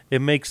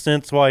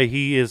sense why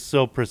he is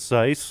so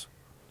precise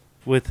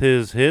with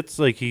his hits.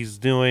 Like he's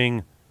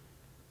doing,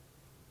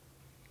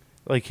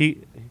 like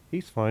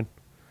he's fine,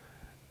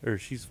 or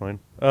she's fine.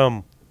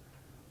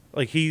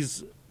 Like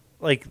he's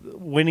like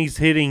when he's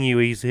hitting you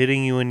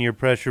in your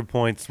pressure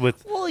points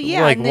with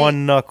like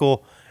one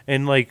knuckle,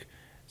 and like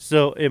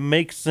so it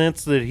makes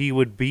sense that he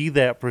would be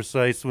that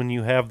precise when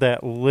you have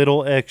that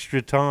little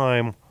extra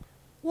time.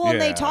 Well,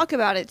 and they talk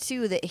about it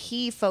too, that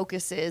he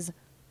focuses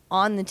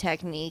on the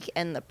technique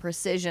and the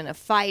precision of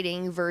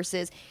fighting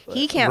versus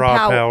he can't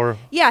power.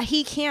 Yeah,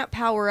 he can't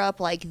power up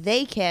like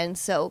they can,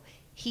 so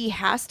he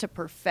has to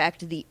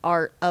perfect the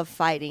art of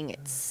fighting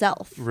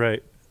itself.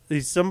 Right.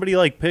 He's somebody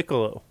like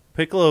Piccolo.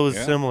 Piccolo is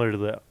similar to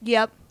that.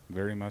 Yep.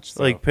 Very much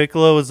so. Like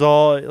Piccolo is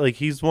all like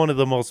he's one of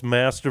the most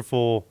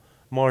masterful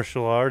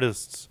martial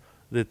artists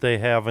that they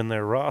have in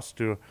their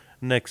roster,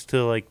 next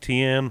to like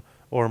Tien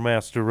or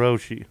Master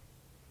Roshi.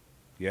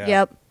 Yeah.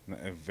 Yep.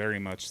 Very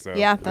much so.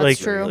 Yeah, that's like,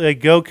 true. Like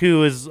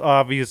Goku is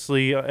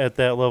obviously at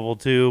that level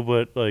too,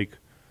 but like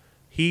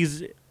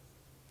he's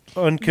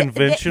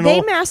unconventional.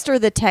 They master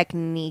the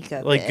technique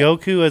of like it.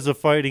 Goku has a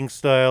fighting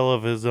style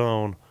of his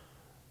own.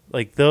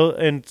 Like though,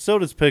 and so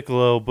does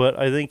Piccolo, but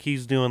I think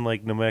he's doing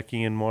like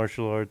Namekian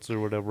martial arts or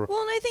whatever.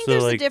 Well, and I think So,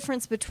 there's like, a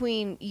difference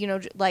between,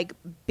 like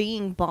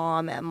being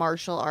bomb at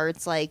martial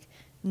arts, like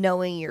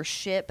knowing your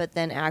shit, but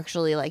then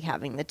actually like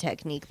having the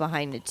technique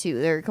behind it too.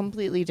 They're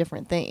completely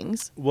different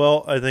things.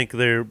 Well, I think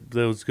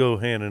those go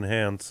hand in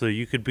hand. So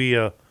you could be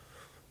a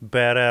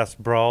badass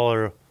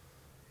brawler,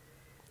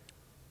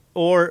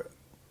 or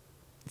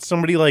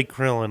somebody like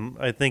Krillin,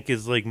 I think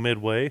is like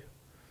midway.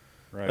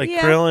 Right. Like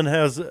Krillin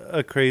has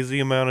a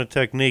crazy amount of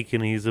technique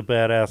and he's a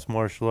badass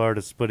martial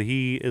artist, but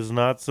he is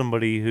not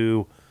somebody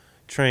who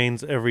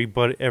trains every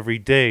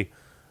day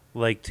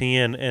like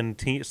Tien.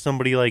 And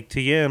somebody like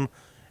Tien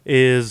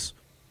is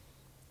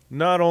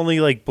not only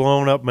like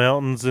blowing up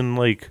mountains and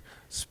like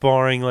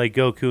sparring like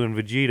Goku and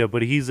Vegeta,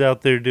 but he's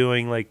out there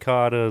doing like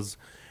katas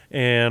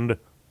and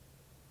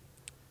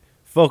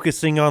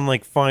focusing on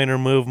like finer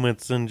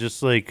movements and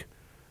just like,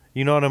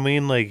 you know what I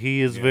mean? Like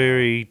he is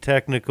very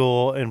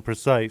technical and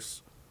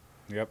precise.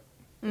 Yep.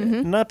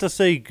 Mm-hmm. Not to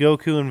say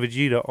Goku and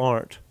Vegeta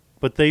aren't,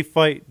 but they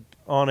fight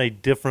on a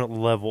different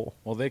level.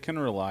 Well, they can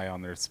rely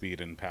on their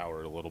speed and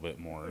power a little bit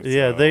more.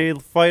 Yeah, so. they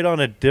fight on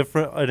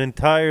an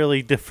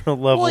entirely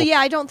different level. Well, yeah,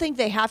 I don't think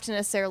they have to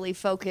necessarily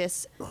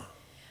focus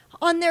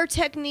on their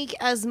technique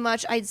as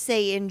much, I'd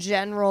say, in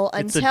general,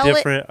 It's until a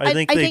different. I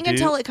think they do.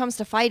 until it comes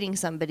to fighting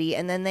somebody,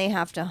 and then they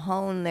have to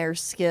hone their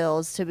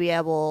skills to be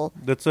able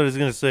That's what I was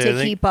gonna say.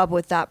 to keep up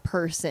with that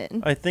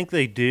person. I think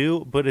they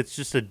do, but it's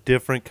just a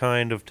different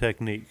kind of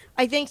technique.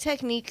 I think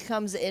technique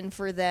comes in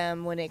for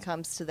them when it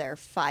comes to their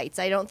fights.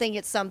 I don't think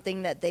it's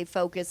something that they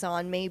focus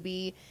on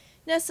maybe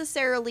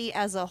necessarily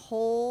as a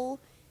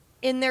whole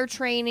in their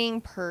training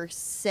per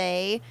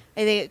se.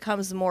 I think it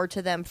comes more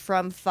to them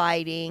from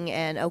fighting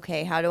and,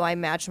 okay, how do I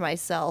match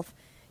myself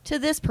to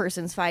this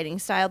person's fighting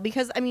style?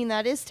 Because, I mean,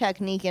 that is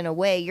technique in a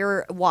way.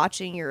 You're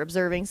watching, you're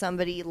observing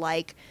somebody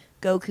like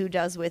Goku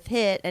does with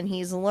Hit, and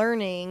he's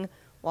learning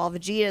while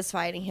Vegeta's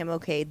fighting him,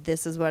 okay,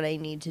 this is what I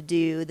need to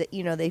do. That,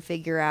 they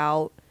figure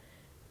out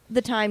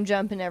the time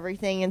jump and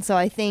everything. And so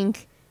I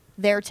think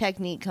their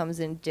technique comes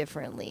in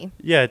differently.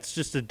 Yeah, it's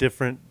just a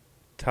different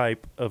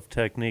type of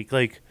technique.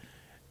 Like,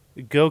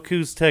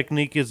 Goku's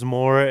technique is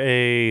more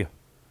a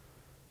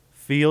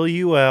feel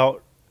you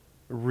out,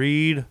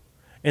 read,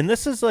 and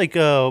this is like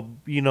a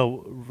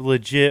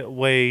legit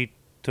way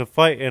to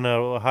fight and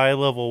a high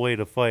level way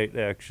to fight.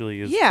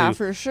 Actually, is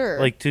For sure.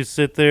 like to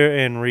sit there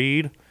and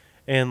read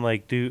and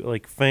like do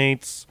like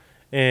feints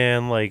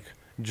and like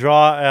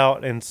draw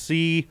out and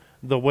see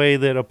the way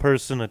that a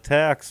person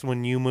attacks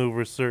when you move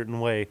a certain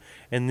way,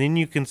 and then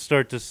you can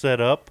start to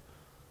set up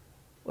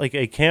like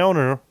a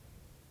counter.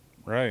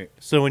 Right.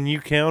 So when you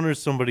counter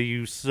somebody,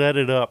 you set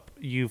it up.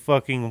 You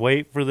fucking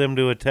wait for them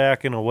to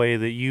attack in a way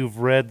that you've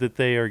read that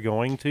they are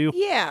going to.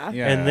 Yeah.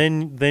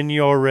 And then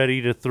you're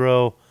ready to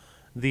throw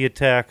the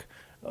attack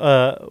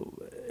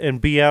and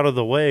be out of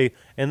the way.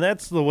 And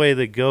that's the way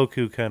that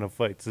Goku kind of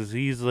fights, is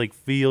he's like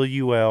feel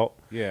you out.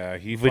 Yeah,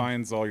 he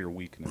finds all your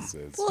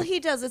weaknesses. Well, he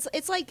does.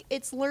 It's like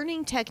it's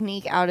learning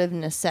technique out of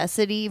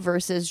necessity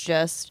versus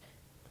just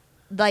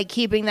like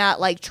keeping that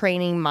like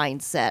training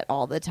mindset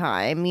all the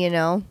time,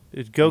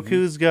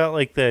 Goku's got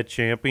like that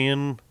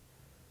champion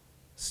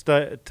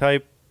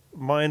type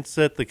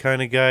mindset, the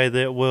kind of guy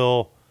that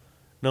will,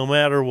 no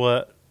matter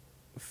what,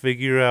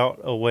 figure out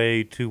a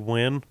way to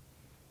win.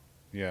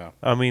 Yeah.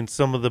 I mean,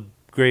 some of the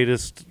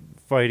greatest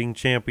fighting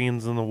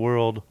champions in the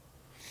world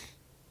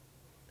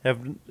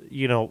have,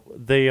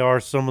 they are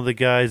some of the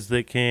guys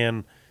that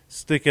can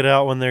stick it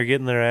out when they're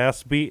getting their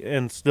ass beat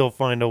and still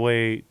find a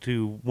way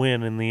to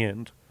win in the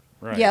end.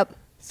 Right. Yep.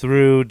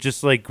 Through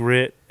just like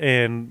grit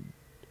and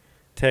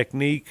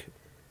technique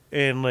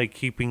and like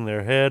keeping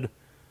their head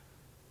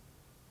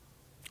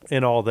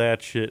and all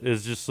that shit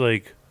is just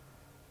like,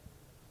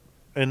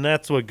 and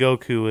that's what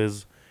Goku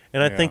is.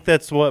 And I think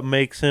that's what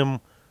makes him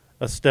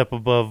a step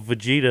above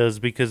Vegeta, is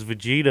because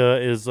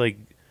Vegeta is like,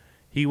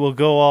 he will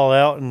go all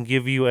out and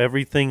give you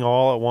everything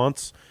all at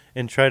once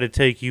and try to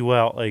take you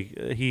out. Like,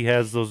 he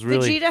has those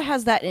really... Vegeta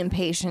has that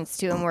impatience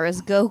to him,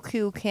 whereas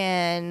Goku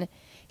can...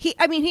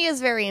 he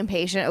is very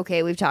impatient.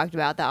 Okay, we've talked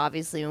about that,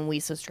 obviously, when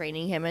Whis was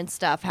training him and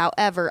stuff.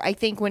 However, I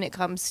think when it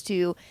comes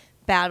to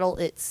battle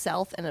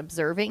itself and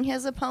observing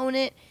his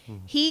opponent,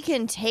 he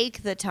can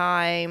take the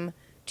time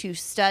to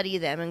study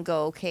them and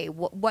go, okay,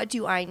 what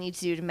do I need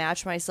to do to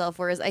match myself?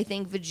 Whereas I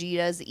think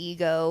Vegeta's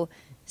ego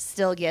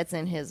still gets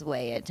in his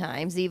way at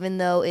times, even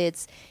though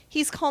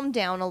he's calmed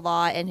down a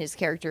lot and his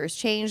character has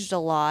changed a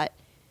lot.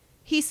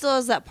 He still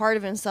has that part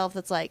of himself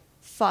that's like,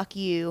 fuck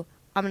you,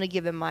 I'm going to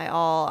give him my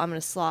all, I'm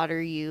going to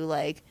slaughter you,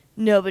 like,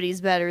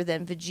 nobody's better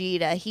than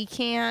Vegeta. He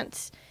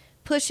can't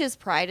push his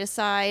pride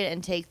aside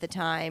and take the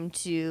time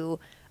to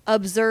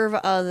observe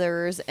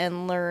others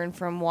and learn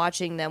from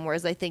watching them,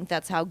 whereas I think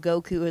that's how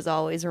Goku has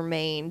always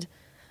remained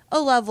a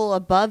level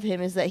above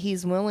him, is that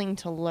he's willing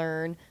to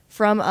learn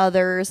from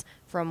others,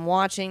 from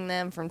watching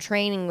them, from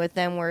training with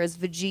them, whereas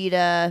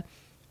Vegeta,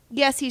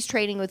 yes, he's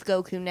training with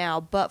Goku now,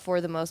 but for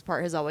the most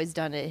part has always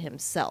done it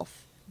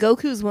himself.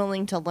 Goku's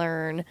willing to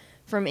learn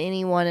from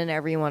anyone and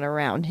everyone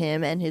around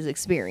him and his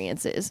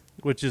experiences.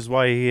 Which is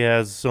why he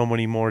has so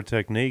many more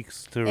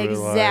techniques to rely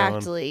on.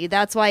 Exactly.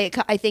 That's why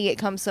I think it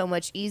comes so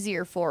much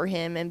easier for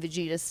him, and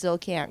Vegeta still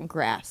can't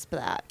grasp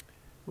that.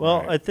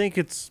 Well, I think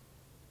it's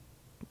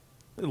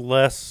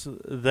less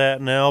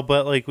that now,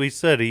 but like we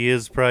said, he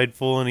is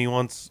prideful and he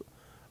wants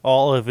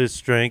all of his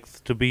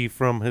strength to be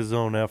from his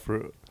own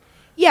effort.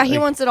 Yeah, he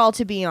wants it all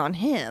to be on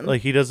him.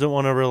 Like, he doesn't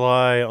want to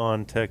rely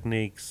on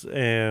techniques,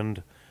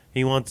 and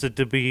he wants it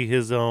to be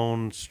his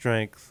own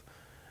strength.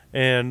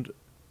 And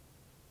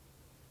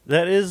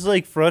that is,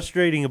 like,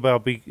 frustrating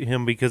about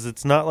him, because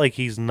it's not like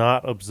he's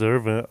not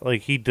observant.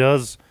 Like, he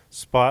does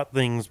spot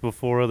things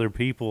before other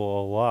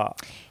people a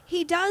lot.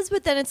 He does,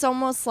 but then it's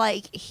almost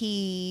like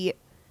he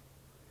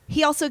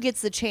also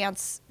gets the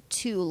chance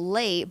too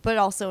late, but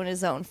also in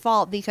his own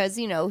fault, because,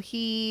 you know,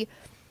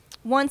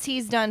 once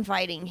he's done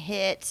fighting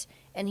Hit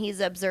and he's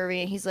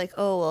observing, he's like,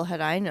 oh, well, had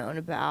I known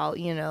about,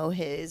 you know,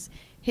 his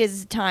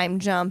time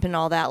jump and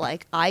all that,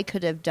 like, I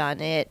could have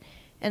done it.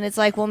 And it's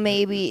like, well,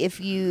 maybe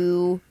if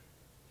you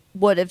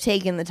would have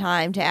taken the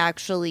time to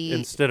actually,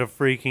 instead of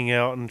freaking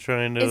out and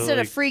trying to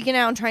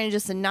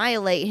just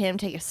annihilate him,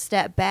 take a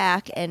step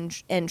back and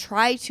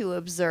try to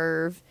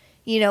observe.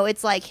 You know,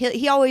 it's like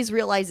he always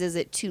realizes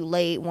it too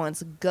late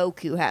once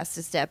Goku has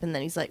to step, and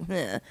then he's like,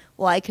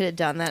 well, I could have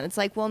done that. It's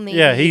like, well, maybe.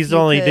 Yeah, he's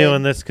only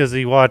doing this because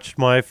he watched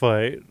my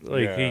fight.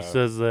 Like, he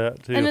says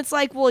that, too. And it's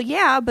like, well,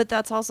 yeah, but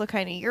that's also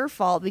kind of your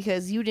fault,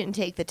 because you didn't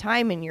take the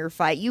time in your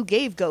fight. You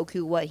gave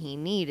Goku what he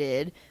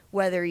needed,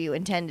 whether you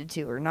intended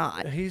to or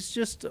not. He's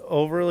just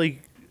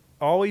overly,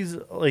 always,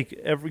 like,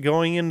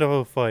 going into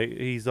a fight,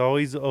 he's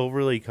always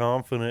overly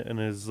confident in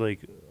his,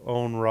 like,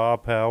 own raw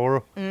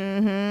power.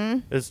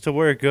 Mm-hmm. As to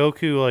where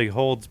Goku, like,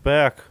 holds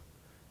back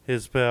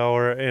his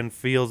power and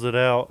feels it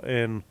out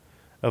and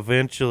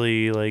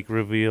eventually, like,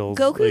 reveals.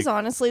 Goku's like,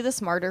 honestly the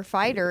smarter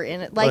fighter in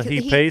it. Like,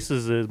 he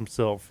paces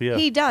himself, yeah.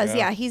 He does,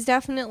 yeah. He's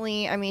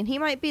definitely, I mean, he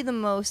might be the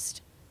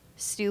most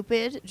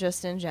stupid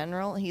just in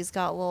general. He's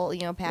got little,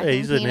 you know,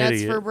 packing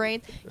peanuts for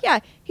brains. Yeah,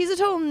 he's a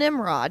total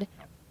Nimrod.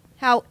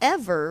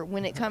 However,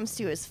 when it comes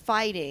to his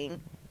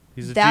fighting,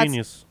 he's a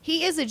genius.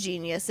 He is a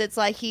genius. It's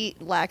like he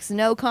lacks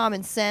no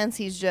common sense.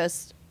 He's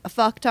just a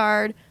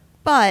fucktard.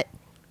 But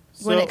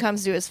when it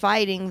comes to his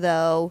fighting,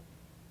 though,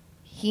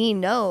 he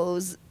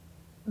knows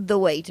the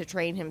way to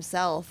train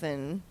himself.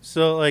 And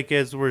so, like,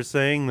 as we're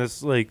saying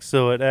this, like,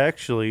 so it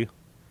actually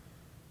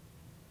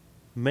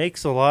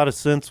makes a lot of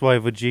sense why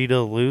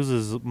Vegeta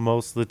loses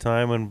most of the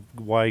time and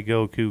why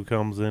Goku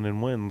comes in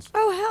and wins.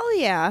 Oh, hell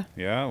yeah.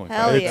 Yeah. Like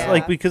hell it's yeah.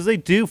 like, because they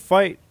do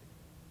fight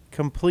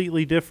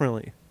completely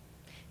differently.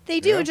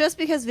 They do, just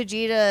because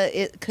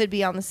Vegeta could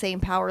be on the same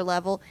power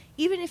level.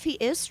 Even if he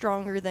is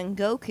stronger than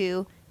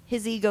Goku,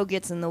 his ego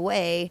gets in the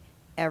way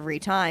every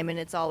time, and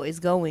it's always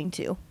going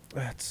to.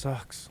 That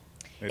sucks.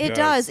 It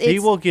does. He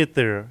will get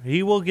there.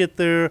 He will get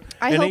there.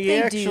 I and hope he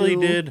they actually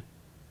do. did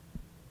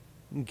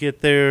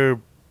get there.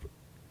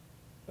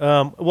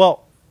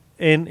 Well,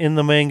 in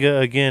the manga,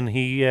 again,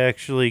 he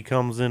actually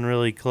comes in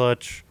really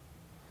clutch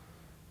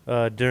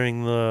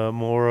during the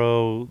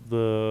Moro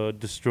the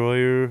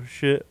Destroyer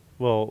shit.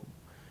 Well,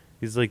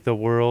 he's like the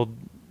world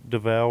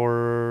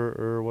devourer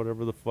or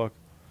whatever the fuck.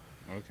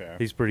 Okay.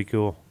 He's pretty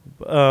cool.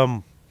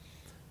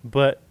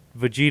 But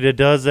Vegeta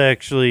does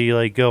actually,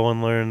 like, go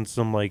and learn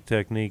some, like,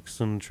 techniques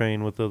and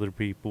train with other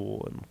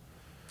people. And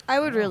I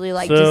would really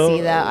like to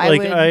see that.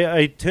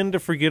 I tend to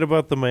forget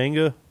about the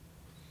manga.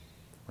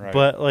 Right.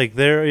 But, like,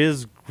 there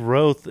is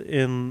growth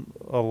in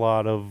a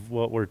lot of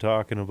what we're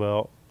talking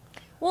about.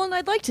 Well, and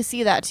I'd like to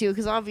see that, too,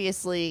 because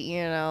obviously,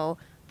 you know,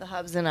 the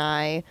Hubs and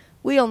I,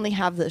 we only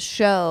have the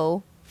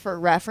show for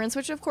reference,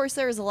 which, of course,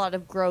 there is a lot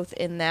of growth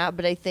in that,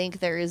 but I think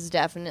there's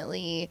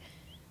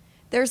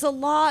a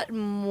lot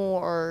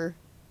more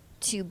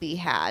to be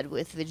had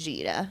with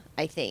Vegeta.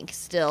 I think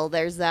still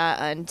there's that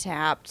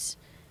untapped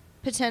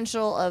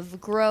potential of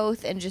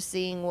growth and just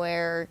seeing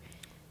where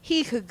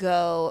he could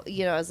go,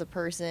 as a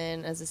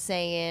person, as a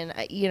Saiyan.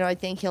 I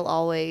think he'll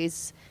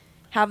always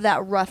have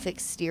that rough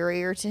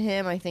exterior to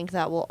him. I think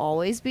that will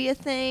always be a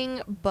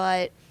thing,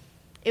 but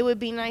it would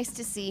be nice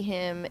to see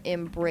him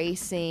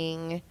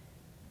embracing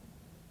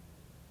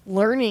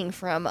learning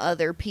from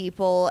other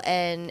people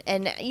and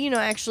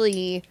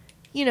actually,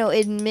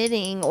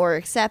 admitting or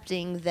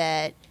accepting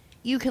that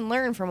you can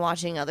learn from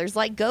watching others.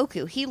 Like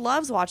Goku, he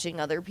loves watching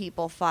other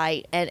people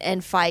fight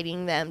and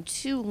fighting them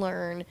to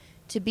learn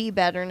to be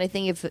better. And I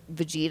think if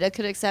Vegeta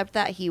could accept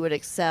that, he would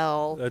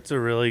excel. That's a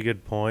really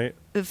good point.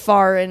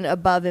 Far and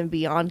above and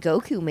beyond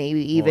Goku,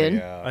 maybe even.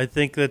 Well, yeah. I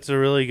think that's a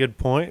really good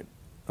point.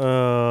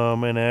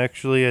 And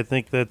actually, I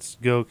think that's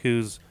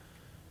Goku's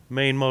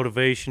main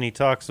motivation. He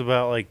talks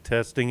about like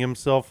testing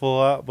himself a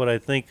lot, but I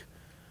think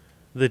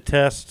the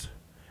test,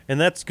 and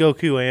that's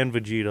Goku and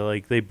Vegeta,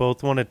 like they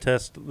both want to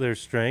test their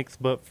strength,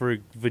 but for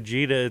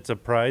Vegeta, it's a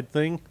pride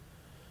thing.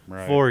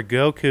 Right. For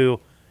Goku,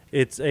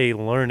 it's a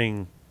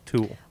learning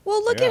tool.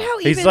 Well, look Yeah. at how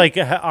He's like,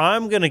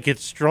 I'm going to get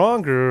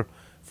stronger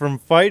from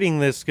fighting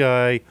this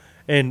guy,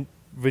 and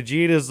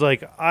Vegeta's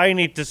like, I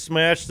need to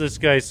smash this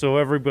guy so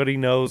everybody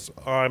knows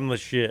I'm the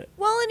shit.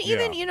 Well, and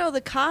even, Yeah.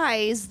 the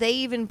Kais, they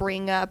even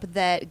bring up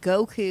that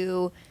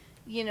Goku,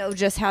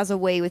 just has a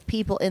way with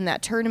people in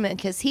that tournament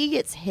because he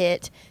gets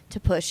hit to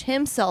push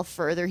himself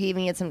further. He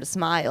even gets him to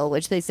smile,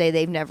 which they say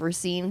they've never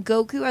seen.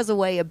 Goku has a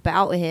way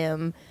about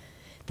him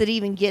that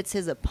even gets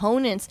his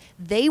opponents.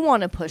 They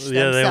want to push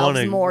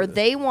themselves more.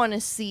 They want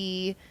to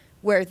see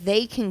where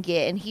they can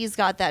get, and he's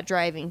got that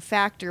driving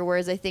factor,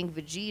 whereas I think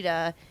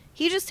Vegeta,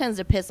 he just tends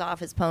to piss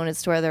off his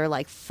opponents to where they're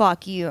like,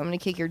 fuck you, I'm going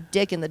to kick your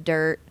dick in the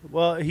dirt.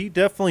 Well, he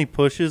definitely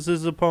pushes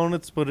his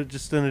opponents, but it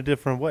just in a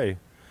different way.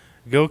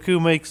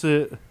 Goku makes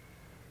it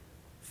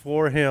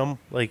for him.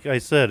 Like I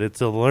said,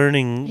 it's a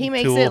learning He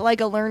makes tool. it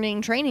like a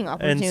learning training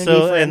opportunity and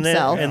so, for and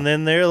himself.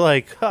 then they're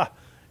like,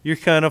 you're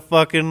kind of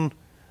fucking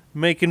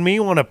making me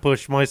want to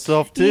push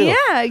myself too.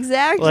 Yeah,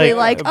 exactly.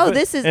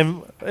 This is...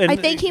 and I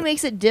think he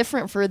makes it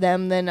different for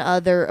them than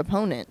other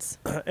opponents.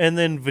 And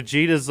then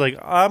Vegeta's like,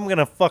 I'm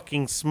gonna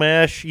fucking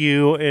smash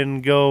you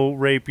and go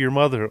rape your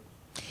mother.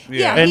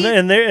 Yeah,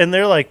 And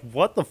they're like,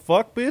 what the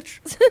fuck, bitch?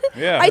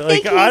 Yeah. I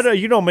think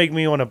you don't make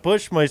me want to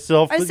push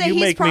myself, I but say you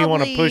he's make me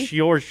want to probably- push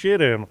your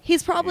shit in.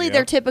 He's probably Yeah.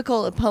 their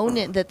typical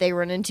opponent that they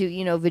run into.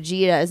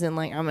 Vegeta as in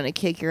like, I'm going to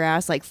kick your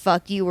ass, like,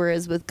 fuck you.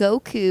 Whereas with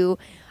Goku,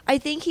 I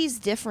think he's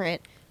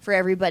different for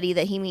everybody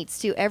that he meets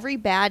too. Every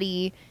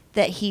baddie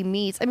that he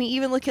meets, I mean,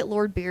 even look at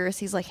Lord Beerus.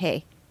 He's like,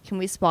 hey, can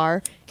we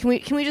spar? Can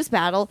we just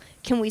battle?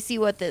 Can we see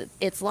what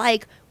it's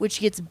like? Which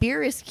gets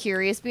Beerus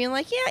curious, being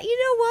like, yeah, you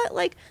know what?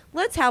 Like,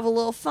 let's have a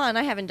little fun.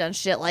 I haven't done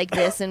shit like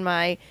this in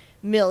my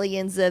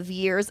millions of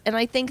years. And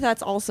I think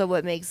that's also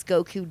what makes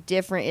Goku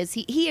different is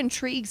he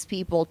intrigues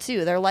people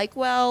too. They're like,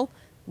 well,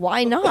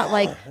 why not?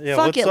 Like, Yeah,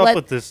 fuck what's it. up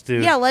with this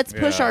dude? Yeah, let's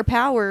push Yeah. our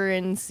power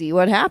and see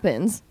what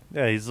happens.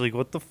 Yeah, he's like,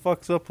 what the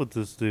fuck's up with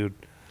this dude?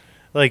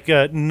 Like,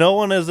 no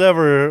one has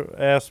ever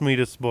asked me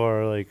to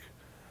spar. Like,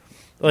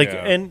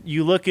 Yeah. and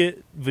you look at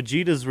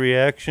Vegeta's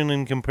reaction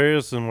in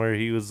comparison, where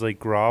he was like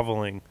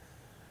groveling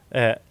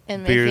at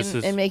And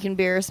Beerus's. making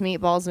Beerus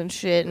meatballs and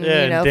shit, and Yeah,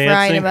 and frying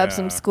dancing. him up Yeah.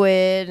 some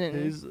squid,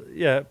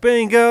 and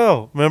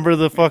Bingo! Remember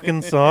the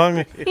fucking song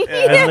and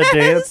the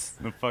dance?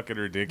 The fucking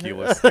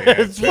ridiculous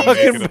dance. He's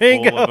fucking making a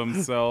bingo. fool of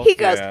himself. He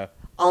goes, Yeah.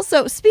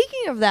 Also,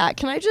 speaking of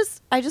that,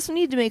 I just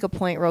need to make a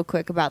point real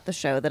quick about the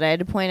show that I had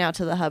to point out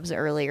to the hubs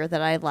earlier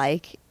that I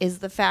like is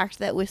the fact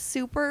that with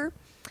Super,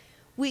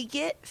 we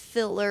get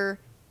filler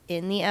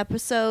in the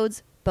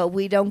episodes, but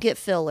we don't get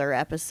filler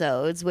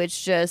episodes,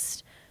 which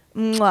just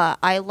mwah.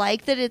 I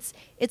like that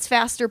it's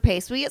faster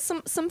paced. We get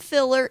some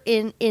filler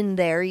in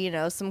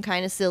there, some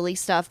kind of silly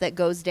stuff that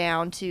goes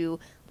down to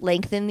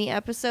lengthen the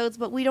episodes,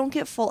 but we don't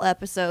get full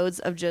episodes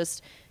of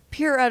just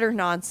pure utter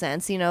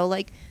nonsense,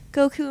 like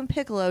Goku and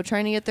Piccolo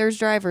trying to get their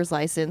driver's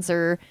license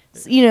or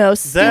stupid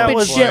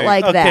shit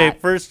like okay,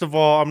 that. first of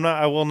all,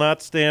 I will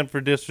not stand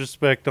for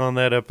disrespect on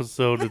that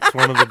episode. It's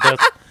one of the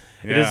best.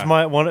 It is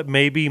Yeah.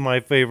 maybe my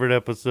favorite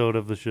episode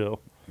of the show.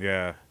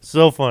 Yeah.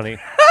 So funny.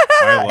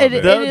 I love It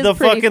it. is The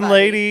pretty fucking funny.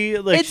 lady,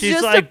 like It's she's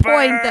just like, a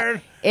point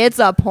 "Burn!" it's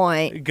a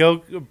point.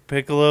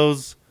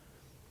 Piccolo's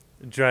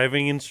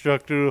driving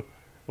instructor,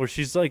 where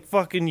she's like,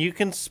 "Fucking, you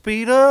can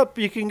speed up,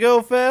 you can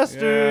go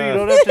faster, Yeah. you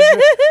don't have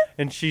to."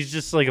 And she's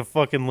just like a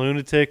fucking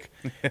lunatic.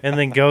 And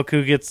then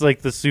Goku gets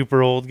like the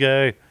super old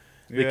guy.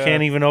 They Yeah.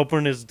 can't even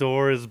open his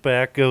door. His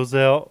back goes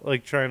out,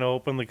 like trying to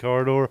open the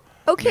car door.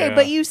 Okay, Yeah.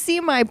 but you see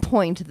my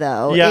point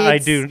though. Yeah, I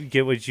It's- do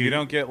get what You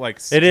don't get like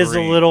It is a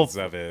little-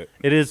 streams of it.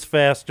 It is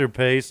faster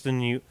paced,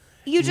 and You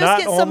just not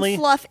get only- some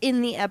fluff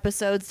in the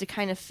episodes to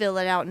kind of fill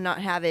it out and not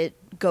have it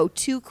go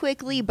too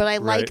quickly, but I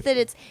like Right. that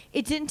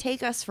it didn't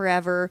take us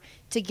forever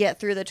to get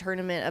through the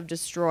Tournament of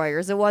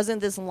Destroyers. It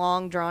wasn't this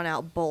long drawn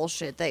out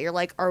bullshit that you're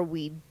like, are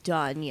we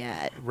done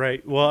yet?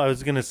 Right. Well, I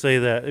was gonna say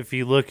that if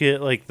you look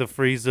at like the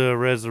Frieza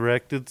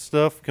resurrected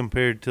stuff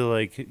compared to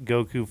like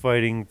Goku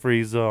fighting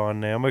Frieza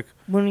on Namek,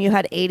 When you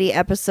had 80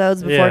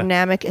 episodes before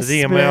Namek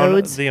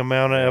explodes. the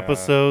amount of Yeah.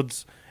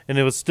 episodes, and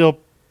it was still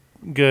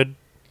good.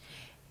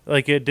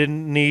 Like it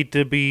didn't need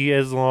to be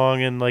as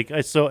long, and like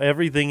I saw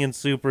everything in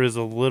Super is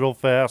a little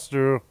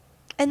faster.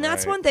 And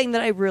that's Right. one thing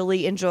that I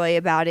really enjoy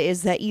about it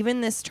is that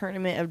even this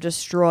Tournament of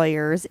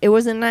Destroyers, it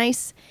was a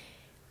nice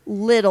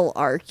little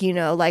arc,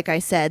 like I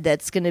said,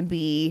 that's going to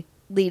be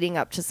leading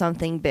up to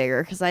something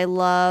bigger. Because I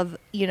love,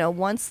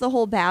 once the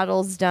whole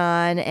battle's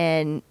done,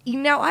 and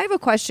I have a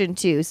question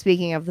too,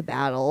 speaking of the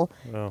battle.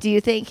 Oh. Do you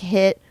think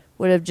Hit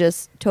would have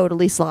just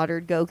totally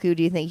slaughtered Goku?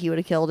 Do you think he would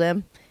have killed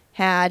him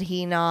had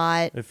he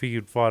not? If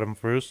you'd fought him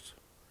first,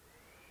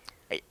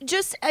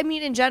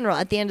 In general,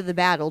 at the end of the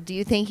battle, do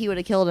you think he would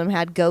have killed him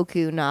had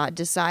Goku not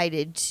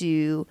decided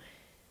to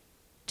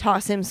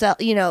toss himself,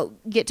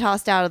 get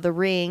tossed out of the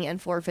ring and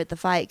forfeit the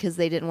fight because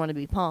they didn't want to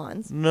be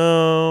pawns?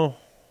 no.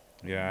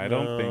 Yeah, I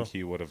don't No. think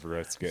he would have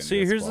risked getting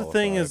See, here's the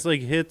thing: is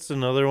disqualified. like Hit's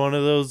another one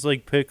of those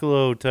like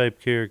Piccolo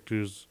type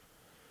characters.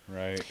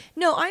 Right.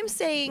 No, I'm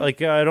saying,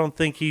 Like I don't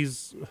think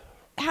he's.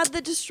 had the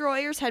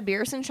Destroyers, had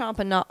Beerus and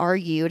Champa not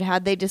argued,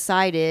 had they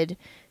decided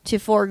to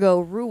forego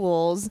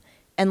rules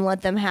and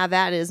let them have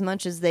at it as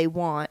much as they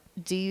want,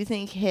 do you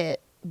think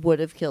Hit would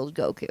have killed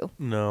Goku?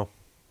 No.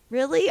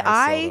 Really?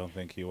 I still don't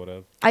think he would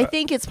have. I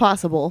think it's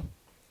possible.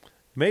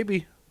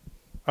 Maybe.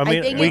 I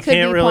mean, think we it could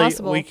can't be really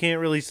possible. we can't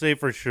really say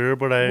for sure,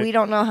 but We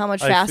don't know how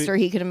much I fe- faster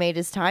he could have made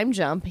his time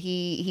jump.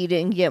 He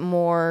didn't get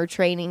more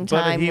training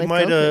but time he with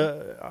might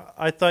Goku. have.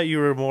 I thought you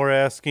were more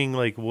asking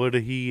like, would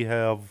he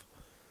have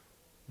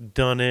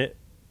done it?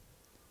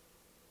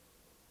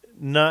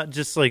 Not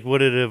just like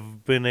would it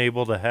have been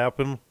able to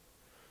happen,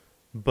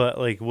 but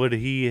like would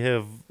he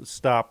have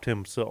stopped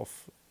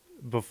himself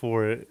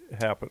before it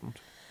happened?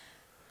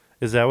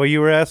 Is that what you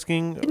were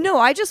asking? No,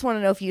 I just want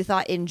to know if you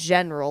thought in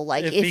general,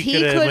 like If if he he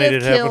could have could made have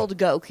it happen. killed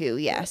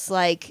Goku, yes.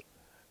 Like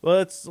Well,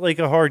 that's like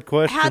a hard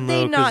question. had they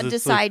though, 'cause not it's,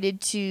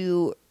 decided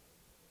to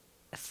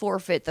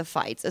forfeit the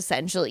fights,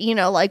 essentially,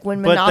 like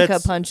when But Manaka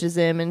that's- punches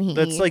him and he.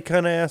 That's like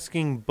kind of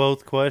asking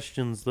both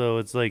questions, though.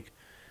 It's like,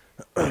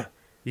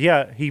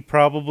 yeah, he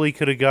probably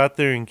could have got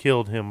there and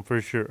killed him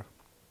for sure.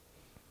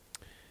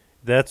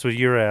 That's what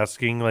you're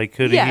asking. Like,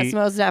 could yes, he?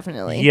 most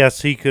definitely.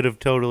 Yes, he could have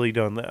totally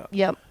done that.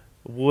 Yep.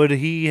 Would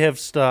he have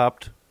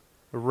stopped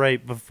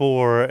right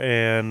before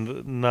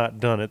and not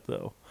done it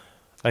though?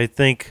 I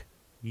think,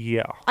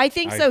 yeah. I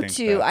think I so think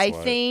too. that's I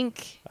what-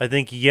 think. I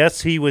think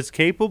yes, he was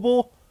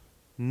capable.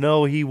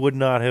 No, he would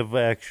not have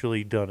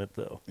actually done it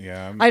though.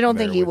 Yeah. I'm I don't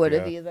think there he with would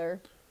have ya.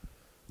 either.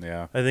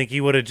 Yeah. I think he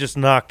would have just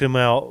knocked him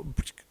out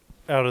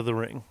of the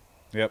ring.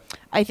 Yep.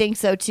 I think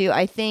so too.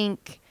 I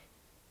think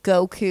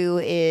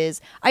Goku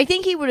is. I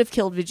think he would have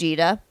killed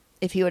Vegeta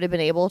if he would have been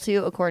able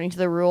to, according to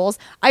the rules.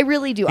 I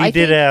really do. He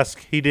did ask.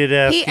 He He's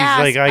asked.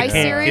 like, I I can't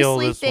kill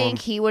seriously this think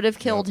one. he would have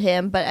killed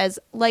him, but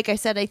like I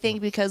said, I think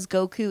because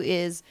Goku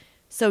is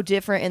so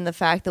different in the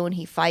fact that when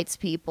he fights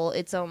people,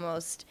 it's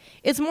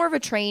more of a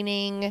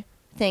training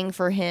thing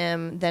for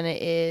him than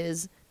it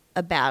is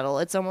a battle.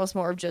 It's almost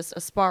more of just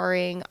a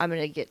sparring. I'm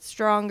going to get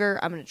stronger.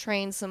 I'm going to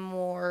train some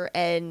more.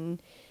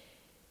 And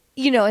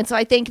so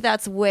I think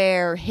that's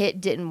where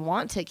Hit didn't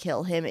want to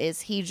kill him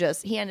is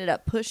he ended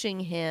up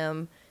pushing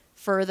him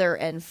further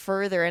and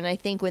further. And I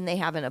think when they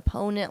have an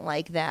opponent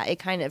like that, it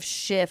kind of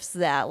shifts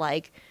that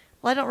like,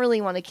 well, I don't really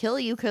want to kill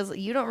you because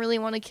you don't really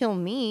want to kill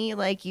me.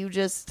 Like you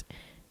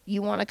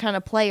want to kind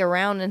of play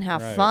around and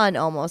have Right. fun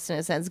almost in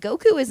a sense.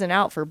 Goku isn't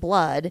out for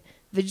blood.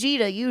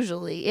 Vegeta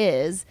usually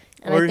is.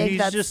 And Or I think he's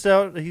that's just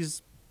out.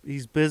 He's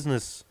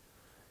business.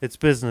 It's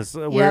business.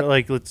 We're Yep.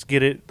 like, let's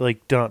get it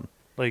like done.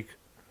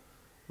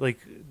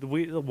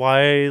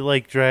 Why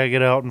like drag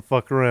it out and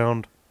fuck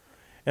around?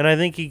 And I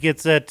think he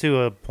gets that to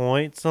a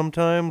point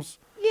sometimes.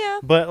 yeah.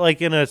 But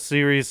like in a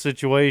serious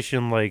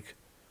situation like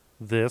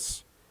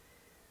this,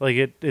 like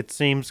it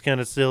seems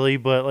kind of silly,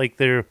 but like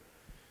they're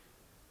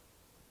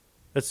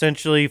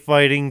essentially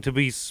fighting to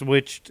be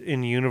switched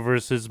in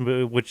universes,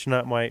 which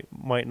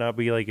might not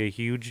be like a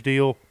huge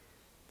deal.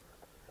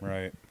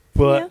 Right.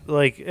 But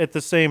like at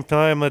the same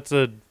time, that's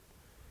a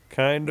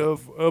kind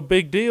of a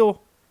big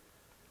deal.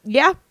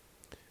 Yeah.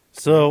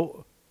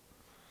 So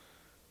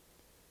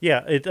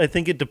yeah, I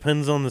think it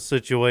depends on the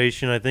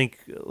situation. I think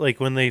like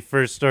when they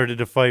first started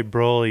to fight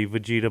Broly,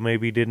 Vegeta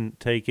maybe didn't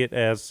take it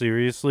as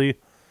seriously,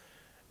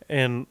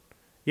 and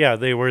yeah,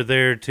 they were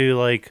there to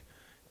like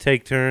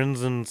take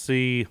turns and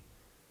see,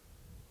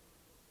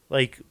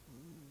 like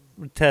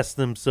test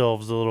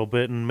themselves a little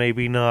bit, and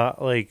maybe not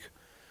like,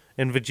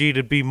 and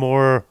Vegeta be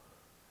more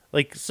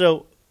like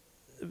so.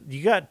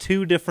 You got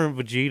two different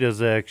Vegetas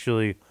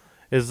actually.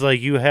 Is like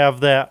you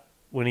have that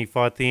when he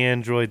fought the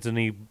androids and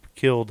he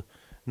killed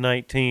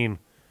 19.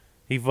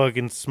 he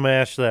fucking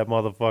smashed that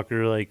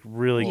motherfucker like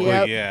really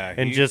Yep. quick. Yeah,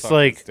 And he just fucking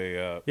like stay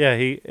up. yeah,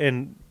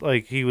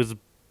 he was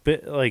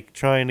like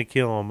trying to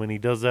kill him, and he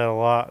does that a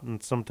lot.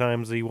 And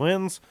sometimes he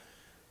wins.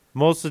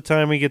 Most of the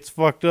time he gets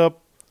fucked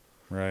up.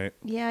 Right.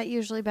 Yeah, it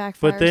usually backfires.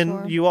 But for then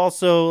him. you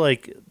also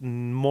like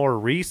more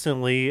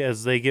recently,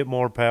 as they get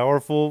more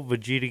powerful,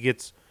 Vegeta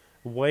gets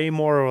way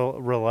more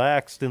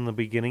relaxed in the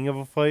beginning of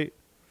a fight.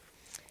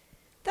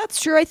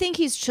 That's true. I think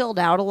he's chilled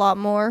out a lot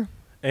more.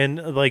 And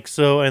like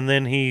so, and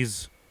then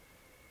he's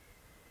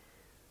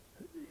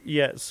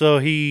so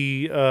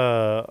he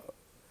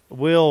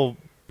will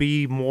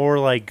be more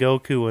like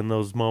Goku in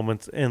those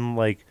moments and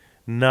like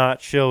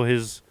not show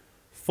his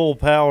full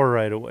power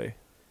right away.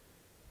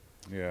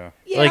 Yeah.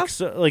 Yeah.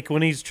 Like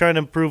when he's trying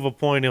to prove a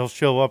point, he'll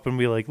show up and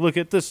be like, "Look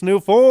at this new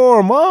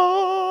form!"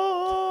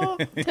 Ah!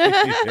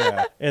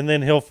 Yeah. And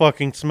then he'll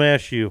fucking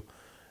smash you.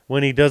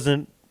 When he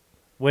doesn't,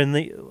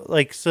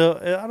 so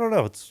I don't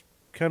know. It's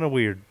kind of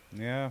weird.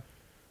 Yeah.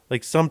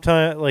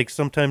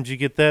 Sometimes you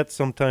get that.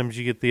 Sometimes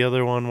you get the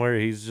other one where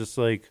he's just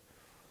like,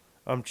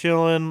 I'm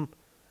chilling,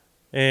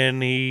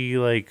 and he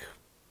like.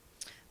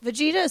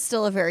 Vegeta is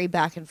still a very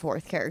back and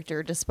forth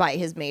character, despite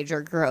his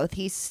major growth.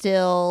 He's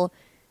still,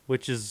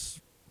 Which is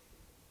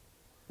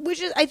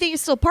I think,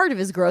 is still part of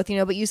his growth,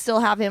 but you still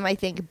have him, I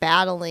think,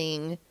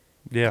 battling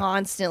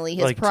constantly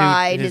his like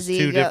pride, his his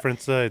two ego.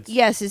 different sides.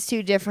 Yes, his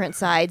two different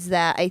sides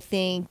that I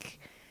think,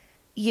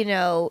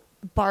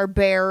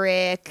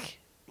 barbaric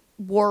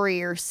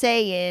warrior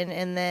Saiyan,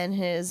 and then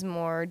his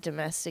more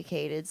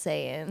domesticated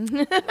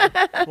Saiyan.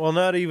 Well,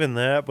 not even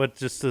that, but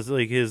just as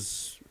like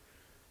it's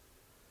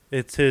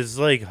his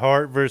like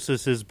heart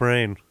versus his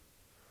brain.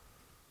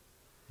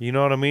 You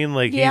know what I mean?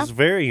 Like Yeah. he's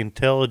very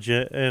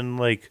intelligent, and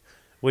like,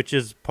 which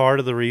is part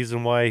of the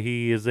reason why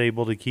he is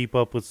able to keep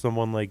up with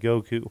someone like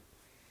Goku.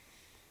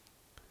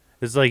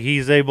 It's like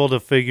he's able to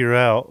figure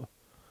out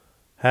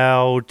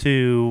how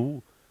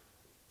to,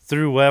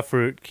 through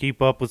effort,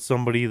 keep up with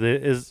somebody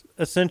that is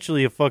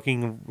essentially a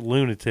fucking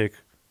lunatic.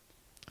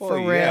 For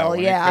real,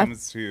 when yeah. it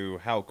comes to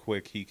how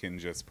quick he can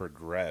just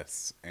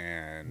progress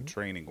and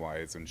training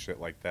wise and shit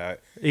like that.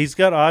 He's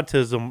got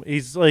autism.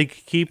 He's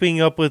like keeping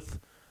up with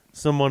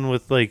someone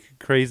with like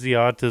crazy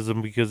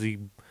autism because he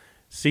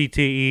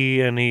CTE,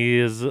 and he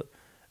is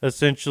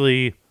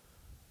essentially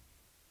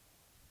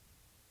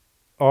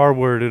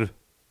R-worded.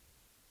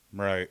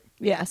 Right.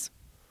 Yes.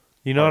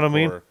 You know what I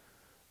mean? Hardcore.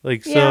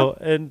 Like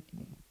Yeah.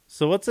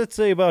 so what's that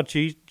say about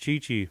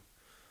Chi-Chi?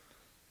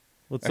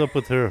 What's up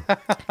with her?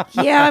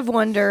 Yeah, I've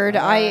wondered.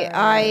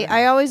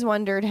 I always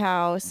wondered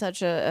how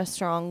such a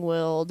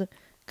strong-willed,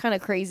 kind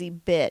of crazy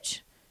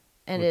bitch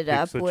ended Would pick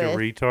up such with. a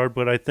retard,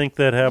 but I think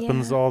that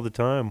happens Yeah. all the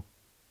time.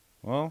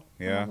 Well,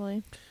 yeah.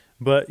 Probably.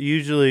 But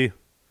usually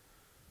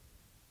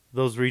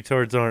those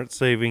retards aren't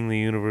saving the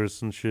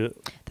universe and shit.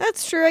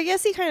 That's true. I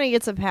guess he kind of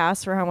gets a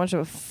pass for how much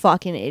of a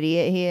fucking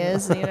idiot he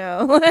is,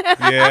 Yeah.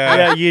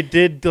 Yeah, you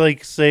did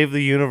like save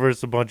the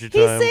universe a bunch of He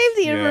times. saved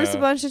the universe Yeah.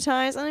 a bunch of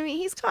times. And I mean,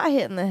 he's got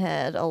hit in the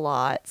head a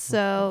lot.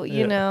 So,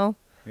 Yeah.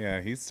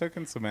 Yeah, he's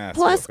taking some ass.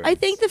 Plus, I whoopings.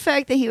 think the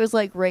fact that he was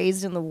like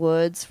raised in the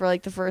woods for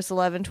like the first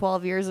 11,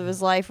 12 years of his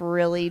life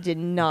really did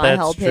not That's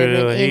help true. him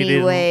in any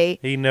didn't- way.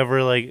 He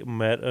never like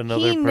met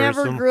another He person.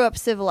 never grew up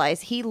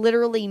civilized. He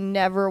literally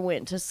never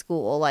went to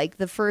school. Like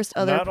the first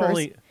other Not person.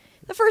 only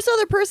The first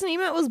other person he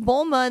met was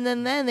Bulma,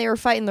 and then they were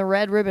fighting the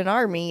Red Ribbon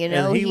Army.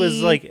 and he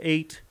was like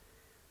 8.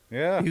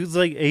 Yeah. He was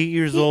like 8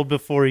 years old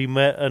before he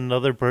met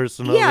another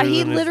person. yeah, other he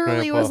than his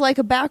literally grandpa. was like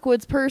a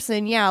backwoods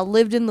person. Yeah,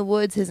 lived in the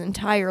woods his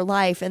entire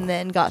life, and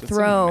then got Just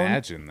thrown.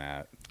 imagine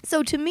that.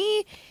 So to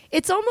me,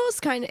 it's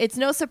almost it's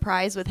no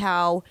surprise with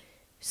how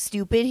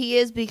stupid he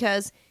is,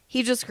 because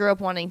he just grew up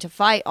wanting to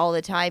fight all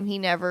the time. He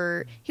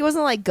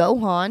wasn't like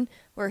Gohan,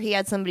 where he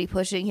had somebody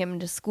pushing him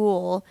to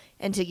school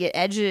and to get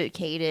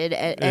educated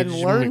and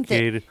learn things.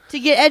 Edumacated. To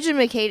get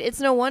educated, it's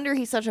no wonder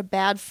he's such a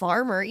bad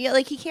farmer. Yeah,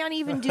 like he can't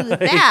even do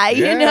that.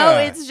 You know,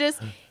 Yeah. it's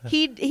just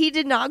he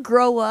did not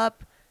grow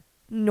up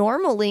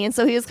normally, and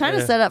so he was kind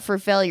of Yeah. set up for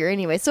failure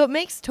anyway. So it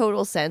makes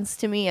total sense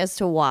to me as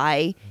to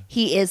why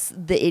he is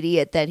the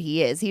idiot that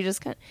he is. He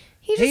just kind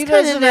He of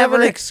doesn't have never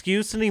an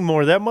excuse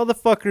anymore. That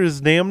motherfucker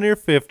is damn near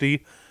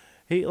 50.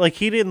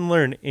 He didn't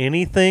learn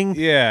anything.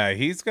 Yeah,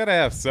 he's got to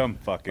have some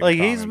fucking. Like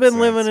he's common been sense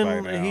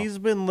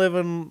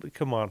living by now.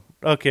 come on.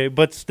 Okay,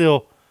 but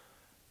still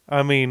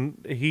I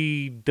mean,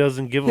 he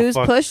doesn't give Who's a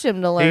fuck. pushed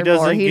him to learn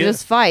doesn't more? He give-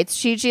 just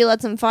fights. Chi-Chi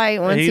lets him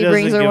fight once He he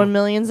brings doesn't her give- 1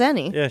 million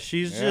zenny. Yeah,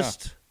 she's Yeah.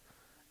 just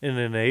an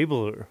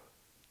enabler.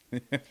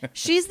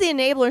 She's the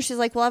enabler. She's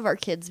like, we'll have our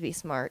kids be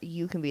smart.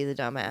 You can be the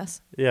dumbass.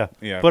 Yeah.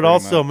 Yeah, But pretty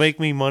also much. make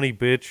me money,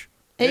 bitch.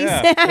 Yeah.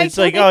 Exactly. It's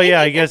like, oh yeah,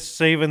 I guess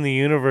saving the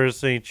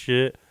universe ain't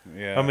shit.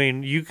 Yeah. I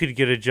mean, you could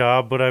get a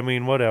job, but I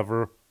mean,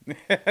 whatever.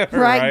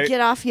 Right,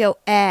 get off your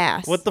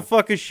ass. What the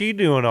fuck is she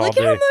doing all Look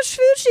day? at how much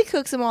food she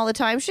cooks him all the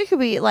time. She could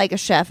be like a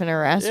chef in a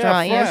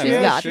restaurant. fuck She's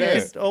yeah, got shit.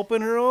 this. Just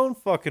open her own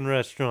fucking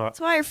restaurant. That's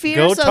why her feet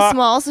Go are so talk-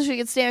 small, so she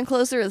could stand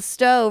closer to the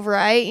stove,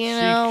 right? You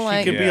know, she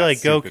like could be Yeah, like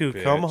stupid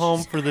Goku, come bitch.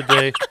 home for the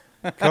day.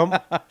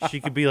 She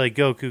could be like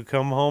Goku,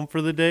 come home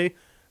for the day.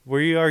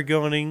 We are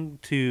going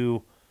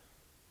to...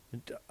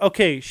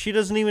 Okay, she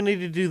doesn't even need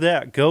to do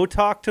that. Go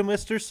talk to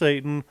Mr.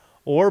 Satan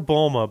or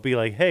Bulma. Be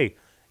like, hey,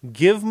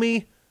 give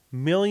me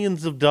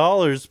millions of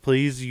dollars,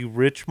 please, you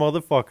rich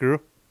motherfucker.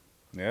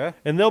 Yeah.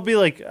 And they'll be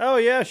like, oh,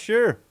 yeah,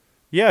 sure.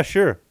 Yeah,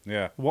 sure.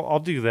 Yeah. Well, I'll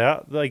do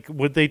that. Like,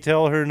 would they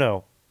tell her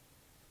no?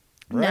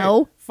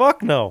 No.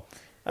 Fuck no.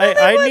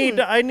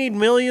 I need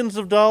millions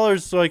of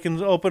dollars so I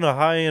can open a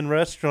high-end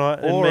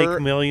restaurant and Or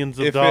make millions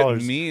of if it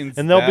dollars. means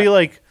and they'll that- be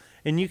like,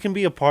 and you can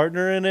be a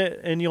partner in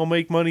it, and you'll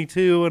make money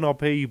too, and I'll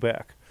pay you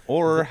back.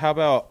 Or how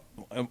about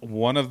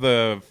one of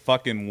the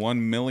fucking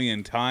 1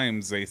 million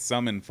times they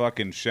summon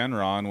fucking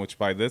Shenron, which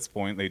by this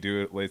point they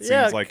do it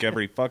seems like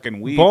every fucking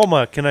week.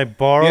 Bulma, can I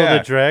borrow Yeah.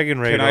 the Dragon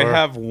Radar? Can I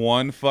have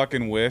one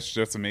fucking wish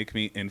just to make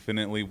me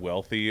infinitely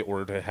wealthy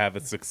or to have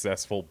a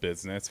successful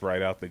business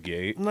right out the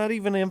gate? Not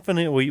even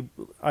infinite.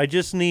 I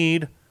just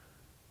need...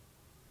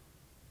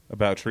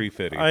 About Tree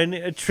Fitty. I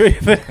need a tree.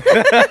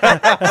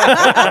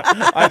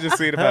 I just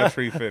need about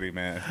Tree Fitty,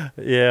 man.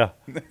 Yeah.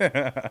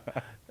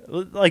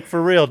 Like,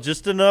 for real,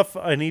 just enough.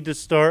 I need to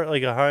start,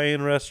 like, a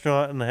high-end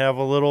restaurant and have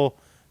a little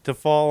to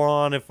fall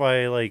on if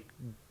I, like,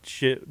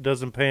 shit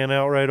doesn't pan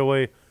out right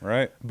away.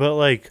 Right. But,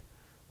 like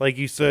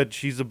you said,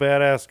 she's a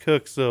badass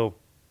cook, so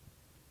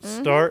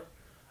start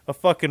a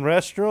fucking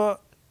restaurant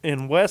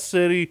in West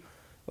City,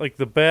 like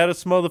the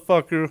baddest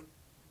motherfucker.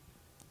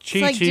 It's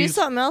like, do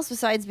something else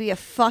besides be a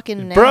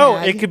fucking nag. Bro,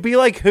 it could be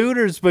like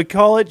Hooters, but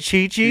call it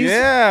Chi-Chi's.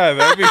 Yeah,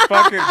 that'd be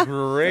fucking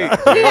great,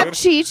 Yeah, dude.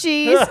 Chi-Chi's.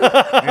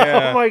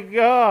 Yeah. Oh, my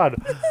God.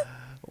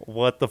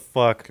 What the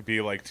fuck? Could be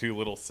like two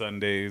little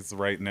sundaes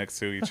right next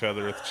to each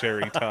other with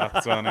cherry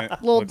tops on it.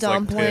 Little Looks like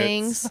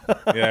dumplings. tits.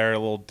 Yeah, or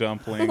little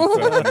dumplings,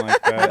 something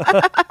like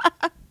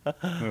that.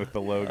 With the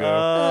logo.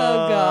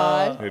 Oh,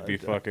 God. It'd be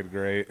fucking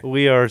great.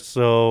 We are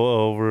so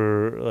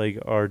over, like,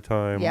 our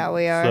time. Yeah,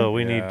 we are. So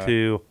we Yeah. need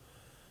to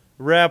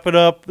wrap it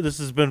up. This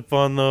has been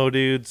fun, though,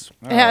 dudes.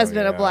 It has Oh,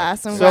 been a yeah.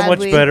 blast. I'm So glad much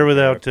we... better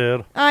without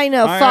Ted. I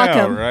know. I Fuck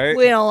know, him. right?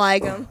 We don't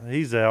like him.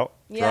 He's out.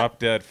 Yeah. Drop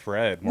Dead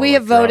Fred. More We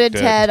like have voted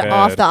Drop Dead Ted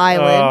off the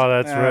island. Oh,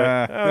 that's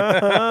right.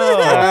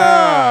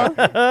 Ah.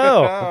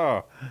 Oh,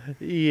 Oh,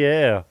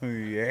 yeah.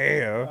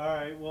 yeah. All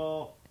right,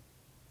 well,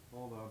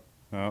 hold on.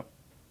 Oh.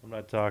 I'm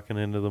not talking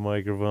into the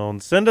microphone.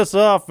 Send us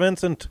off,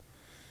 Vincent.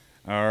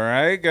 All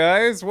right,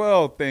 guys.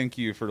 Well, thank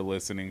you for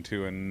listening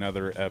to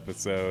another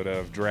episode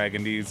of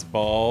Dragin Deez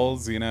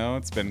Ballz. You know,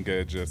 it's been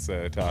good just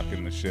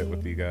talking the shit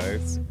with you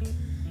guys.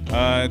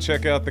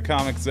 Check out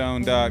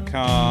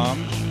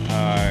thecomiczone.com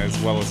as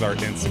well as our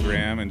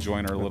Instagram and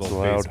join our little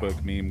loud.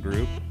 Facebook meme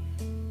group.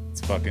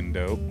 It's fucking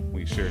dope.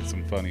 We shared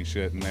some funny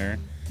shit in there.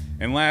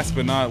 And last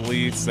but not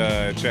least,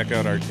 check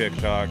out our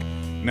TikTok.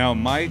 Now,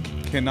 Mike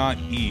cannot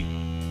eat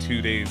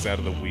 2 days out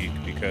of the week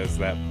because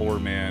that poor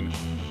man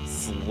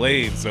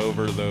slaves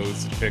over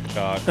those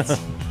TikToks.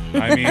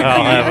 I mean,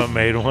 I haven't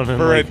made one in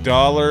for like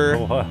 $1 a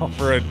while.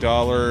 for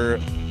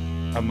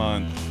 $1 a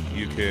month,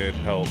 you could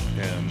help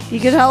him. You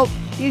could help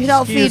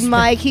Excuse feed me.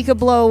 Mike. He could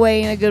blow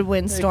away in a good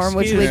windstorm,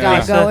 which we Excuse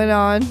got me. going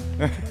on.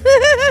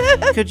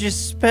 Could you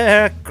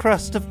spare a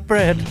crust of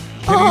bread?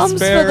 Can you Arms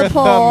spare for the a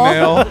poor.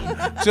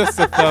 thumbnail? Just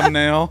a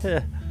thumbnail.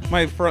 Yeah.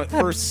 My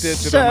first stitch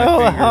so of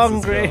my fingers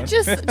hungry. is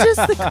gone.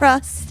 Just the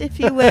crust, if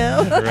you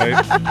will.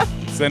 Right?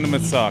 Send him a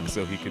sock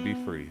so he could be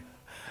free.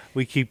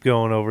 We keep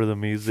going over the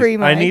music. Free I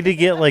Mike. need to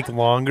get like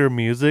longer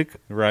music.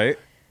 Right?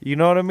 You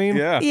know what I mean?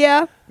 Yeah.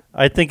 Yeah.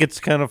 I think it's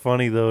kind of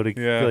funny though to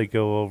Yeah. like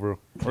go over.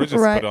 Or just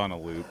Right. put on a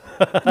loop.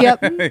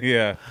 Yep.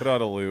 Yeah, put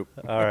on a loop.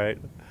 All right.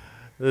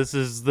 This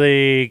is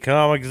the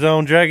Comic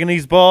Zone Dragon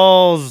Deez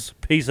Ballz.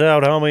 Peace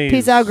out, homies.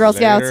 Peace out, Girl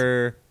Scouts.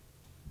 Later.